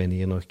 Ik ben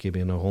hier nog, ik heb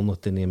hier nog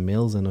 101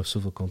 mails en nog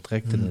zoveel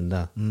contracten en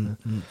dat.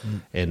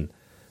 En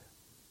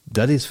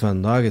dat is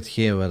vandaag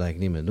hetgeen wat ik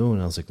niet meer doe.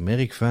 En als ik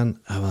merk van,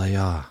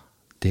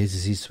 deze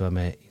is iets wat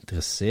mij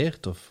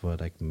interesseert of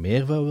waar ik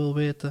meer van wil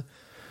weten,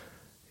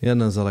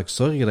 dan zal ik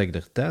zorgen dat ik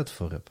er tijd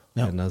voor heb.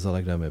 Ja. En dan zal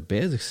ik daarmee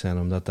bezig zijn,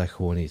 omdat dat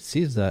gewoon iets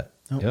is dat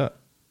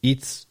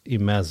iets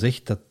in mij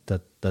zegt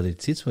dat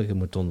iets is wat je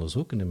moet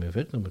onderzoeken en mee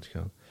verder moet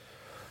gaan.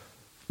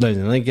 Dan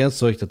aan de ene kant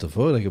zorgt dat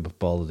ervoor dat je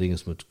bepaalde dingen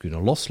moet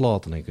kunnen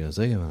loslaten en kunnen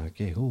zeggen van,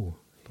 oké,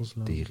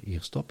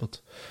 hier stopt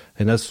het.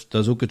 En dat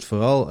is ook het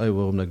verhaal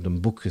waarom ik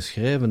een boek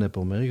geschreven heb,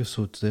 om ergens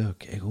zo te zeggen,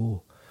 kijk,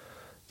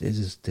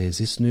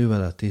 deze is nu wat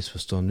dat is. We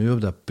staan nu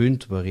op dat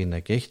punt waarin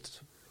ik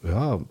echt,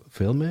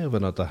 veel meer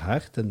vanuit het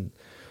hart en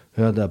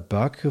dat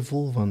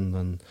buikgevoel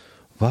van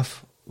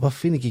wat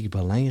vind ik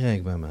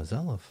belangrijk bij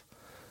mezelf.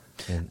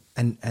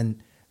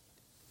 En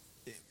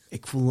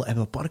ik voel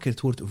een paar keer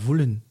het woord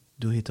voelen.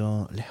 Doe je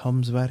dat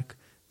lichaamswerk,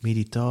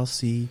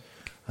 meditatie,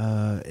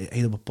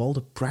 er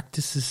bepaalde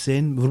practices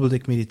zijn. Bijvoorbeeld,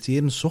 ik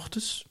mediteren 's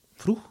ochtends,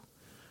 vroeg,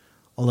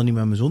 al dan niet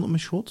met mijn zoon op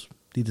mijn schoot,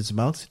 die de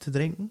melk zit te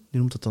drinken. Die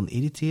noemt dat dan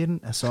editeren.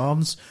 En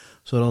s'avonds,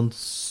 zo rond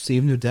 7:30,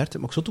 maar ik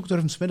zou het ook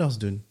durven 's middags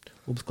doen.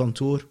 Op het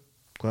kantoor.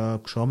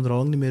 Ik schaam er al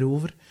lang niet meer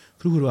over.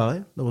 Vroeger wel, hè.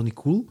 Dat was niet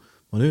cool.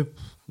 Maar nu,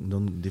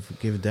 dan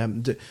geef het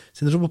hem. Zijn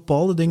er zo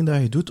bepaalde dingen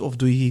dat je doet? Of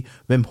doe je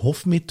Wim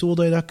Hof-methode,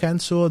 dat je dat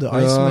kent, zo? De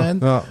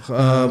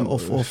Iceman?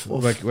 Of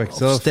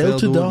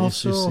stiltedag of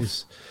zo?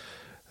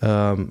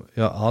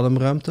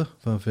 Ademruimte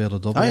van Vele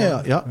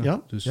Dobbelaar.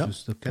 Dus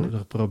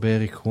daar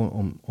probeer ik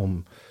gewoon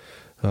om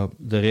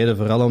de reden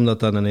vooral omdat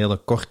dat een hele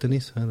korte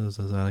is. Hè, dus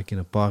dat is eigenlijk in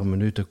een paar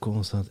minuten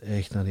constant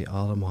echt naar die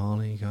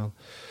ademhaling gaan.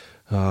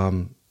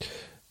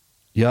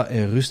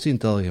 En rust in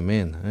het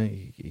algemeen. Hè.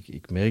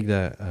 Ik merk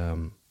dat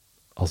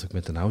als ik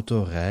met een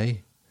auto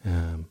rijd,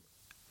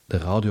 de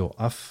radio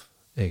af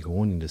en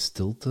gewoon in de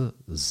stilte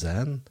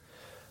zijn,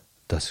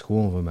 dat is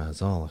gewoon voor mij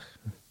zalig.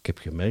 Ik heb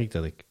gemerkt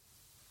dat ik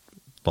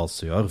het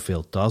laatste jaar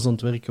veel thuis aan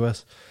het werken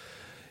was.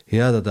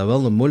 Ja, dat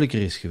wel een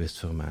moeilijker is geweest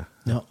voor mij.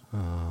 Ja.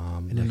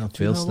 In de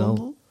natuur gaan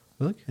wandelen?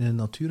 Welk? In de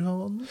natuur gaan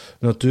wandelen?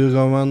 Natuur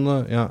gaan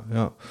wandelen,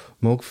 ja.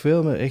 Maar ook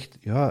veel meer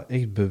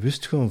echt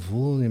bewust gaan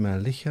voelen in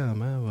mijn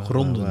lichaam. Hè.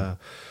 Gronden.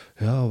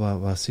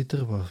 Wat zit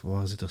er?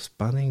 Waar zit er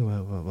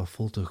spanning? Wat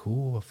voelt er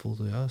goed? Wat voelt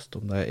er juist?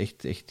 Omdat je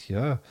echt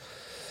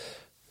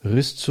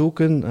rust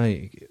zoeken.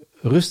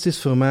 Rust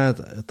is voor mij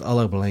het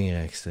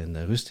allerbelangrijkste.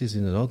 En rust is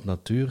inderdaad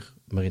natuur.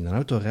 Maar in een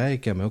auto rijden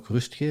kan me ook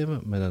rust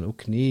geven, maar dan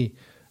ook niet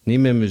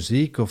met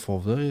muziek of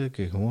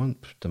dergelijke. Gewoon,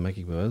 dan mag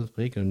ik bij wijze van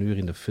spreken 1 uur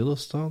in de file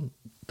staan.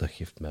 Dat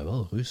geeft mij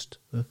wel rust.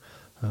 Hè.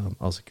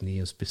 Als ik niet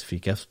een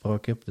specifieke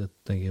afspraak heb,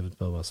 dan geeft het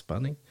wel wat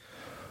spanning.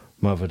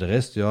 Maar voor de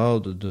rest,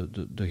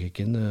 de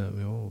gekende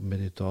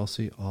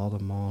meditatie,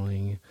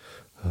 ademhaling.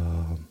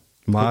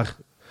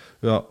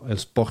 En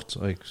sport.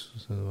 Ik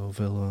zijn wel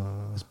veel...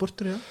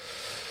 Sporter, ja?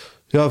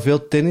 Ja,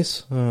 veel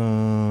tennis.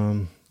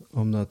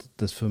 Omdat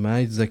het is voor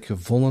mij iets dat ik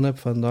gevonden heb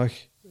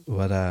vandaag,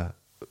 wat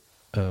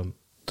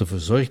ervoor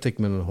zorgt dat ik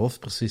mijn hoofd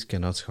precies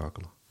kan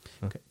uitschakelen.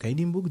 Ken je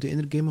die boek, The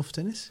Inner Game of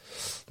Tennis?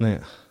 Nee.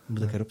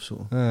 Moet ik erop zo.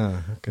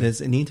 Okay. Dat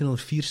is in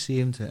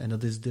 1974 en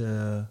dat is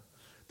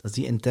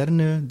die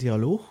interne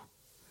dialoog,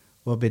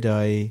 waarbij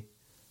dat je,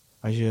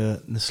 als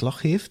je een slag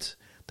geeft,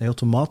 dat je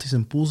automatisch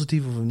een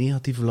positieve of een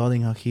negatieve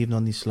lading gaat geven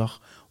aan die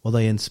slag, wat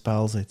dat je in het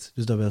spel zit.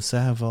 Dus dat wil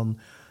zeggen van,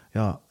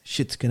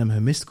 shit, ik heb hem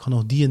gemist, ik ga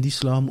nog die en die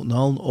slag moeten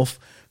halen, of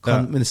ik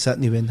ga mijn set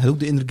niet winnen. Hij heeft ook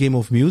de Inner Game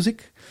of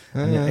Music.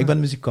 Ik ben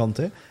muzikant,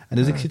 hè. En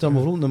dus ik zie dan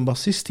bijvoorbeeld een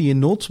bassist die een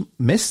noot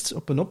mist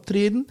op een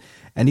optreden,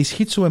 en die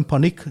schiet zo in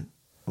paniek.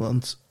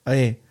 Want, als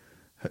je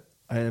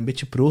een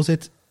beetje pro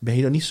zit, ben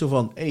je dan niet zo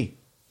van,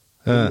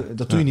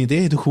 dat doe je niet,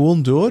 je doet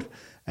gewoon door,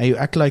 en you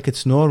act like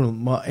it's normal.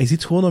 Maar hij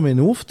ziet gewoon aan mijn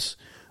hoofd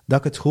dat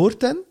ik het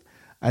gehoord heb,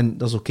 en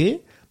dat is oké.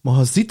 Maar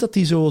je ziet dat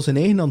hij zo zijn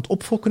eigen aan het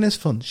opfokken is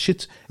van,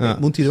 shit, ik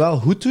moet hier wel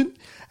goed doen.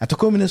 En dan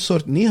kom je in een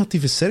soort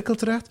negatieve cirkel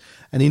terecht.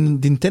 En in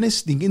die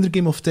tennis, die Inner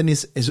Game of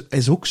Tennis,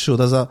 is ook zo.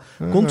 Dat is dat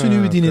continu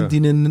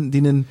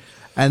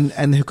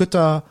en je kunt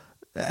dat...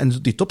 En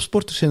die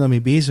topsporters zijn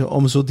daarmee bezig,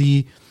 om zo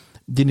die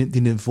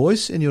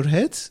voice in your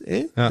head,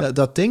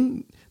 dat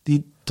ding,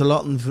 die te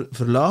laten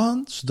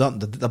verlagen,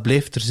 zodat dat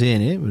blijft er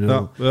zijn. Hè.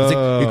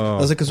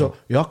 Als ik zo...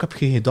 Ja, ik heb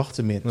geen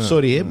gedachten meer.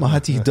 Sorry, hè, maar je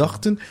hebt die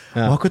gedachten.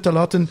 Maar je kunt dat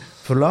laten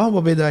verlagen,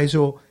 waarbij dat je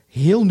zo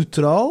heel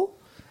neutraal,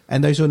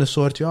 en dat je zo in een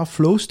soort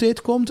flow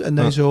state komt, en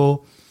dat je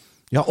zo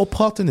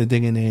opgaat in de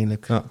dingen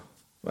eigenlijk. Ja.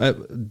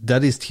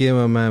 Dat is hetgeen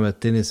wat mij met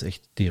tennis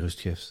echt die rust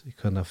geeft. Ik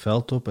ga dat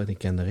veld op en ik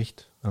kan er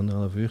echt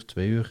 1,5 uur,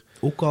 2 uur.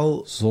 Ook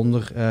al...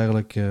 Zonder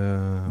eigenlijk...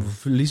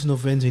 verliezen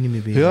of winnen zijn niet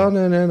mee bezig. Ja,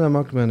 nee, dat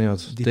maakt mij niet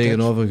uit.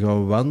 Tegenover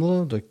gaan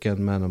wandelen, dat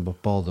kan mij een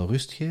bepaalde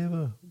rust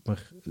geven.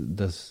 Maar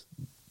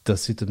dat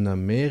zit hem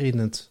dan meer in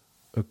het...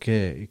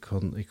 Oké,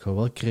 ik ga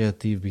wel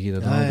creatief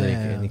beginnen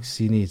nadenken. En ik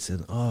zie iets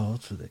en...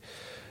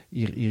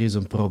 Hier is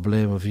een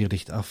probleem, of hier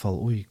ligt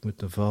afval. Oei, ik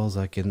moet een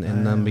vuilzak.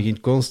 En dan begint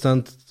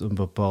constant een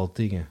bepaald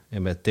ding.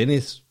 En bij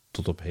tennis,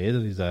 tot op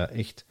heden, is dat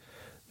echt...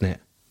 Nee,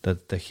 dat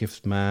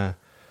geeft mij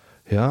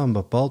een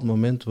bepaald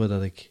moment waar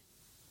dat ik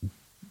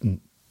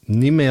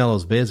niet mee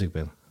alles bezig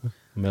ben.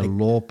 Met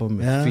lopen,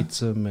 met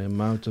fietsen, met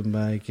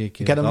mountainbiken. Ik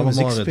heb dat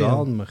allemaal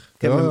gedaan, maar...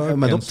 Ik heb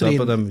met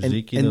optreden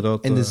muziek,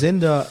 in de zin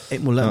dat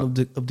ik moet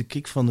letten op de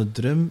kick van de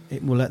drum,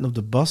 ik moet letten op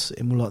de bas,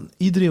 ik moet letten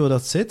iedereen waar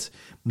dat zit,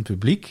 het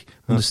publiek,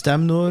 moet de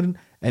stem horen,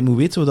 en ik moet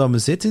weten waar dat we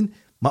zitten.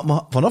 Maar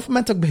vanaf het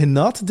moment dat ik begin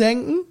na te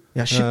denken,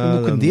 moet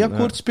ik een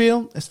D-akkoord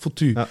spelen, is het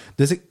foutu.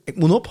 Dus ik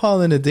moet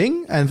ophalen in het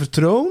ding en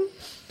vertrouwen.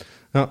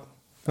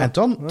 En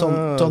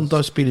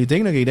dan speel je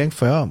dingen dat je denkt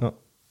van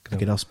heb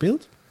je dat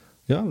gespeeld?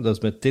 Ja, dat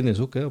is met tennis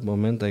ook. Hè. Op het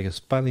moment dat je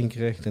spanning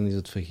krijgt, dan is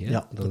het vergeten.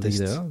 Ja, dan dat lig is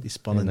je, het, ja. die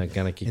spanning. En dan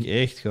kan ik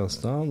echt gaan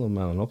staan op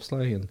mijn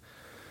opslag en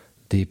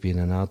diep in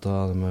en uit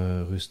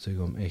ademen, rustig,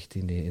 om echt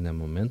in dat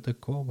moment te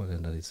komen.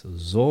 En dat is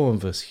zo'n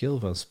verschil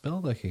van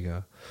spel dat je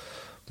gaat.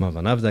 Maar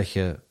vanaf dat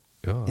je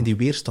in die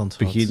weerstand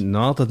begint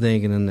na te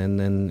denken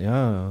en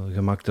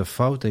je maakt een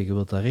fout en je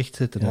wilt dat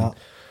rechtzetten. Ja.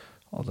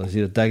 En, dan zie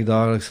je het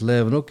dagelijks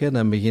leven ook. Hè.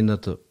 Dan begin je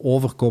te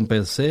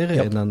overcompenseren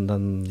Ja. en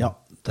dan Ja,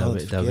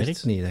 dat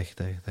werkt niet.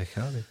 Dat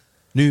gaat niet.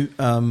 Nu,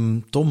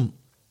 Tom,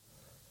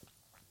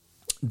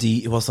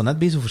 die was dan net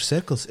bezig over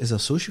cirkels. Is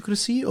dat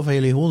Sociocracy? Of hebben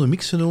jullie gewoon een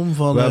mix genomen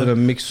van... We hebben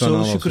een mix van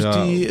alles,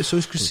 ja.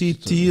 Sociocracy,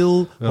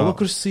 Teal, Ja.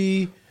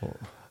 Holacracy,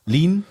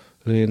 Lean.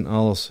 Alleen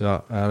alles,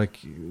 ja, eigenlijk...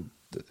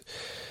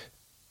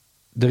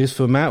 Er is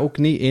voor mij ook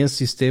niet één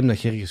systeem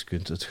dat je ergens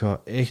kunt. Het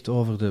gaat echt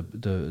over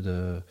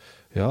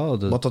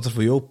Wat dat er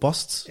voor jou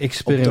past.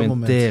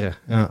 experimenteren. Op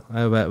dat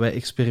Ja. Wij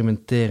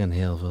experimenteren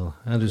heel veel.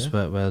 Hè. Dus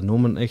wij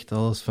noemen echt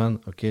alles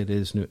van... Oké, dit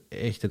is nu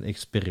echt een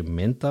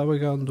experiment dat we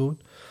gaan doen.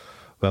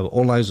 We hebben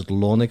onlangs het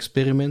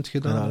loonexperiment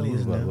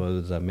gedaan.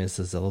 Waar dat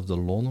mensen zelf de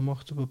lonen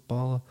mochten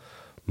bepalen.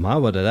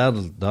 Maar waar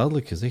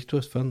duidelijk gezegd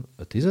wordt van...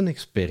 Het is een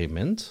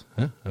experiment.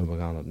 Hè, en we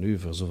gaan het nu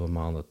voor zoveel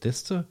maanden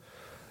testen.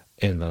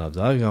 En vanaf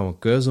daar gaan we een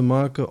keuze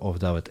maken of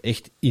dat we het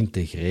echt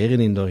integreren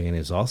in de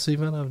organisatie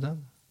vanaf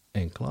dan.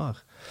 En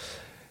klaar.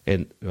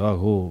 En ja,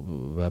 goed,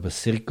 we hebben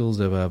cirkels,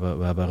 en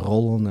we hebben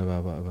rollen, en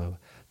we hebben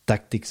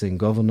tactics en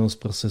governance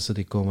processen,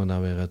 die komen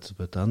dan weer uit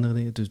het andere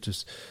dingen.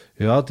 Dus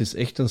ja, het is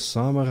echt een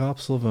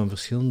samenraapsel van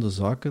verschillende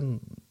zaken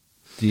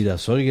die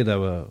dat zorgen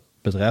dat we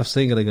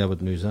bedrijfsdengelijk dat we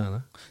het nu zijn. Hè.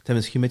 Het is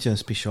misschien een beetje een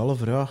speciale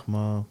vraag,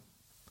 maar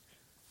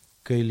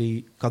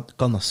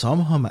kan dat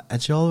samengaan met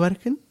Agile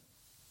werken?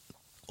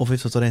 Of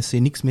heeft dat er in C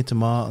niks mee te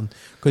maken?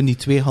 Kunnen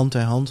die twee hand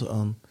in hand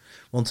aan?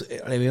 Want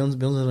bij ons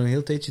is er een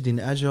heel tijdje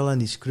die Agile en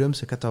die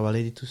Scrums, ik had dat wel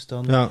die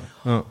toestanden.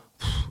 Ja.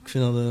 Ik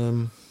vind dat...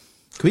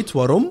 ik weet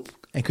waarom.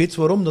 En ik weet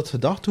waarom dat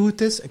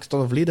gedachtegoed is. Ik sta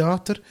er volledig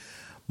achter.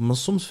 Maar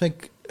soms vind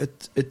ik...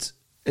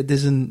 Het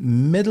is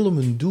een middel om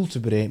een doel te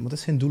bereiken. Maar dat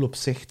is geen doel op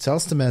zich.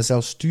 Hetzelfde met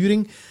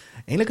zelfsturing.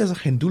 Eigenlijk is dat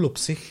geen doel op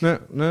zich. Nee.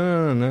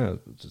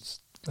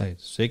 Het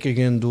is zeker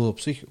geen doel op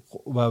zich.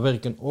 Wij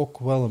werken ook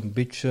wel een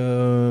beetje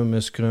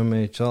met Scrum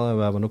HR.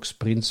 We hebben ook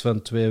sprints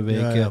van 2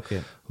 weken. Ja,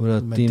 okay. Hoe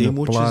dat met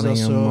team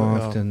planningen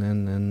maakt.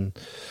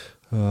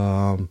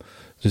 Ja.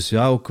 Dus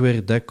ja, ook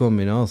weer die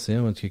combinatie.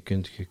 Hè, want je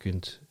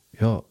kunt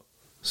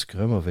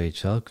Scrum of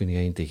HR kun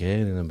je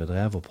integreren in een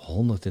bedrijf op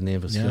 101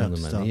 verschillende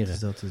manieren.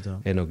 Dat.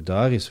 En ook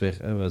daar is weer...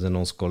 Hè, we zijn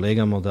ons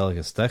collega-model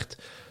gestart.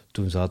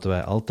 Toen zaten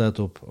wij altijd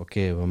op...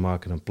 Oké, we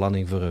maken een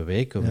planning voor een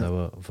week, omdat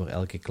we voor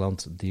elke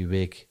klant die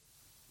week...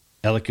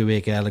 elke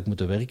week eigenlijk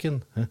moeten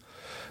werken. Hè.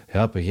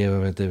 Ja, op een gegeven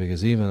moment hebben we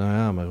gezien van,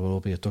 maar we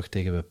lopen hier toch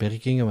tegen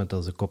beperkingen, want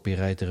als de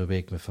copywriter een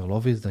week met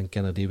verlof is, dan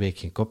kan er die week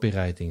geen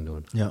copywriting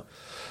doen. Ja. Op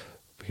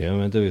een gegeven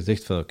moment hebben we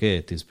gezegd van, oké,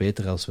 het is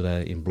beter als we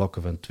dat in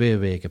blokken van 2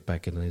 weken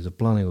pakken. Dan is de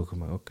planning ook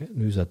gemaakt. Oké,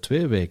 nu is dat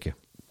 2 weken.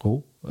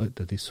 Oh,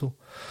 dat is zo.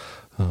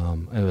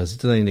 En we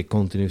zitten dan in een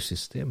continu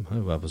systeem.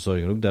 Hè. We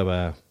zorgen ook dat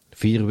wij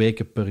 4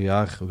 weken per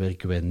jaar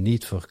werken wij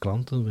niet voor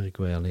klanten,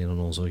 werken wij alleen aan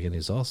onze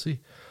organisatie,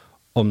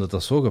 omdat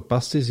dat zo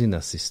gepast is in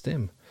dat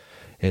systeem.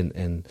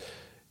 En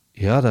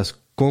ja, dat is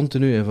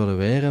continu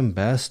evalueren,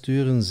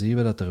 bijsturen, zien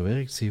we dat er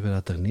werkt, zien we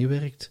dat er niet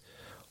werkt,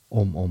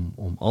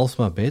 om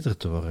alsmaar beter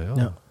te worden.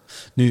 Ja.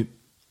 Nu,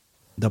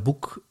 dat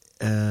boek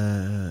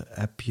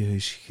heb je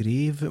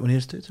geschreven... Wanneer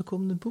is het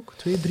uitgekomen, het boek?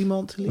 2-3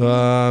 maanden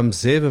geleden?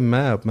 7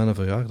 mei, op mijn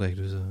verjaardag.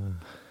 Dus,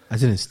 Hij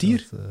is in een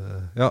stier?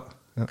 Ja.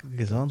 Kijk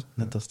eens aan,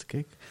 net als te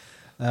kijken.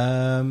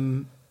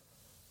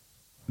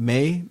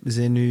 Mei, we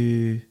zijn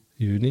nu...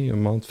 Juni,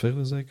 een maand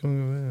verder zeker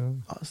ongeveer, ja.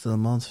 Is dat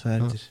een maand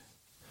verder? Ja.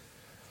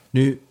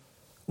 Nu,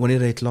 wanneer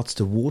heb je het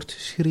laatste woord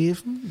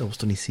geschreven? Dat was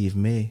toch niet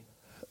 7 mei?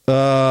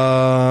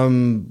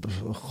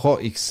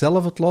 Ik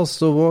zelf het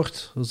laatste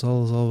woord, dat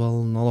zal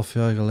wel een half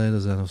jaar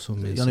geleden zijn of zo.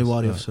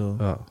 Januari of zo?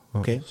 Ja.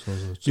 Oké.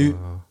 Nu,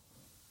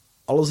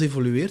 alles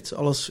evolueert,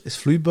 alles is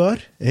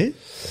vloeibaar. Hè?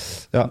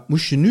 Ja.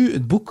 Moest je nu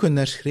het boek kunnen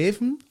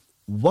herschrijven,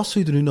 wat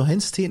zou je er nu nog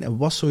in steken en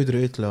wat zou je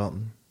eruit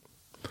laten?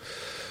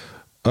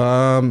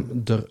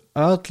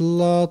 Eruit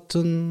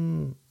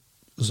laten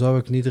zou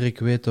ik niet direct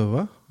weten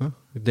wat. Hè?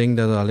 Ik denk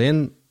dat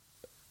alleen...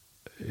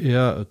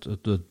 Ja,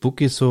 het boek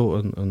is zo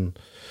een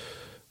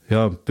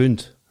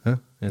punt. Hè?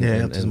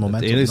 Het is een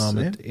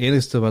momentopname. Het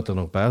enige wat er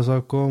nog bij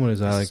zou komen is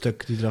eigenlijk... Het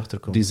stuk die erachter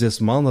komt. Die 6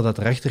 maanden dat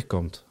erachter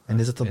komt. En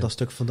is het dan dat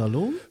stuk van dat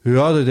loon?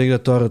 Ja, ik denk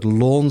dat daar het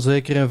loon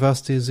zeker en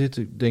vast in zit.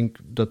 Ik denk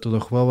dat er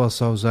nog wel wat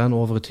zou zijn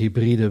over het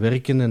hybride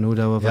werken en hoe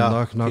dat we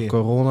vandaag na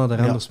corona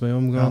er anders mee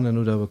omgaan en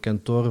hoe dat we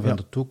kantoren van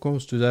de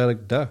toekomst. Dus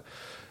eigenlijk dat.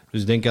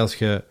 Dus ik denk als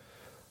je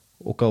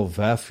ook al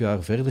 5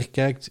 jaar verder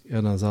kijkt,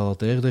 dan zal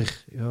het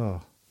eerder...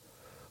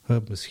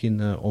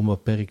 misschien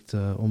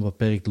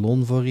onbeperkt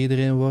loon voor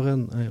iedereen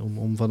worden,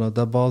 om vanuit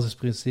dat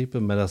basisprincipe.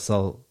 Maar dat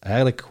zal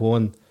eigenlijk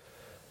gewoon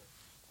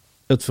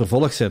het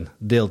vervolg zijn,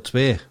 deel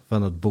 2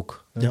 van het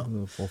boek. Ja.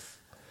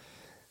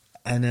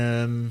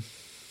 En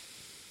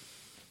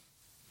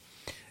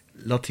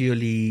laten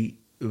jullie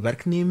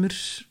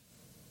werknemers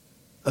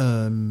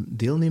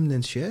deelnemen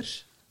in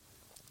shares?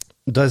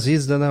 Dat is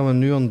iets dat we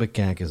nu aan het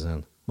bekijken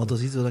zijn. Maar dat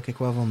is iets waar ik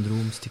wel van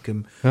droom,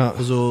 stiekem.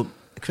 Ja. Zo,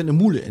 ik vind het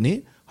moeilijk,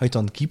 nee? Ga je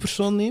het dan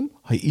Keyperson nemen?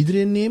 Ga je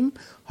iedereen nemen?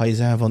 Ga je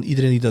zeggen van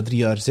iedereen die dat 3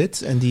 jaar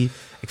zit? En die...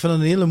 Ik vind dat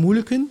een hele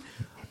moeilijke,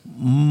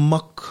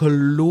 maar ik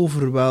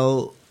geloof er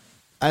wel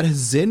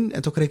ergens in.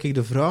 En toch krijg ik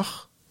de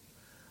vraag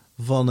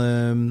van...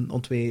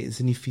 want wij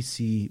zijn niet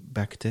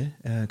visie-backed, hè.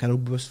 Ik heb er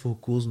ook bewust voor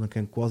gekozen, maar ik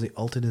heb quasi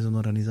altijd in zo'n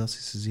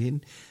organisatie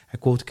gezeten. Ik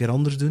wou het een keer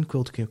anders doen, ik wil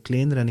het een keer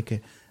kleiner en ik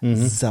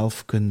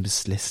zelf kunnen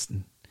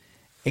beslissen.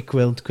 Ik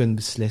wil het kunnen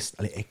beslissen.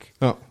 Allee, ik.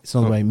 Ja. It's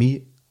not by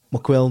me. Maar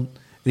ik wil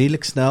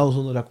redelijk snel,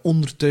 zonder dat ik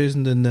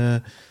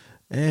honderdduizenden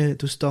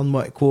toestanden,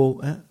 maar ik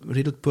wil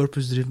redelijk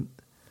purpose-driven.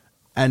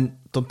 En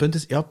het punt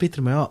is, ja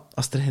Peter, maar ja,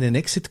 als er geen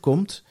exit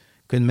komt,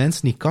 kunnen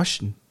mensen niet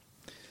cashen.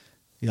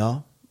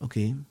 Ja,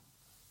 oké.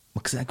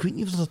 Maar ik weet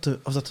niet of dat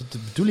de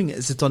bedoeling is.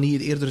 Is het dan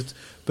niet eerder het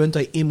punt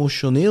dat je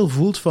emotioneel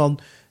voelt van,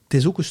 het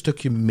is ook een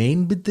stukje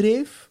mijn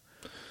bedrijf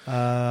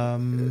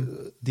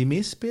die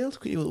meespeelt?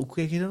 Hoe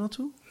kijk je daar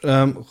naartoe?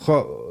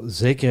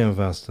 Zeker en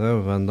vast.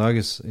 Hè. Vandaag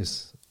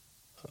is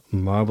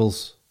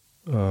Marbles...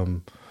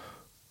 aan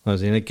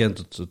de ene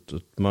kant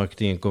het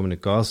marketing en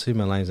communicatie,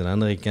 maar langs de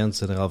andere kant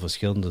zijn er al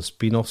verschillende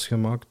spin-offs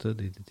gemaakt, hè,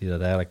 die dat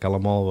eigenlijk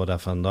allemaal, waar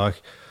dat vandaag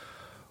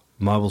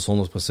Marbles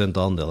 100%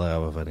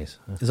 aandeelhouder van is.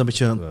 Is dat een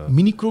beetje een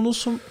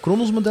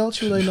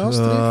mini-Kronos-modeltje dat je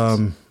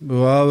nastreeft?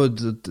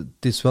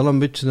 Het is wel een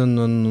beetje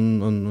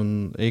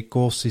een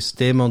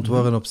ecosysteem aan het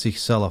worden op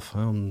zichzelf,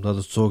 hè, omdat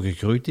het zo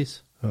gegroeid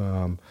is.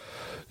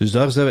 Dus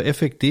daar zijn we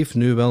effectief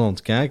nu wel aan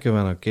het kijken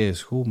van oké,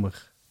 is goed,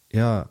 maar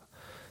ja...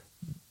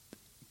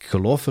 Ik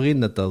geloof erin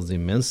dat als die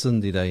mensen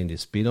die dat in die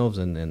spin-offs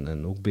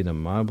en ook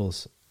binnen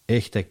Marbles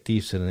echt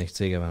actief zijn en echt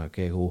zeggen van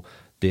oké, goed,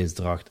 deze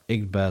draagt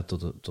echt bij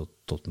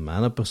tot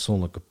mijn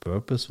persoonlijke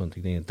purpose, want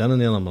ik denk dat dat een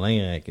hele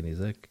belangrijke is.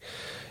 Hè.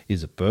 Is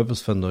de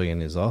purpose van de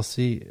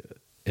organisatie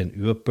en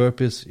uw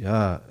purpose,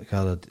 ja,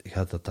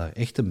 gaat dat daar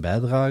echt een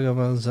bijdrage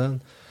van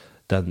zijn,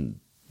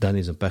 dan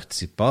is een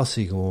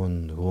participatie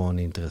gewoon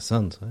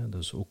interessant. Hè.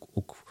 Dus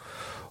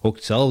ook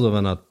hetzelfde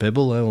vanuit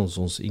Pebble, hè,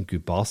 ons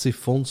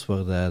incubatiefonds,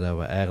 waar dat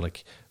we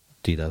eigenlijk,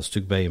 die daar een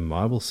stuk bij in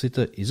Marbles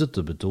zitten, is het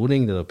de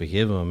bedoeling dat op een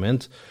gegeven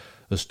moment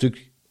een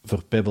stuk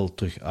voor Pebble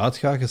terug uit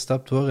gaat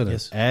gestapt worden.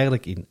 Yes. En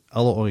eigenlijk in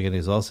alle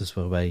organisaties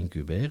waar wij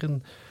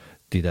incuberen,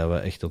 die dat we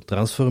echt aan het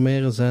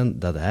transformeren zijn,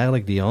 dat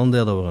eigenlijk die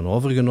aandelen worden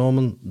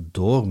overgenomen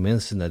door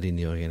mensen die in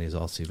die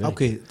organisatie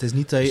werken. Oké, het is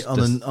niet dat je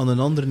Dus aan een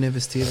andere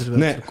investeerder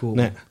wilt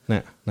verkopen.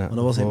 Nee. Maar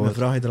dat was eigenlijk mijn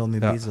vraag die er al mee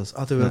bezig was.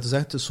 Terwijl het is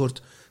echt een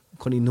soort, ik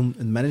kan niet noemen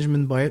een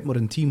management buyout, maar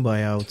een team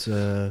buyout.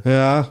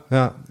 Ja.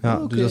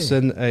 Okay. Dus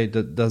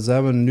dat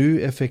zijn we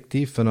nu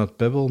effectief vanuit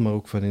Pebble, maar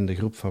ook van in de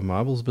groep van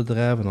Marbles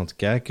bedrijven aan het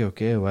kijken,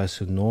 oké, wat is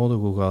er nodig,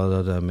 hoe gaan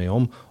we daarmee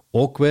om?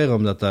 Ook weer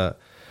omdat dat...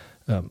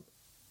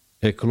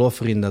 ik geloof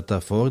erin dat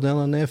dat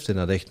voordelen heeft en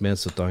dat echt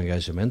mensen het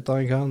engagement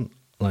aangaan.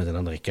 Aan de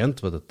andere kant,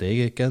 wat de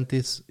tegenkant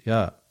is,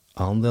 ja,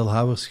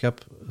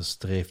 aandeelhouderschap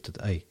streeft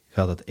het...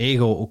 gaat het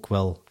ego ook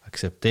wel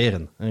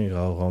accepteren. En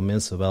gaan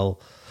mensen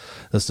wel...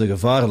 Dat is de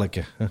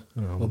gevaarlijke. Hè.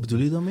 Wat bedoel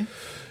je daarmee?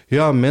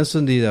 Ja,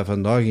 mensen die daar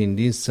vandaag in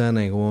dienst zijn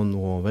en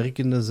gewoon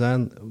werkende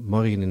zijn,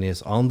 morgen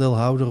ineens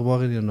aandeelhouder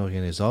worden in een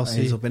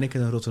organisatie. En zo ben ik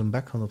in een rotte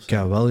bek gaan opzetten.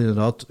 Kan wel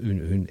inderdaad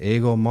hun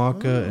ego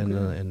maken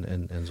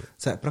en zo.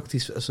 Zeg,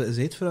 praktisch, als je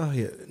het vraag,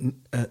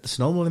 er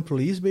zijn allemaal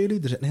employees bij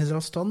jullie, er zitten geen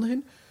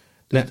zelfstandigen?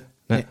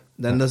 Nee.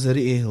 Dan dat is de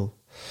regel.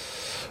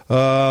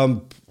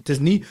 Het is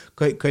niet,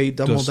 kan je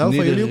dat model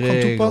van jullie ook gaan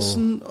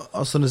toepassen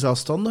als er een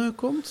zelfstandige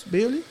komt bij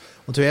jullie?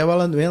 Want wij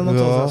hebben wel een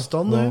aantal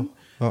zelfstandigen.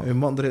 Ja.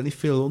 Er is niet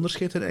veel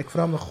onderscheid in. Ik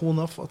vraag me gewoon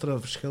af wat er een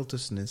verschil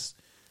tussen is.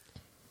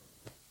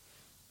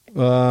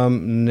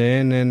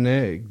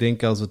 Nee. Ik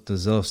denk als het de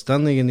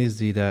zelfstandigen is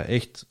die daar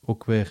echt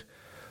ook weer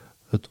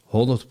het 100%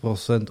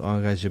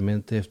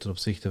 engagement heeft ten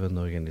opzichte van de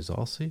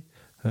organisatie,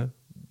 hè,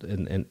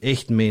 en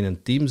echt mee in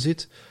een team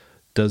zit,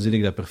 dan zie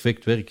ik dat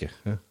perfect werken.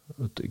 Hè.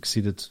 Ik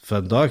zie het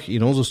vandaag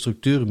in onze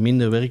structuur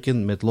minder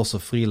werken met losse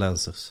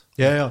freelancers.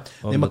 Ja.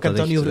 Nee, maar ik heb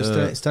dat niet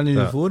over... Stel je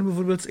nu voor,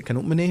 bijvoorbeeld, ik heb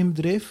ook mijn eigen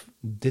bedrijf.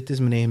 Dit is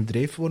mijn eigen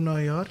bedrijf voor na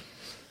een jaar.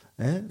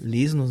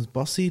 Lezen als een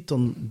passie,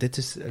 dan dit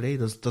is... dat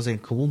is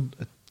eigenlijk gewoon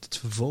het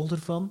vervolg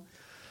ervan.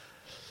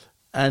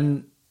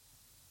 En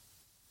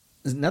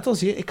net als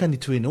je, ik heb die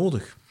twee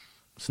nodig.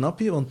 Snap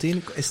je? Want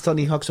één is dat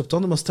niet haaks op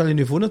tanden, maar stel je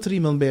nu voor dat er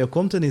iemand bij je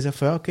komt en die zegt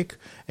van ja, kijk,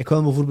 ik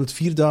wil bijvoorbeeld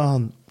 4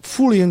 dagen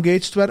fully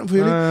engaged werken voor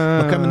jullie,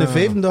 maar ik heb een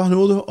 5 dag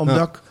nodig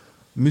omdat ik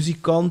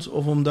muzikant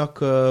of omdat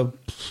ik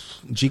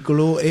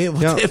gigolo,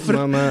 whatever.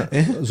 Ja, maar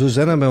zo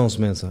zijn er bij ons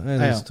mensen.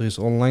 Hè. Dus er is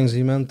onlangs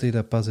iemand die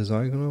dat pas is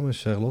aangenomen,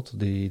 Charlotte,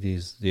 die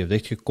heeft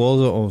echt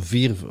gekozen om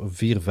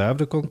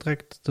 4/5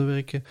 contract te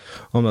werken,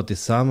 omdat die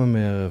samen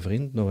met haar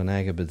vriend nog een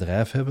eigen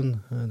bedrijf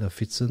hebben, dat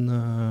fietsen,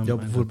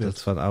 bijvoorbeeld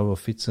van oude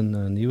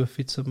fietsen nieuwe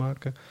fietsen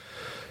maken.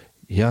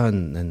 Ja,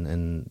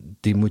 en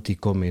die moet die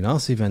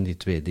combinatie van die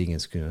twee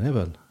dingen kunnen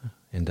hebben.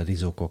 En dat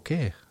is ook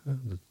oké.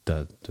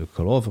 Dat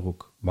geloof ik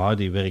ook. Maar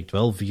die werkt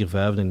wel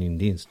 4/5 in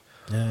dienst.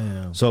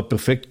 Ja. Zou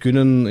perfect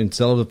kunnen in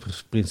hetzelfde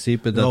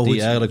principe dat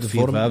die eigenlijk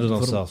 4/5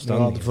 als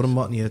zelfstandig. Ja, de vorm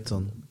maakt niet uit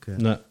dan. Oké.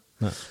 Nee.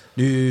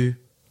 Nu,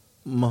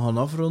 we gaan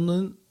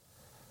afronden.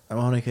 En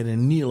we gaan een keer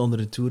een heel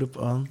andere tour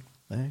op aan.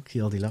 Ik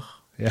zie al die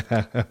lach.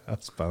 Ja,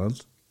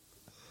 spannend.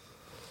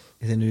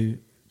 Je bent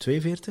nu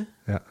 42?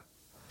 Ja.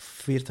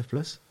 40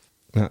 plus?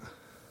 Ja.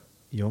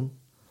 Jong.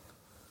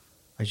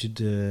 Als je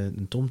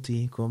een Tom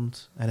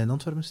tegenkomt... En in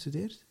Antwerpen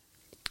studeert?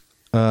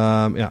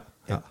 Ja.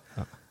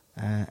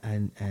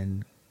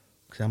 En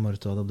ik zeg maar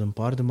het al, op de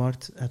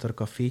paardenmarkt, uit haar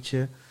cafeetje,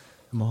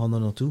 en we gaan daar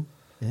naartoe.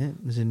 Hè.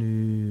 We zijn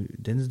nu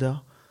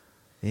dinsdag.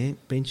 Hè.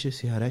 Pintje,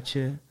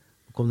 sigaretje.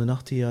 We komen de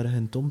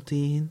 18-jarige Tom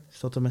tegen.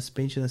 Staat er met zijn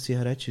pintje en een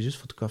sigaretje, juist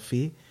voor het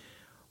café.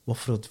 Wat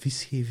voor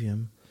advies geef je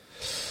hem?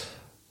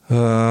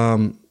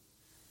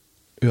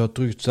 Ja,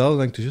 terug hetzelfde,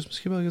 denk ik juist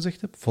misschien wel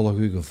gezegd heb. Volg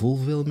je gevoel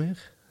veel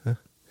meer. Hè.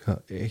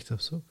 Ga echt op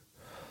zoek.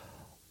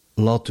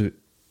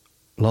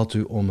 Laat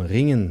u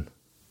omringen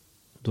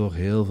door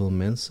heel veel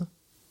mensen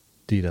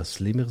die dat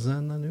slimmer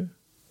zijn dan u.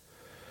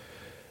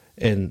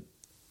 En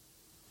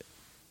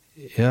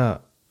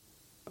ja,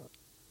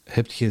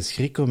 heb geen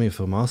schrik om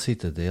informatie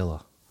te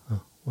delen.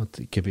 Want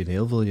ik heb in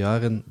heel veel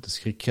jaren de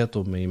schrik gehad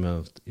om met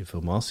iemand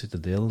informatie te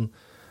delen,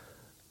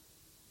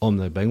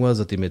 omdat ik bang was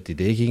dat die met het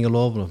idee gingen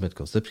lopen of met het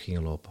concept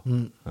gingen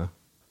lopen.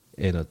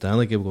 En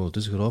uiteindelijk heb ik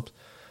ondertussen gelopen,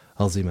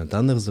 als iemand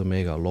anders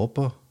ermee gaat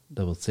lopen,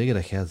 dat wil zeggen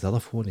dat jij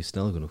zelf gewoon niet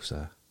snel genoeg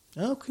bent.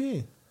 Ja,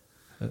 oké.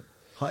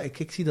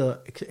 Ik zie dat,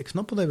 ik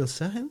snap wat hij wil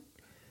zeggen,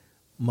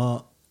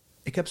 maar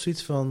ik heb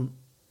zoiets van,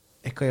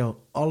 ik kan jou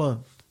alle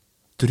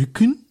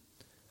trucken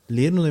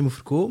leren hoe je moet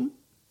verkopen,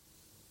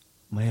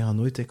 maar je gaat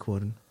nooit ik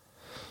worden.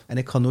 En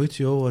ik ga nooit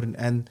jou worden.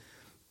 En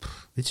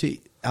weet je,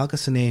 elke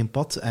zijn eigen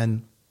pad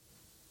en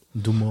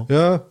doe maar.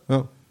 Ja.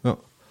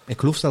 Ik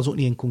geloof zelfs ook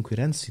niet in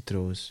concurrentie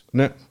trouwens.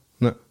 Nee.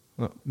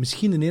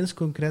 Misschien de enige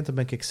concurrent, dat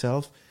ben ik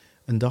zelf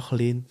een dag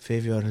geleden,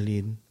 5 jaar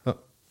geleden. Ja.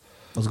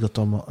 Als ik dat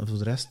dan maar voor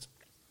de rest...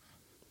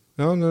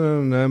 Ja,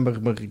 nee,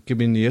 maar ik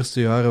heb in de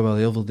eerste jaren wel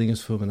heel veel dingen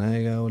voor mijn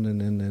eigen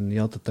gehouden en niet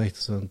altijd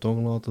echt zijn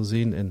tong laten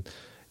zien. En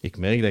ik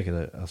merk dat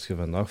je, als je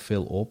vandaag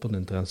veel open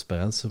en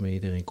transparantie met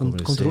iedereen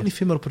communiceert... Komt er ook niet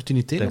veel meer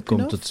opportuniteiten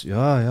op je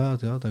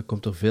af? Ja, dan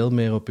komt er veel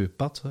meer op je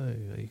pad. Hè.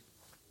 Ik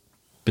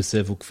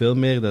besef ook veel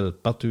meer dat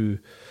het pad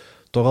u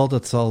toch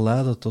altijd zal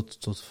leiden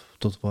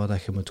tot waar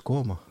dat je moet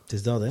komen. Het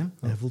is dat, hè. Ja.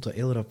 Je voelt dat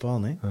heel rap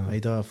aan, hè. Ja.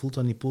 Je voelt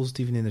dan die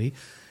positieve energie.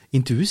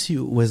 Intuïtie,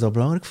 hoe is dat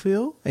belangrijk voor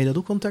jou? Heb je dat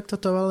ook contact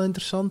dat wel een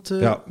interessant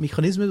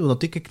mechanisme is? Want dat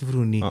denk ik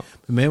vroeger niet. Ja.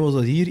 Bij mij was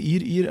dat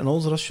hier en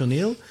alles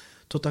rationeel,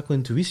 totdat ik mijn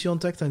intuïtie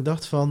ontdekte en ik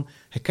dacht van,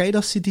 ken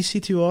je die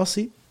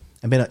situatie?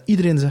 En bijna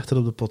iedereen zegt dat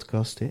op de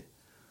podcast, hè.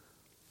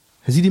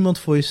 Je ziet iemand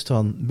voor je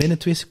staan, binnen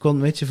 2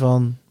 seconden weet je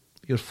van,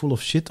 you're full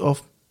of shit,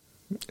 of...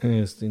 Ja,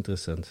 is het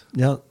interessant.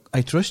 Ja,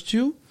 I trust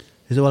you.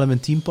 Je zou wel in mijn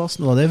team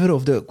passen, whatever,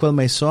 of ik wil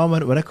mij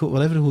samen,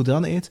 whatever, hoe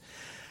dan eet.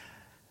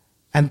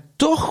 En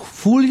toch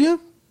voel je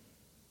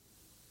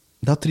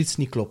dat er iets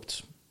niet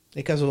klopt.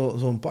 Ik heb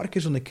zo'n paar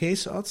keer zo'n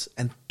case gehad,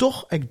 en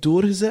toch heb ik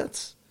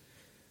doorgezet.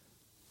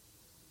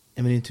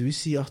 En mijn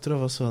intuïtie achteraf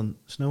was van,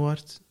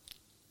 Snauwaard,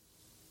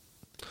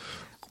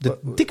 de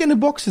tik in de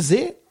boxen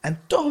zei, en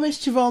toch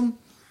wist je van,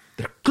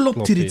 er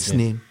klopt hier iets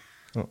niet.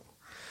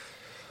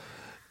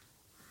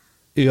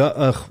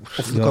 Ja,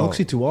 Of er kan ook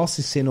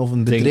situaties zijn, of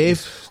een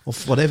bedrijf,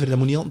 of whatever, dat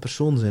moet niet altijd een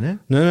persoon zijn, hè?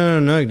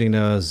 Nee. Ik denk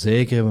dat we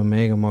zeker hebben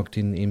meegemaakt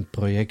in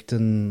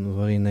projecten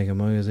waarin je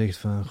maar zegt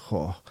van,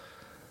 goh,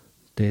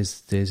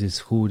 deze is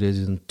goed,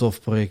 deze is een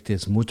tof project,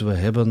 deze moeten we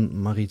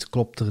hebben, maar iets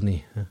klopt er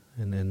niet. Hè.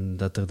 En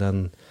dat er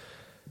dan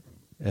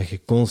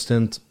je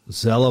constant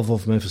zelf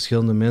of met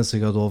verschillende mensen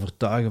gaat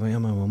overtuigen van, ja,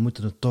 maar we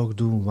moeten het toch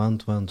doen,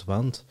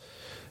 want.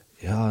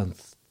 Ja,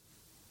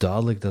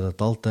 duidelijk dat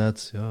het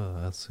altijd,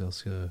 ja,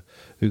 als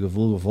je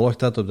gevoel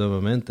gevolgd had op dat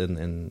moment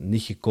en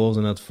niet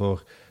gekozen had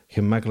voor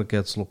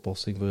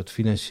gemakkelijkheidsoplossing, voor het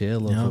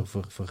financiële, ja.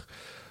 voor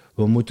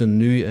we moeten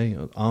nu,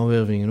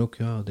 aanwervingen ook,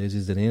 ja, deze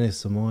is de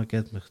enige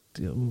mogelijkheid, maar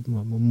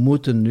we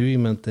moeten nu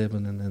iemand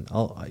hebben.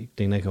 Ik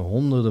denk dat je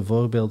honderden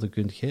voorbeelden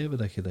kunt geven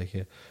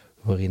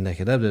waarin dat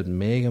je dat hebt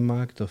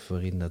meegemaakt, of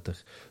waarin dat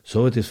er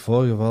zoiets is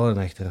voorgevallen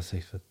en achteraf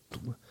zegt,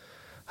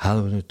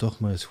 hadden we nu toch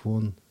maar eens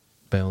gewoon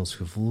bij ons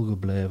gevoel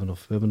gebleven, of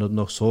we hebben het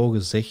nog zo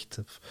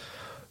gezegd.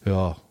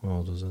 Ja,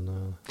 dat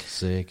is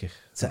zeker.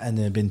 En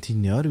binnen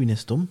 10 jaar, wie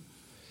is Tom?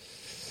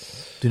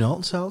 Doe je altijd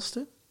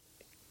hetzelfde?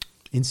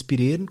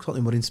 Inspireren? Ik zal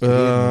het maar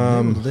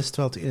inspireren. Want dat is het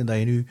wel het ene dat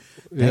je nu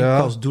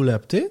als doel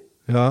hebt, hè?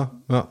 Ja,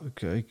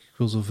 ik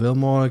wil zoveel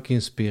mogelijk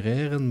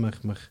inspireren,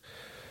 maar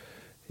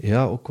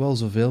ja, ook wel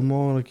zoveel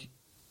mogelijk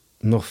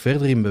nog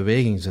verder in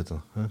beweging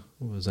zetten. Hè.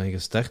 We zijn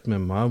gestart met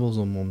Marbles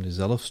om die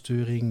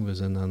zelfsturing. We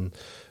zijn dan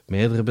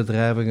meerdere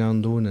bedrijven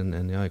gaan doen.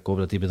 En ja, ik hoop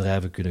dat die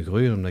bedrijven kunnen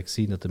groeien, omdat ik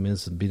zie dat de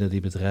mensen binnen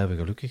die bedrijven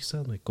gelukkig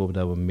zijn. Ik hoop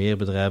dat we meer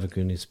bedrijven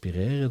kunnen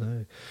inspireren.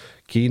 Hè.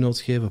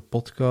 Keynotes geven,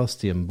 podcasts,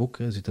 die een boek.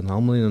 Hè, zitten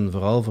allemaal in een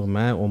verhaal voor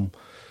mij om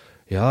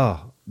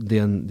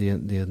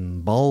die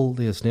bal,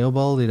 die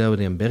sneeuwbal, die we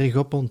die een berg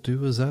op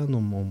ontduwen zijn,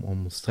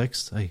 om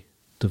straks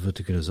ervoor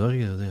te kunnen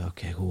zorgen.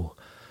 Oké, goed.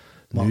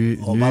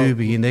 Nu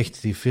begint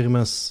echt die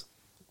firma's...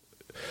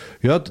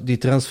 Ja, die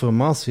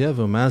transformatie, hè,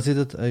 voor mij zit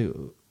het...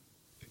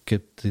 ik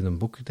heb het in een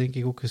boek, denk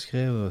ik, ook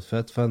geschreven, het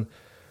feit van,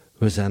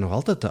 we zijn nog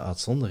altijd de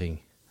uitzondering.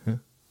 Hè?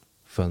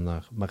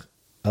 Maar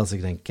als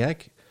ik dan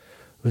kijk,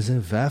 we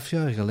zijn 5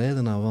 jaar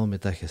geleden al wel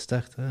met dat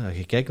gestart. Hè? Als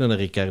je kijkt naar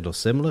Ricardo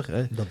Semler,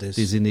 hè,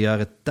 die is in de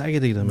jaren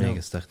 80 daarmee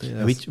gestart.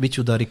 Hè? Weet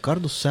je dat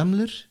Ricardo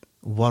Semler,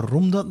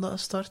 waarom dat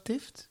gestart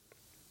heeft?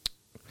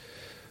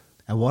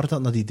 En waar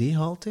dat naar idee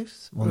gehaald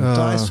heeft? Want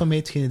dat is van mij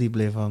hetgene die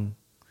bleef hangen.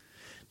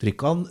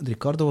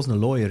 Ricardo was een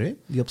lawyer, hè,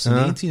 die op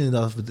zijn 19e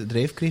dat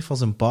bedrijf kreeg van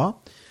zijn pa.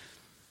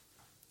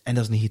 En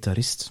dat is een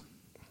gitarist.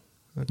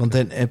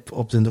 Okay. Want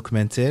op de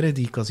documentaire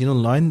die ik kan zien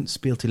online,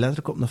 speelt hij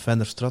letterlijk op een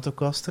Fender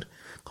Stratocaster.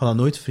 Ik ga dat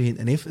nooit vergeten.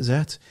 En hij heeft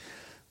gezegd,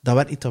 dat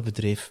werd niet dat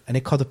bedrijf. En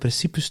ik ga de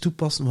principes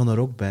toepassen van een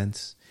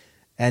rockband.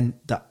 En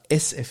dat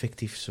is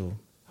effectief zo.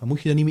 Dan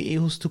moet je daar niet met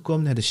ego's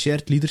toekomen naar de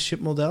shared leadership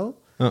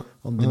model. Ja.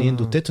 Want de een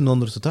doet dit en de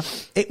ander doet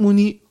dat. Ik moet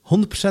niet 100%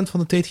 van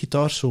de tijd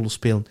gitaarsolo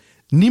spelen.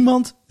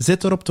 Niemand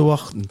zit erop te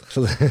wachten.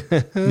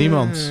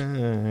 Niemand.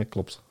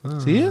 Klopt.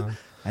 Zie je?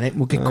 En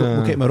moet ik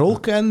mijn rol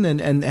kennen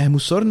en hij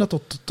moet zorgen dat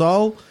het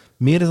totaal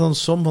meer is dan de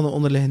som van de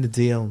onderliggende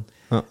delen.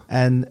 Ja.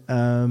 En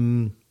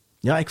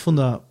ik vind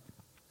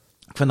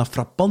dat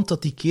frappant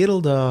dat die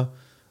kerel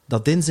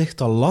dat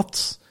inzicht al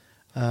lat.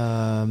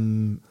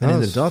 En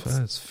inderdaad...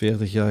 Het is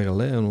 40 jaar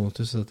geleden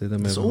ondertussen dat hij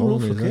daarmee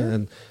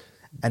begonnen is.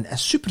 En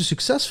super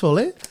succesvol,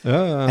 hè?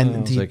 Ja,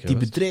 en die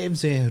bedrijven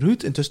zijn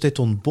gegroeid, intussen tijd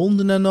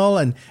ontbonden en al,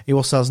 en hij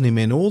was zelfs niet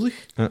meer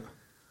nodig.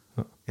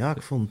 Ja,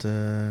 ik vond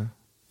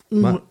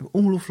het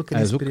ongelooflijk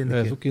inspirerend.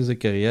 Hij is ook in zijn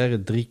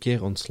carrière 3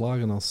 keer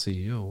ontslagen als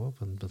CEO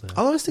van het bedrijf.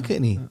 Dat wist ik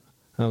niet.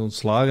 Hij is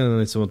ontslagen en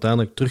is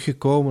uiteindelijk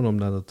teruggekomen,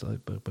 omdat het...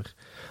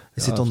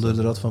 Is het dan door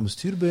de raad van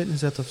bestuur buiten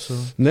gezet of zo?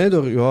 Nee,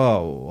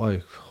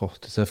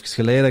 het is even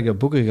geleden dat ik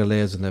boeken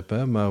gelezen heb,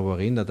 hè, maar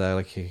waarin dat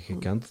eigenlijk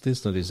gekanteld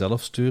is naar die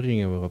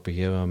zelfsturing en waarop op een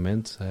gegeven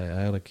moment hij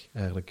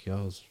eigenlijk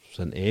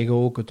zijn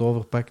ego ook het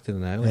overpakt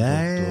en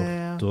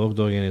eigenlijk door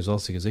de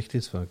organisatie gezegd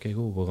is van oké,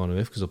 goed, we gaan nu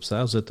even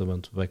opzij zetten,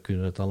 want wij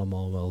kunnen het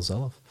allemaal wel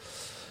zelf.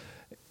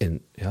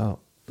 En ja,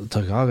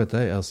 daar gaat het,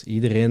 hè, als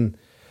iedereen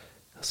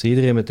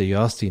met de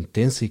juiste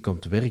intentie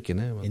komt werken.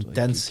 Hè, want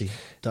intentie,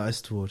 dat is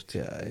het woord.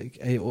 Ja,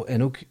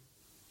 en ook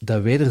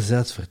dat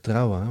wederzijds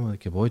vertrouwen. Hè, want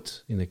ik heb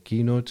ooit in een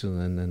keynote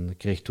en ik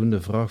kreeg toen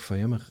de vraag van,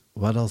 ja, maar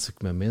wat als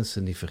ik mijn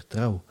mensen niet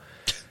vertrouw?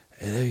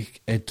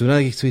 En toen had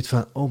ik zoiets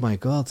van, oh my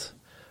god.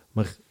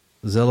 Maar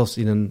zelfs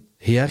in een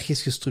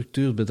hiërarchisch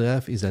gestructureerd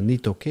bedrijf is dat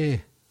niet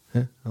oké.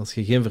 Als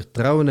je geen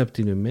vertrouwen hebt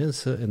in je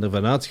mensen en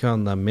ervan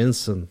uitgaan dat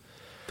mensen...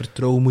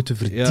 vertrouwen moeten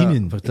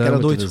verdienen. Ik heb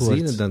dat ooit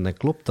gehoord. Dan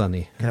klopt dat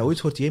niet. Ik heb ooit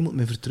gehoord, jij moet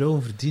mijn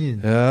vertrouwen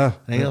verdienen. Ja.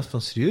 En ik dacht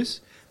van,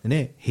 serieus?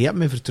 Nee, je hebt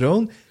mijn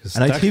vertrouwen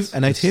en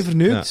hij het geen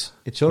verneukt.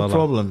 It's your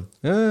problem.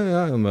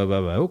 Ja, maar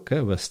wij ook.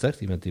 Hè. Wij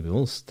starten, iemand die bij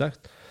ons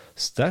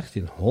start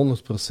in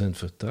 100%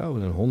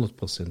 vertrouwen en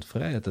 100%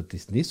 vrijheid. Het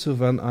is niet zo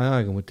van,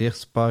 je moet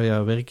eerst een paar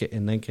jaar werken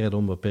en dan krijg je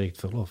onbeperkt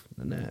verlof.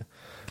 Nee.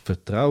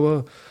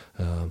 Vertrouwen,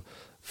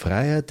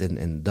 vrijheid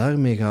en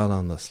daarmee gaan we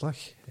aan de slag.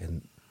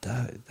 En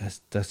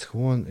dat is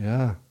gewoon,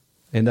 ja...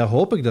 En daar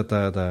hoop ik dat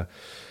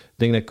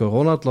ik denk dat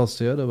corona het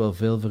laatste jaar wel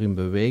veel voor in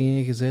beweging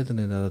heeft gezeten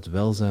en dat het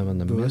welzijn van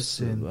de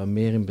mensen wat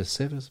meer in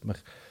besef is.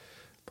 Maar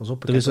pas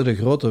op, er is er een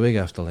grote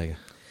weg af te leggen.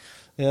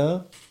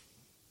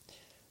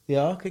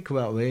 Ja, kijk,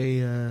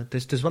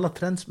 het is wel een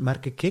trend,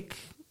 merk ik,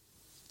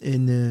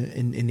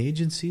 in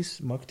agencies,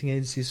 marketing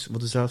agencies,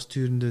 wat de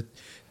zelfsturende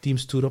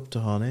teams toe op te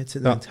gaan. Hè. Het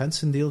zit in het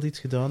Hansen-deel die het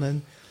gedaan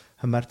en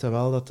je merkt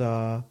wel dat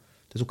dat...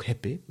 Het is ook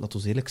hip, hè.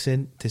 Laten we eerlijk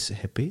zijn, het is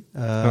hip.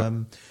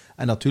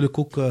 En natuurlijk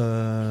ook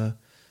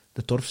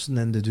de Torfsen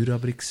en de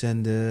Durabricks en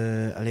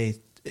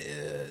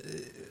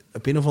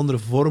op een of andere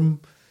vorm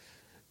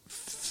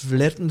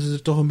flirten ze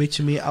er toch een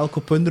beetje mee, elk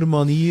op hun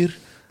manier.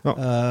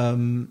 Ja.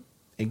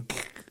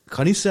 Ik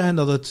ga niet zeggen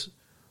dat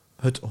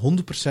het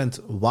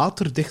 100%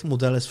 waterdicht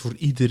model is voor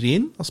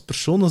iedereen, als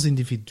persoon, als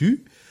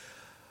individu.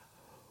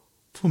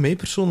 Voor mij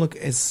persoonlijk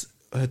is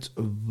het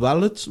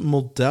wel het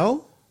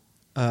model...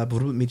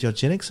 bijvoorbeeld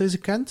Mediagenics, zoals je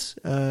kent,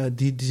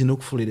 die zijn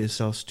ook volledig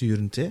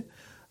zelfsturend. Hè.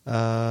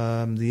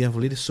 Die hebben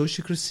volledig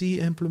Sociocracy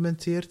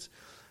geïmplementeerd. Je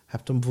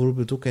hebt hem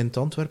bijvoorbeeld ook in het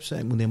Antwerpse,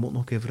 ik moet hem ook nog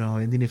een keer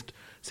vragen.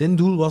 Zijn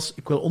doel was,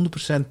 ik wil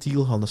 100%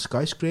 deal gaan de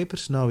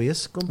Skyscrapers, een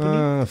AWS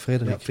company.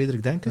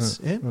 Frederik Denkens.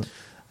 Ja.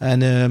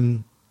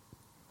 En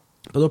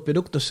dat heb je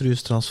ook een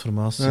serieuze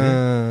transformatie.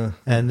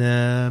 En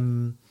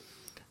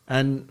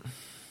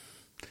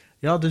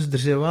dus er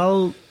zijn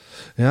wel...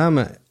 Ja,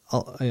 maar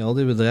al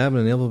die bedrijven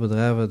en heel veel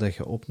bedrijven dat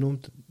je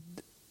opnoemt,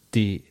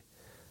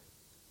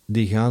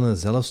 die gaan een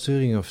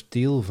zelfsturing of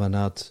deal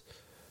vanuit...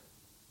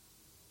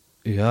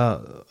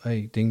 Ja,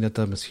 ik denk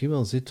dat misschien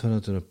wel zit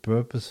vanuit een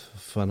purpose,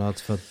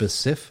 vanuit het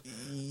besef.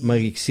 Maar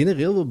ik zie er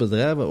heel veel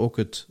bedrijven ook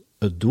het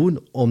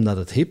doen omdat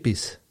het hip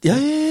is. Ja.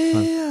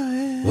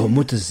 We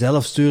moeten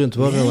zelfsturend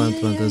worden,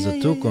 want dat is de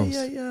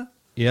toekomst.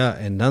 Ja,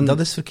 en dan... Dat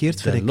is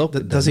verkeerd, vind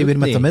ik. Dat zijn weer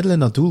met de middelen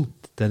naar doel.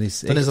 Dan is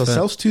dat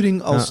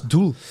zelfsturing als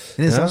doel.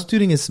 En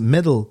zelfsturing is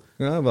middel.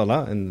 Ja,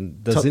 voilà. En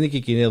dat zie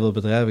ik in heel veel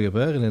bedrijven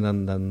gebeuren.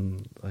 En dan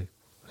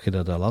je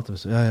dat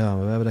laat, ja,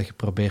 we hebben dat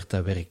geprobeerd,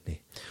 dat werkt niet.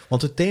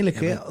 Want uiteindelijk,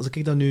 hè, als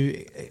ik dan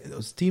nu...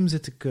 Als team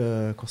zit ik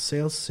qua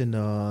sales in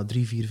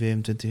 3, 4,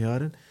 25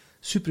 jaar.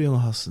 Super jonge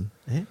gasten.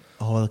 Hè?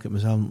 Alhoewel ik het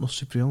mezelf nog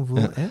super jong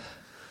voel. Hè?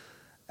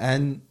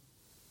 En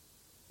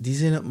die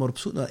zijn het maar op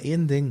zoek naar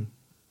één ding.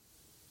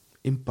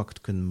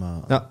 Impact kunnen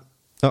maken.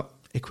 Ja.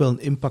 Ik wil een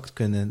impact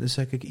kunnen. Dus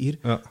zeg ik hier,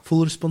 Ja.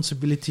 full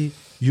responsibility,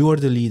 you are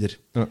the leader.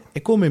 Ja.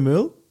 Ik kom in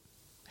muil,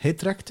 hij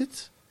trekt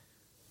het,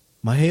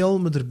 maar hij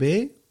haalt me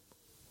erbij,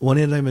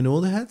 wanneer hij me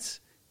nodig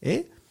hebt. Hè?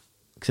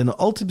 Ik ben nog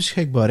altijd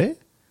beschikbaar. Hè?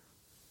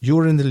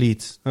 You're in the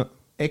lead. Ja.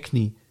 Ik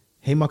niet.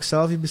 Hij maakt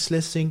zelf je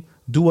beslissing,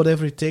 do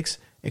whatever it takes,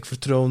 ik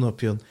vertrouw op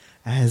je.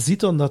 En je ziet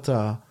dan dat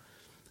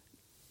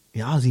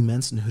die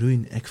mensen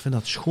groeien. Ik vind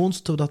dat het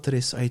schoonste dat er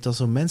is. Als je dat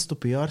zo'n mensen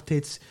op een jaar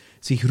tijd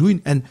ziet groeien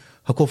en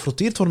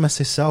geconfronteerd wordt met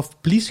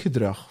zichzelf,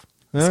 please-gedrag.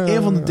 Dat is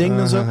een van de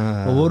dingen. Zo.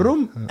 Maar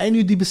waarom heb je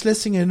nu die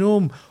beslissing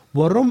genomen?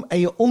 Waarom heb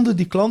je onder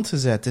die klant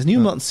gezet? Het is niet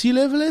omdat het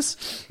C-level is,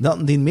 dat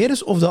het die meer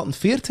is, of dat het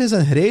 40 is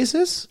en grijs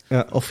is,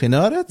 of geen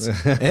naar het.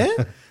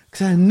 Ik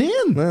zeg, nee.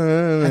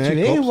 Heb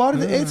je eigen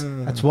waarde uit,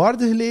 het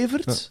waarde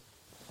geleverd.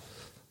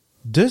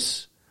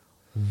 Dus...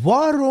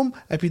 waarom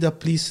heb je dat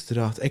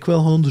please-gedrag? Ik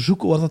wil gaan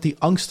onderzoeken waar dat die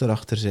angst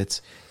erachter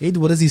zit.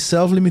 Wat is die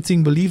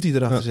self-limiting belief die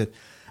erachter zit?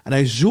 En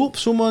als je zo op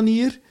zo'n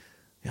manier...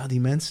 Ja,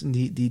 die mensen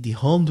die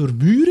gaan door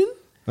muren.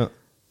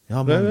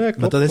 Ja, man. Klopt,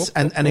 maar dat is...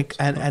 klopt.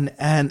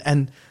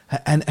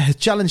 En je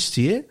challenged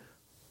die, hè.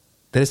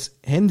 Er is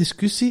geen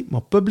discussie,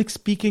 maar public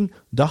speaking,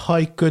 dat ga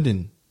je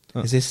kunnen.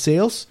 Je zegt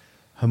sales,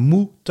 je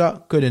moet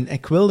dat kunnen.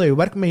 Ik wil dat je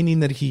werkt met je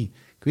energie.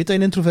 Ik weet dat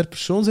je een introvert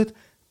persoon zit,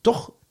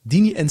 toch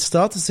dien je in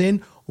staat te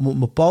zijn om op een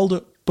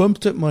bepaalde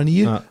pumped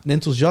manier een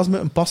enthousiasme,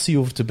 een passie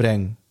over te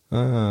brengen.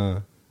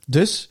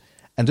 Dus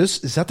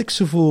zet ik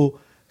zoveel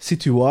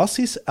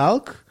situaties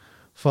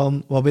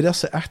van waarbij dat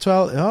ze echt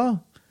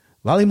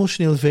wel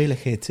emotionele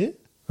veiligheid, hè.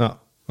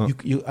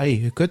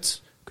 Je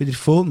kunt hier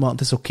fout, maar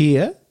het is oké,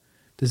 hè.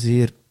 Het is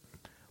hier...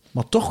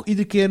 Maar toch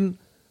iedere keer...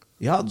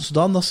 Ja,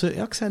 zodat dat ze...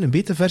 Ja, ik zei, een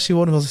betere versie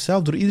worden van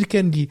zichzelf, door iedere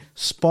keer die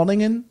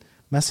spanningen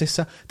met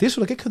zichzelf... Het eerste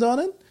wat ik gedaan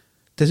heb,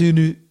 het is hier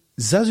nu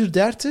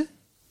 6:30.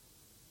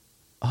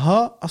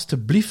 Ga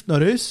alsjeblieft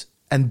naar huis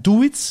en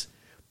doe iets,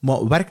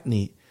 maar werkt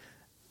niet.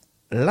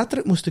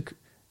 Letterlijk moest ik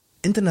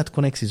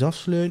internetconnecties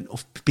afsluiten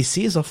of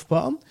pc's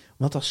afpakken,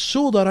 omdat dat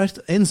zo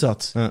daarin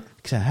zat.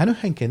 Ik zei, heb nog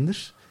geen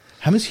kinders?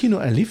 Heb misschien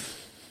nog een lief?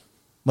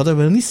 Maar dat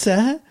wil niet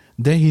zeggen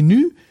dat je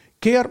nu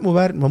keihard moet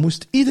werken. Maar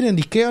moest iedereen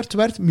die keihard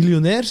werkt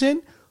miljonair zijn?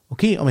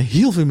 Oké, er zijn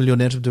heel veel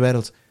miljonairs op de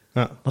wereld.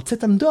 Maar het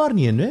zit hem daar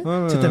niet in.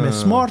 Hè? Het zit hem in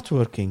smart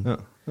working.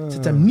 Het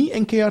zit hem niet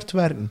in keihard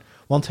werken.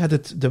 Want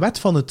de wet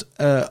van het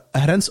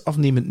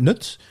grensafnemend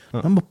nut,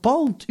 na een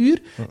bepaald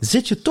uur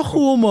zit je toch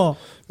gewoon maar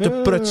te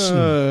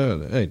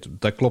prutsen.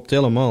 Dat klopt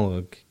helemaal.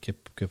 Ik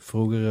heb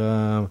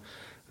vroeger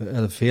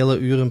vele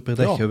uren per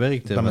dag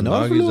gewerkt. En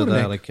vandaag is dat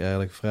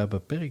eigenlijk vrij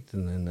beperkt.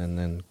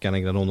 En kan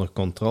ik dat onder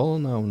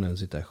controle houden en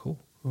zit dat goed.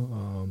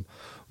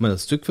 Maar dat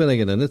stuk wat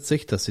je net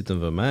zegt, dat zit hem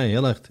voor mij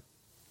heel hard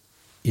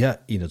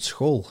in het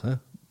school. Hè.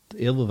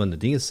 Heel veel van de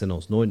dingen zijn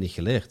ons nooit niet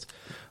geleerd.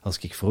 Als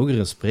ik vroeger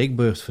een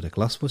spreekbeurt voor de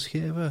klas moest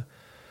geven...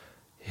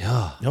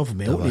 Ja, voor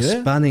mij dat ook was niet,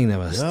 spanning, dat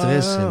was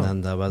stress. En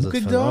dan dat was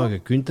het van, je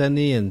kunt dat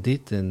niet, en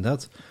dit en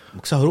dat.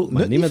 Ik zag er ook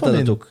maar niemand had van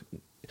het in. ook...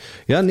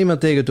 Ja,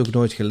 niemand heeft het ook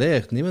nooit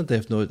geleerd. Niemand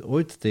heeft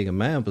ooit tegen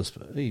mij...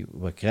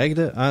 wat krijg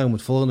je? Je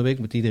moet volgende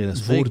week iedereen een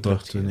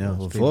spreekbeurt geven.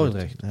 Een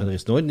voordracht. Maar er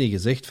is nooit niet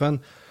gezegd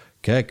van...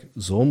 Kijk,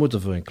 zo moeten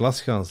we voor een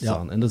klas gaan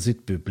staan. En er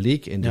zit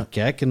publiek en die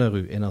kijken naar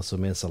u. En als zo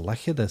mensen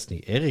lachen, dat is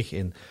niet erg.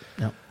 En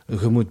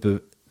je moet...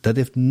 Dat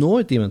heeft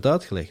nooit iemand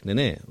uitgelegd.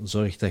 Nee.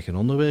 Zorg dat je een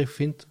onderwerp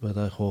vindt waar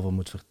je over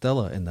moet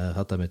vertellen. En daar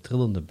had dat met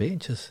trillende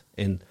beentjes.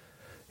 En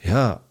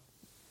ja,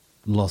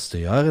 de laatste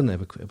jaren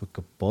heb ik op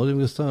het podium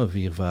gestaan, 400-500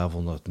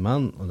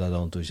 man.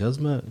 Dat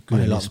enthousiasme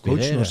kunnen je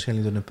inspireren. coachen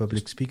waarschijnlijk door een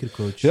public speaker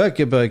coach. Ja,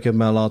 ik heb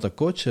mij laten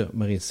coachen.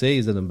 Maar in C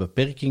is dat een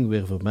beperking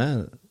weer voor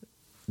mij...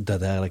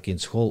 dat eigenlijk in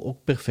school ook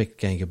perfect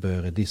kan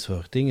gebeuren. Die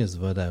soort dingen,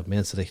 waar dat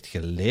mensen echt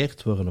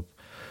geleerd worden op...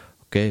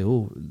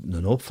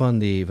 een hoop van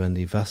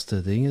die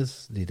vaste dingen,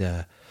 die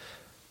daar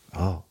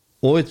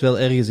ooit wel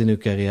ergens in uw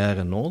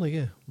carrière nodig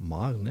hebben.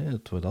 Maar nee,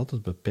 het wordt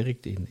altijd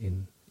beperkt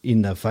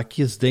in dat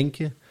vakjes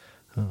denken.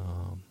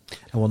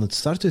 En want het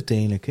start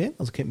uiteindelijk, hè?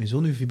 Als ik met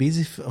zo'n UV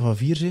bezig van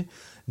 4,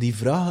 die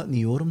vraagt het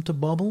niet hoor om te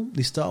babbelen.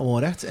 Die staat gewoon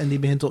recht en die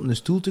begint op een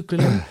stoel te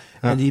klimmen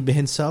en die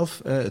begint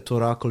zelf het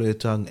orakel uit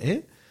te hangen.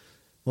 Hè?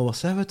 Maar wat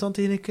zeggen we dan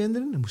tegen de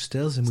kinderen? Je moet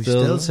stil zijn, moet je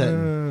stil zijn.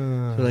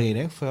 Zodat je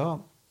denkt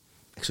van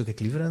ik zou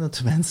liever aan dat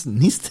de mensen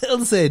niet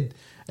stil zijn.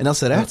 En als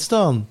ze recht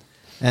staan.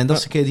 En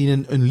dat ze die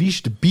een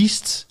unleashed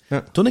beast.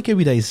 Toen ik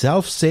wie dat je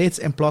zelf zijt,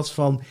 in plaats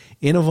van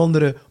een of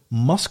andere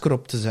masker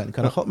op te zetten. Ik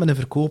had dat gehad met een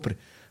verkoper.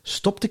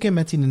 Stopte ik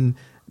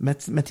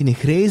met die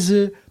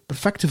grijze,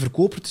 perfecte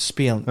verkoper te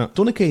spelen.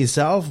 Toen ik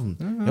jezelf.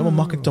 Maar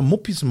mag ik dan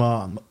mopjes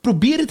maken?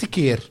 Probeer het een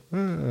keer.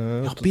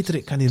 Peter,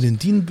 ik kan hier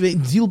een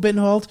deal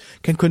binnenhalen.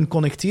 Ik kan kunnen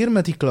connecteren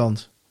met die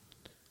klant.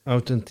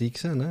 Authentiek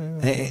zijn,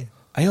 hè?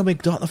 Maar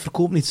ik dacht, dat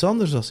verkoopt niets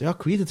anders. Ja,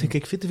 ik weet het. Ik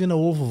kijk fit in de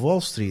Wolf of Wall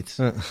Street.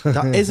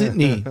 Dat is het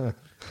niet.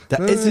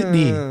 Dat is het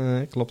niet.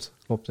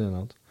 Klopt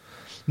inderdaad.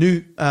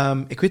 Nu,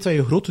 ik weet dat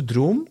je grote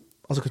droom,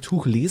 als ik het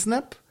goed gelezen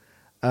heb,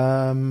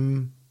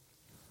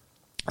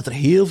 dat er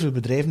heel veel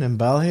bedrijven in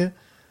België,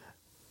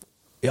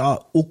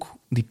 ja, ook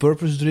die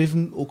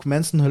purpose-driven, ook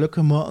mensen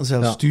gelukkig maken,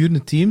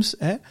 zelfsturende teams,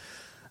 hè,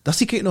 dat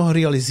zie ik nog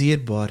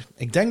realiseerbaar.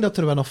 Ik denk dat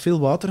er wel nog veel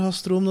water gaat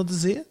stromen naar de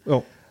zee.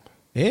 Ja.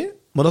 Hè?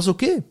 Maar dat is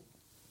oké.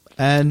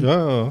 En...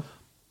 Ja.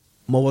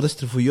 Maar wat is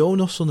er voor jou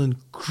nog zo'n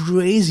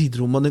crazy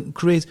droom? Want een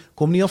crazy...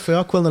 Kom niet af van, ja,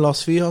 ik wil in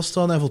Las Vegas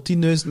staan en voor 10.000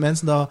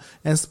 mensen dat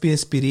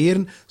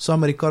inspireren. Samen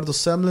met Ricardo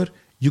Semler.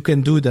 You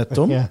can do that,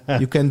 Tom. Ja.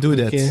 You can do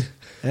that.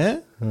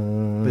 Okay.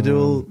 Ik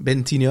bedoel,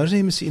 binnen 10 jaar zijn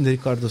je misschien de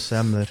Ricardo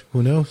Semler. Who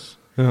knows?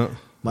 Ja.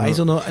 Maar hij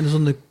is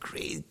zo'n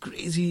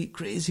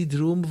crazy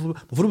droom.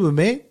 Bijvoorbeeld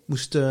bij mij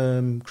moest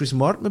Chris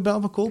Martin me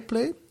bellen van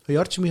Coldplay. Een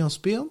jaartje mee gaan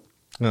spelen.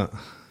 Ja,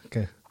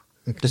 oké.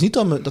 Het is niet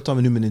dat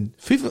we nu mijn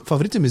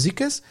favoriete muziek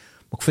is,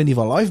 maar ik vind die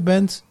van live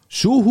band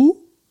zo goed.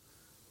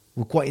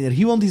 Hoe qua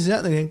energie van die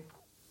zetten, dan denk ik...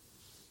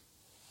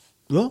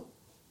 Ja.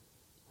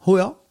 Oh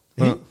ja.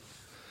 Hey. Ja.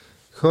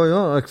 Goh,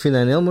 ja, ik vind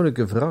dat een heel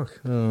moeilijke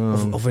vraag.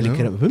 Of wil ik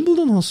er op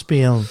Wimbledon gaan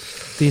spelen?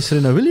 Tegen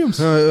Serena Williams?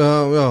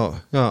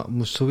 Ja,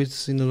 moest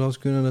zoiets inderdaad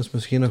kunnen, dat is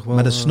misschien nog wel...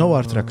 Met een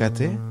snowhard-raket,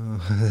 hè?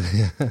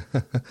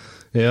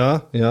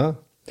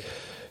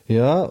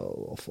 Ja,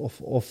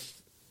 of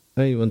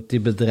hey, want die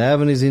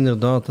bedrijven is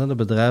inderdaad, de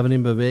bedrijven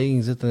in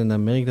beweging zitten en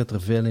dan merk ik dat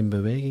er veel in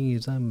beweging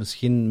is. Hè.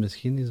 Misschien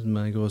is het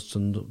mijn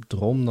grootste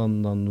droom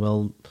dan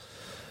wel...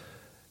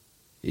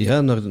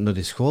 Ja, naar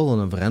die scholen,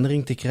 een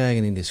verandering te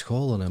krijgen in die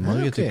scholen. En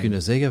morgen te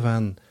kunnen zeggen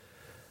van...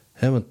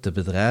 want de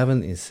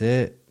bedrijven in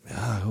zee...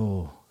 Ja,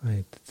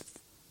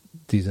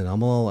 die zijn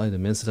allemaal... de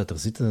mensen die er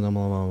zitten zijn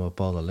allemaal aan een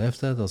bepaalde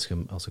leeftijd.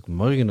 Als ik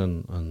morgen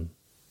een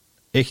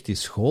echt die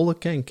scholen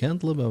kan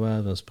kentelen, bij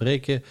wijze van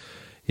spreken...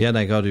 Ja,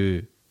 dan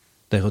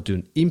gaat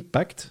uw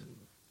impact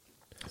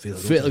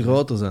veel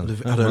groter zijn.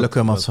 Een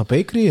leuke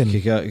maatschappij creëren.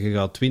 Je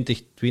gaat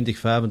 20,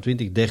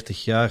 25,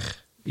 30 jaar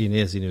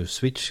ineens in je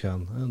switch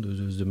gaan. Hè?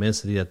 Dus de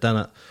mensen die dat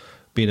dan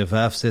binnen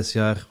 5, 6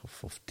 jaar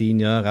of 10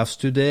 jaar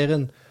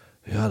afstuderen,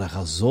 ja, dat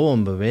gaat zo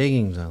een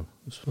beweging zijn.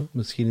 Dus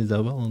misschien is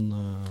dat wel een...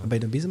 Ben je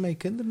dan bezig met je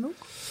kinderen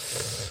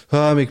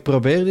ook? Ik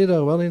probeer die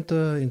daar wel in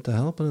te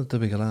helpen en te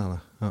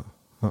begeleiden. Ja.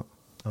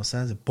 Wat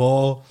zijn ze?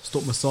 Pa,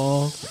 stop me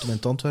zo, tot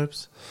mijn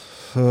Antwerps.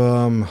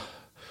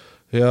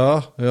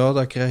 Ja,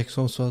 dat krijg ik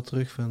soms wel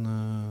terug van...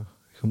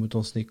 je moet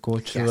ons niet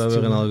coachen, we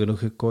hebben al genoeg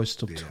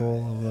gecoacht op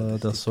school,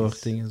 dat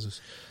soort dingen.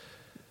 Dus.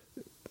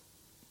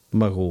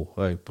 Maar goed,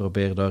 ik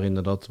probeer daar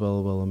inderdaad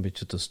wel een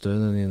beetje te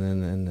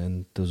steunen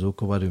en te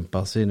zoeken wat hun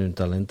passie en hun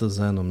talenten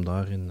zijn om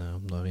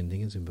daarin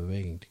dingen in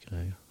beweging te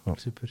krijgen. Ja.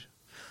 Super.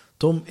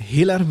 Tom,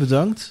 heel erg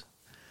bedankt.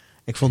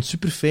 Ik vond het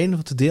super fijn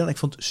om te delen. Ik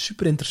vond het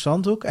super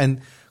interessant ook. En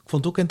ik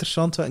vond het ook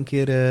interessant dat ik een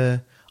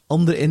keer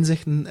andere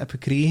inzichten heb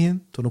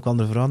gekregen. Toen ook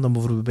andere vragen dan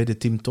bijvoorbeeld bij de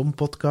Team Tom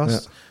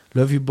podcast. Ja.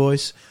 Love you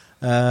boys.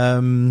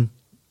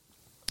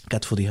 Ik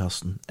had voor die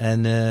gasten.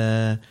 En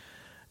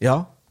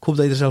ja, ik hoop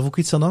dat je er zelf ook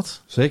iets aan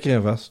had. Zeker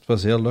en vast. Het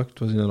was heel leuk. Het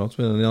was inderdaad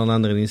met een heel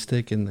andere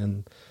insteek.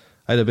 En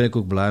daar ben ik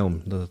ook blij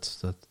om. Dat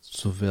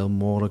zoveel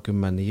mogelijke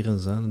manieren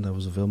zijn. En dat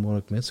we zoveel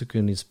mogelijk mensen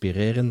kunnen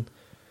inspireren.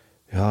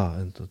 Ja,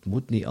 en het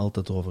moet niet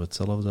altijd over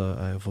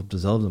hetzelfde of op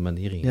dezelfde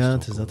manier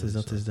ingestoken. Ja,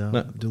 het is dat.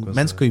 Nee,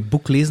 mensen kunnen je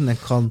boek lezen en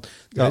kan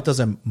uit dat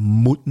ze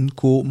moeten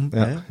kopen.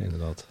 Ja, hè?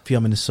 inderdaad. Via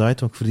mijn site,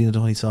 want ik verdien er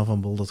nog iets aan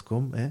van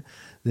bol.com. Hè?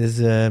 Dus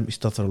je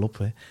staat er al op.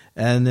 Hè?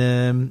 En,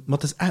 maar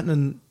het is echt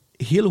een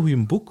hele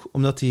goede boek,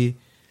 omdat hij...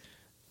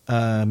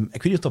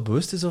 ik weet niet of dat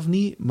bewust is of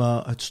niet,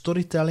 maar het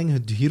storytelling,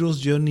 het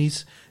hero's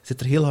journeys, zit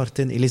er heel hard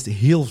in. Hij leest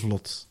heel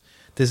vlot.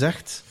 Het is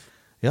echt...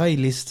 Ja, je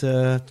leest...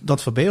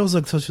 dat voorbij was,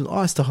 dat ik dacht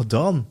van, is dat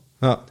gedaan?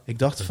 Ja. Ik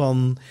dacht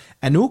van...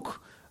 En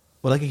ook,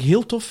 wat ik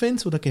heel tof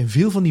vind, wat ik in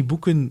veel van die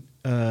boeken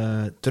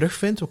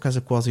terugvind, ook als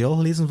ik quasi al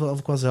gelezen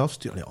of qua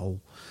zelfstudie,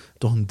 al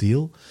toch een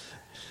deel,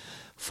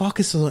 vaak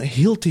is dat een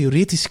heel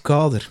theoretisch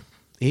kader.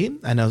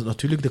 En dan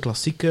natuurlijk de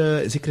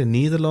klassieke, zeker in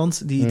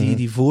Nederland,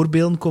 die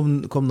voorbeelden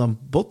komen aan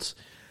bod.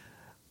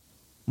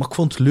 Maar ik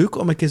vond het leuk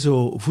om een keer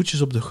zo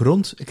voetjes op de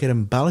grond, een keer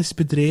een Belgisch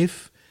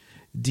bedrijf,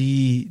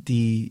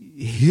 die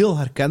heel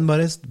herkenbaar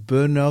is, de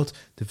burn-out,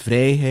 de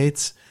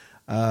vrijheid...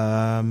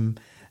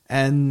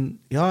 En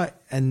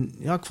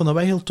ik vond dat wel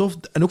heel tof.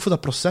 En ook voor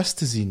dat proces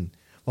te zien.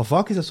 Want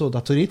vaak is dat zo,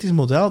 dat theoretisch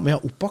model, maar ja,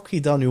 hoe pak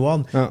je dat nu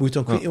aan? Ja, moet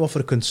je dan weten wat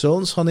voor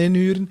consultants gaan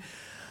inhuren?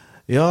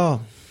 Ja,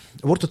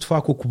 wordt het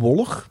vaak ook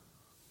wollig,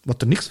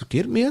 wat er niks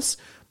verkeerd mee is.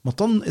 Maar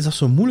dan is dat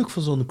zo moeilijk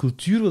voor zo'n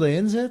cultuur waar je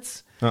in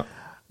zit,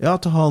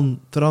 te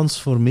gaan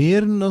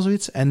transformeren of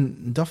zoiets. En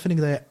dat vind ik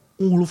dat je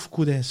ongelooflijk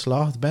goed in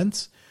geslaagd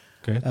bent.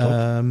 Okay,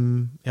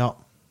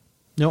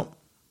 ja,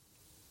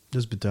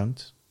 dus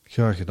bedankt.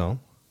 Graag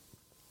gedaan.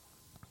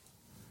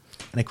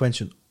 En ik wens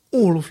je een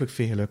ongelooflijk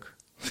veel geluk.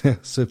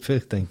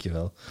 Super,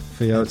 dankjewel.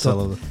 Voor jou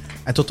hetzelfde.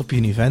 En tot op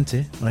je event,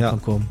 hè, waar ik kan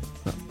komen.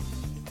 Ja.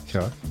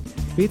 Graag.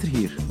 Peter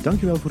hier.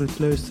 Dankjewel voor het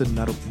luisteren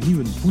naar opnieuw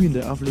een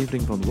boeiende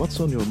aflevering van What's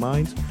on Your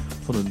Mind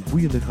van een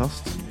boeiende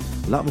gast.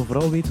 Laat me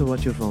vooral weten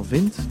wat je ervan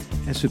vindt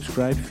en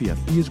subscribe via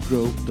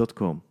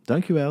piercegrow.com.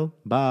 Dankjewel.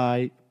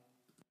 Bye.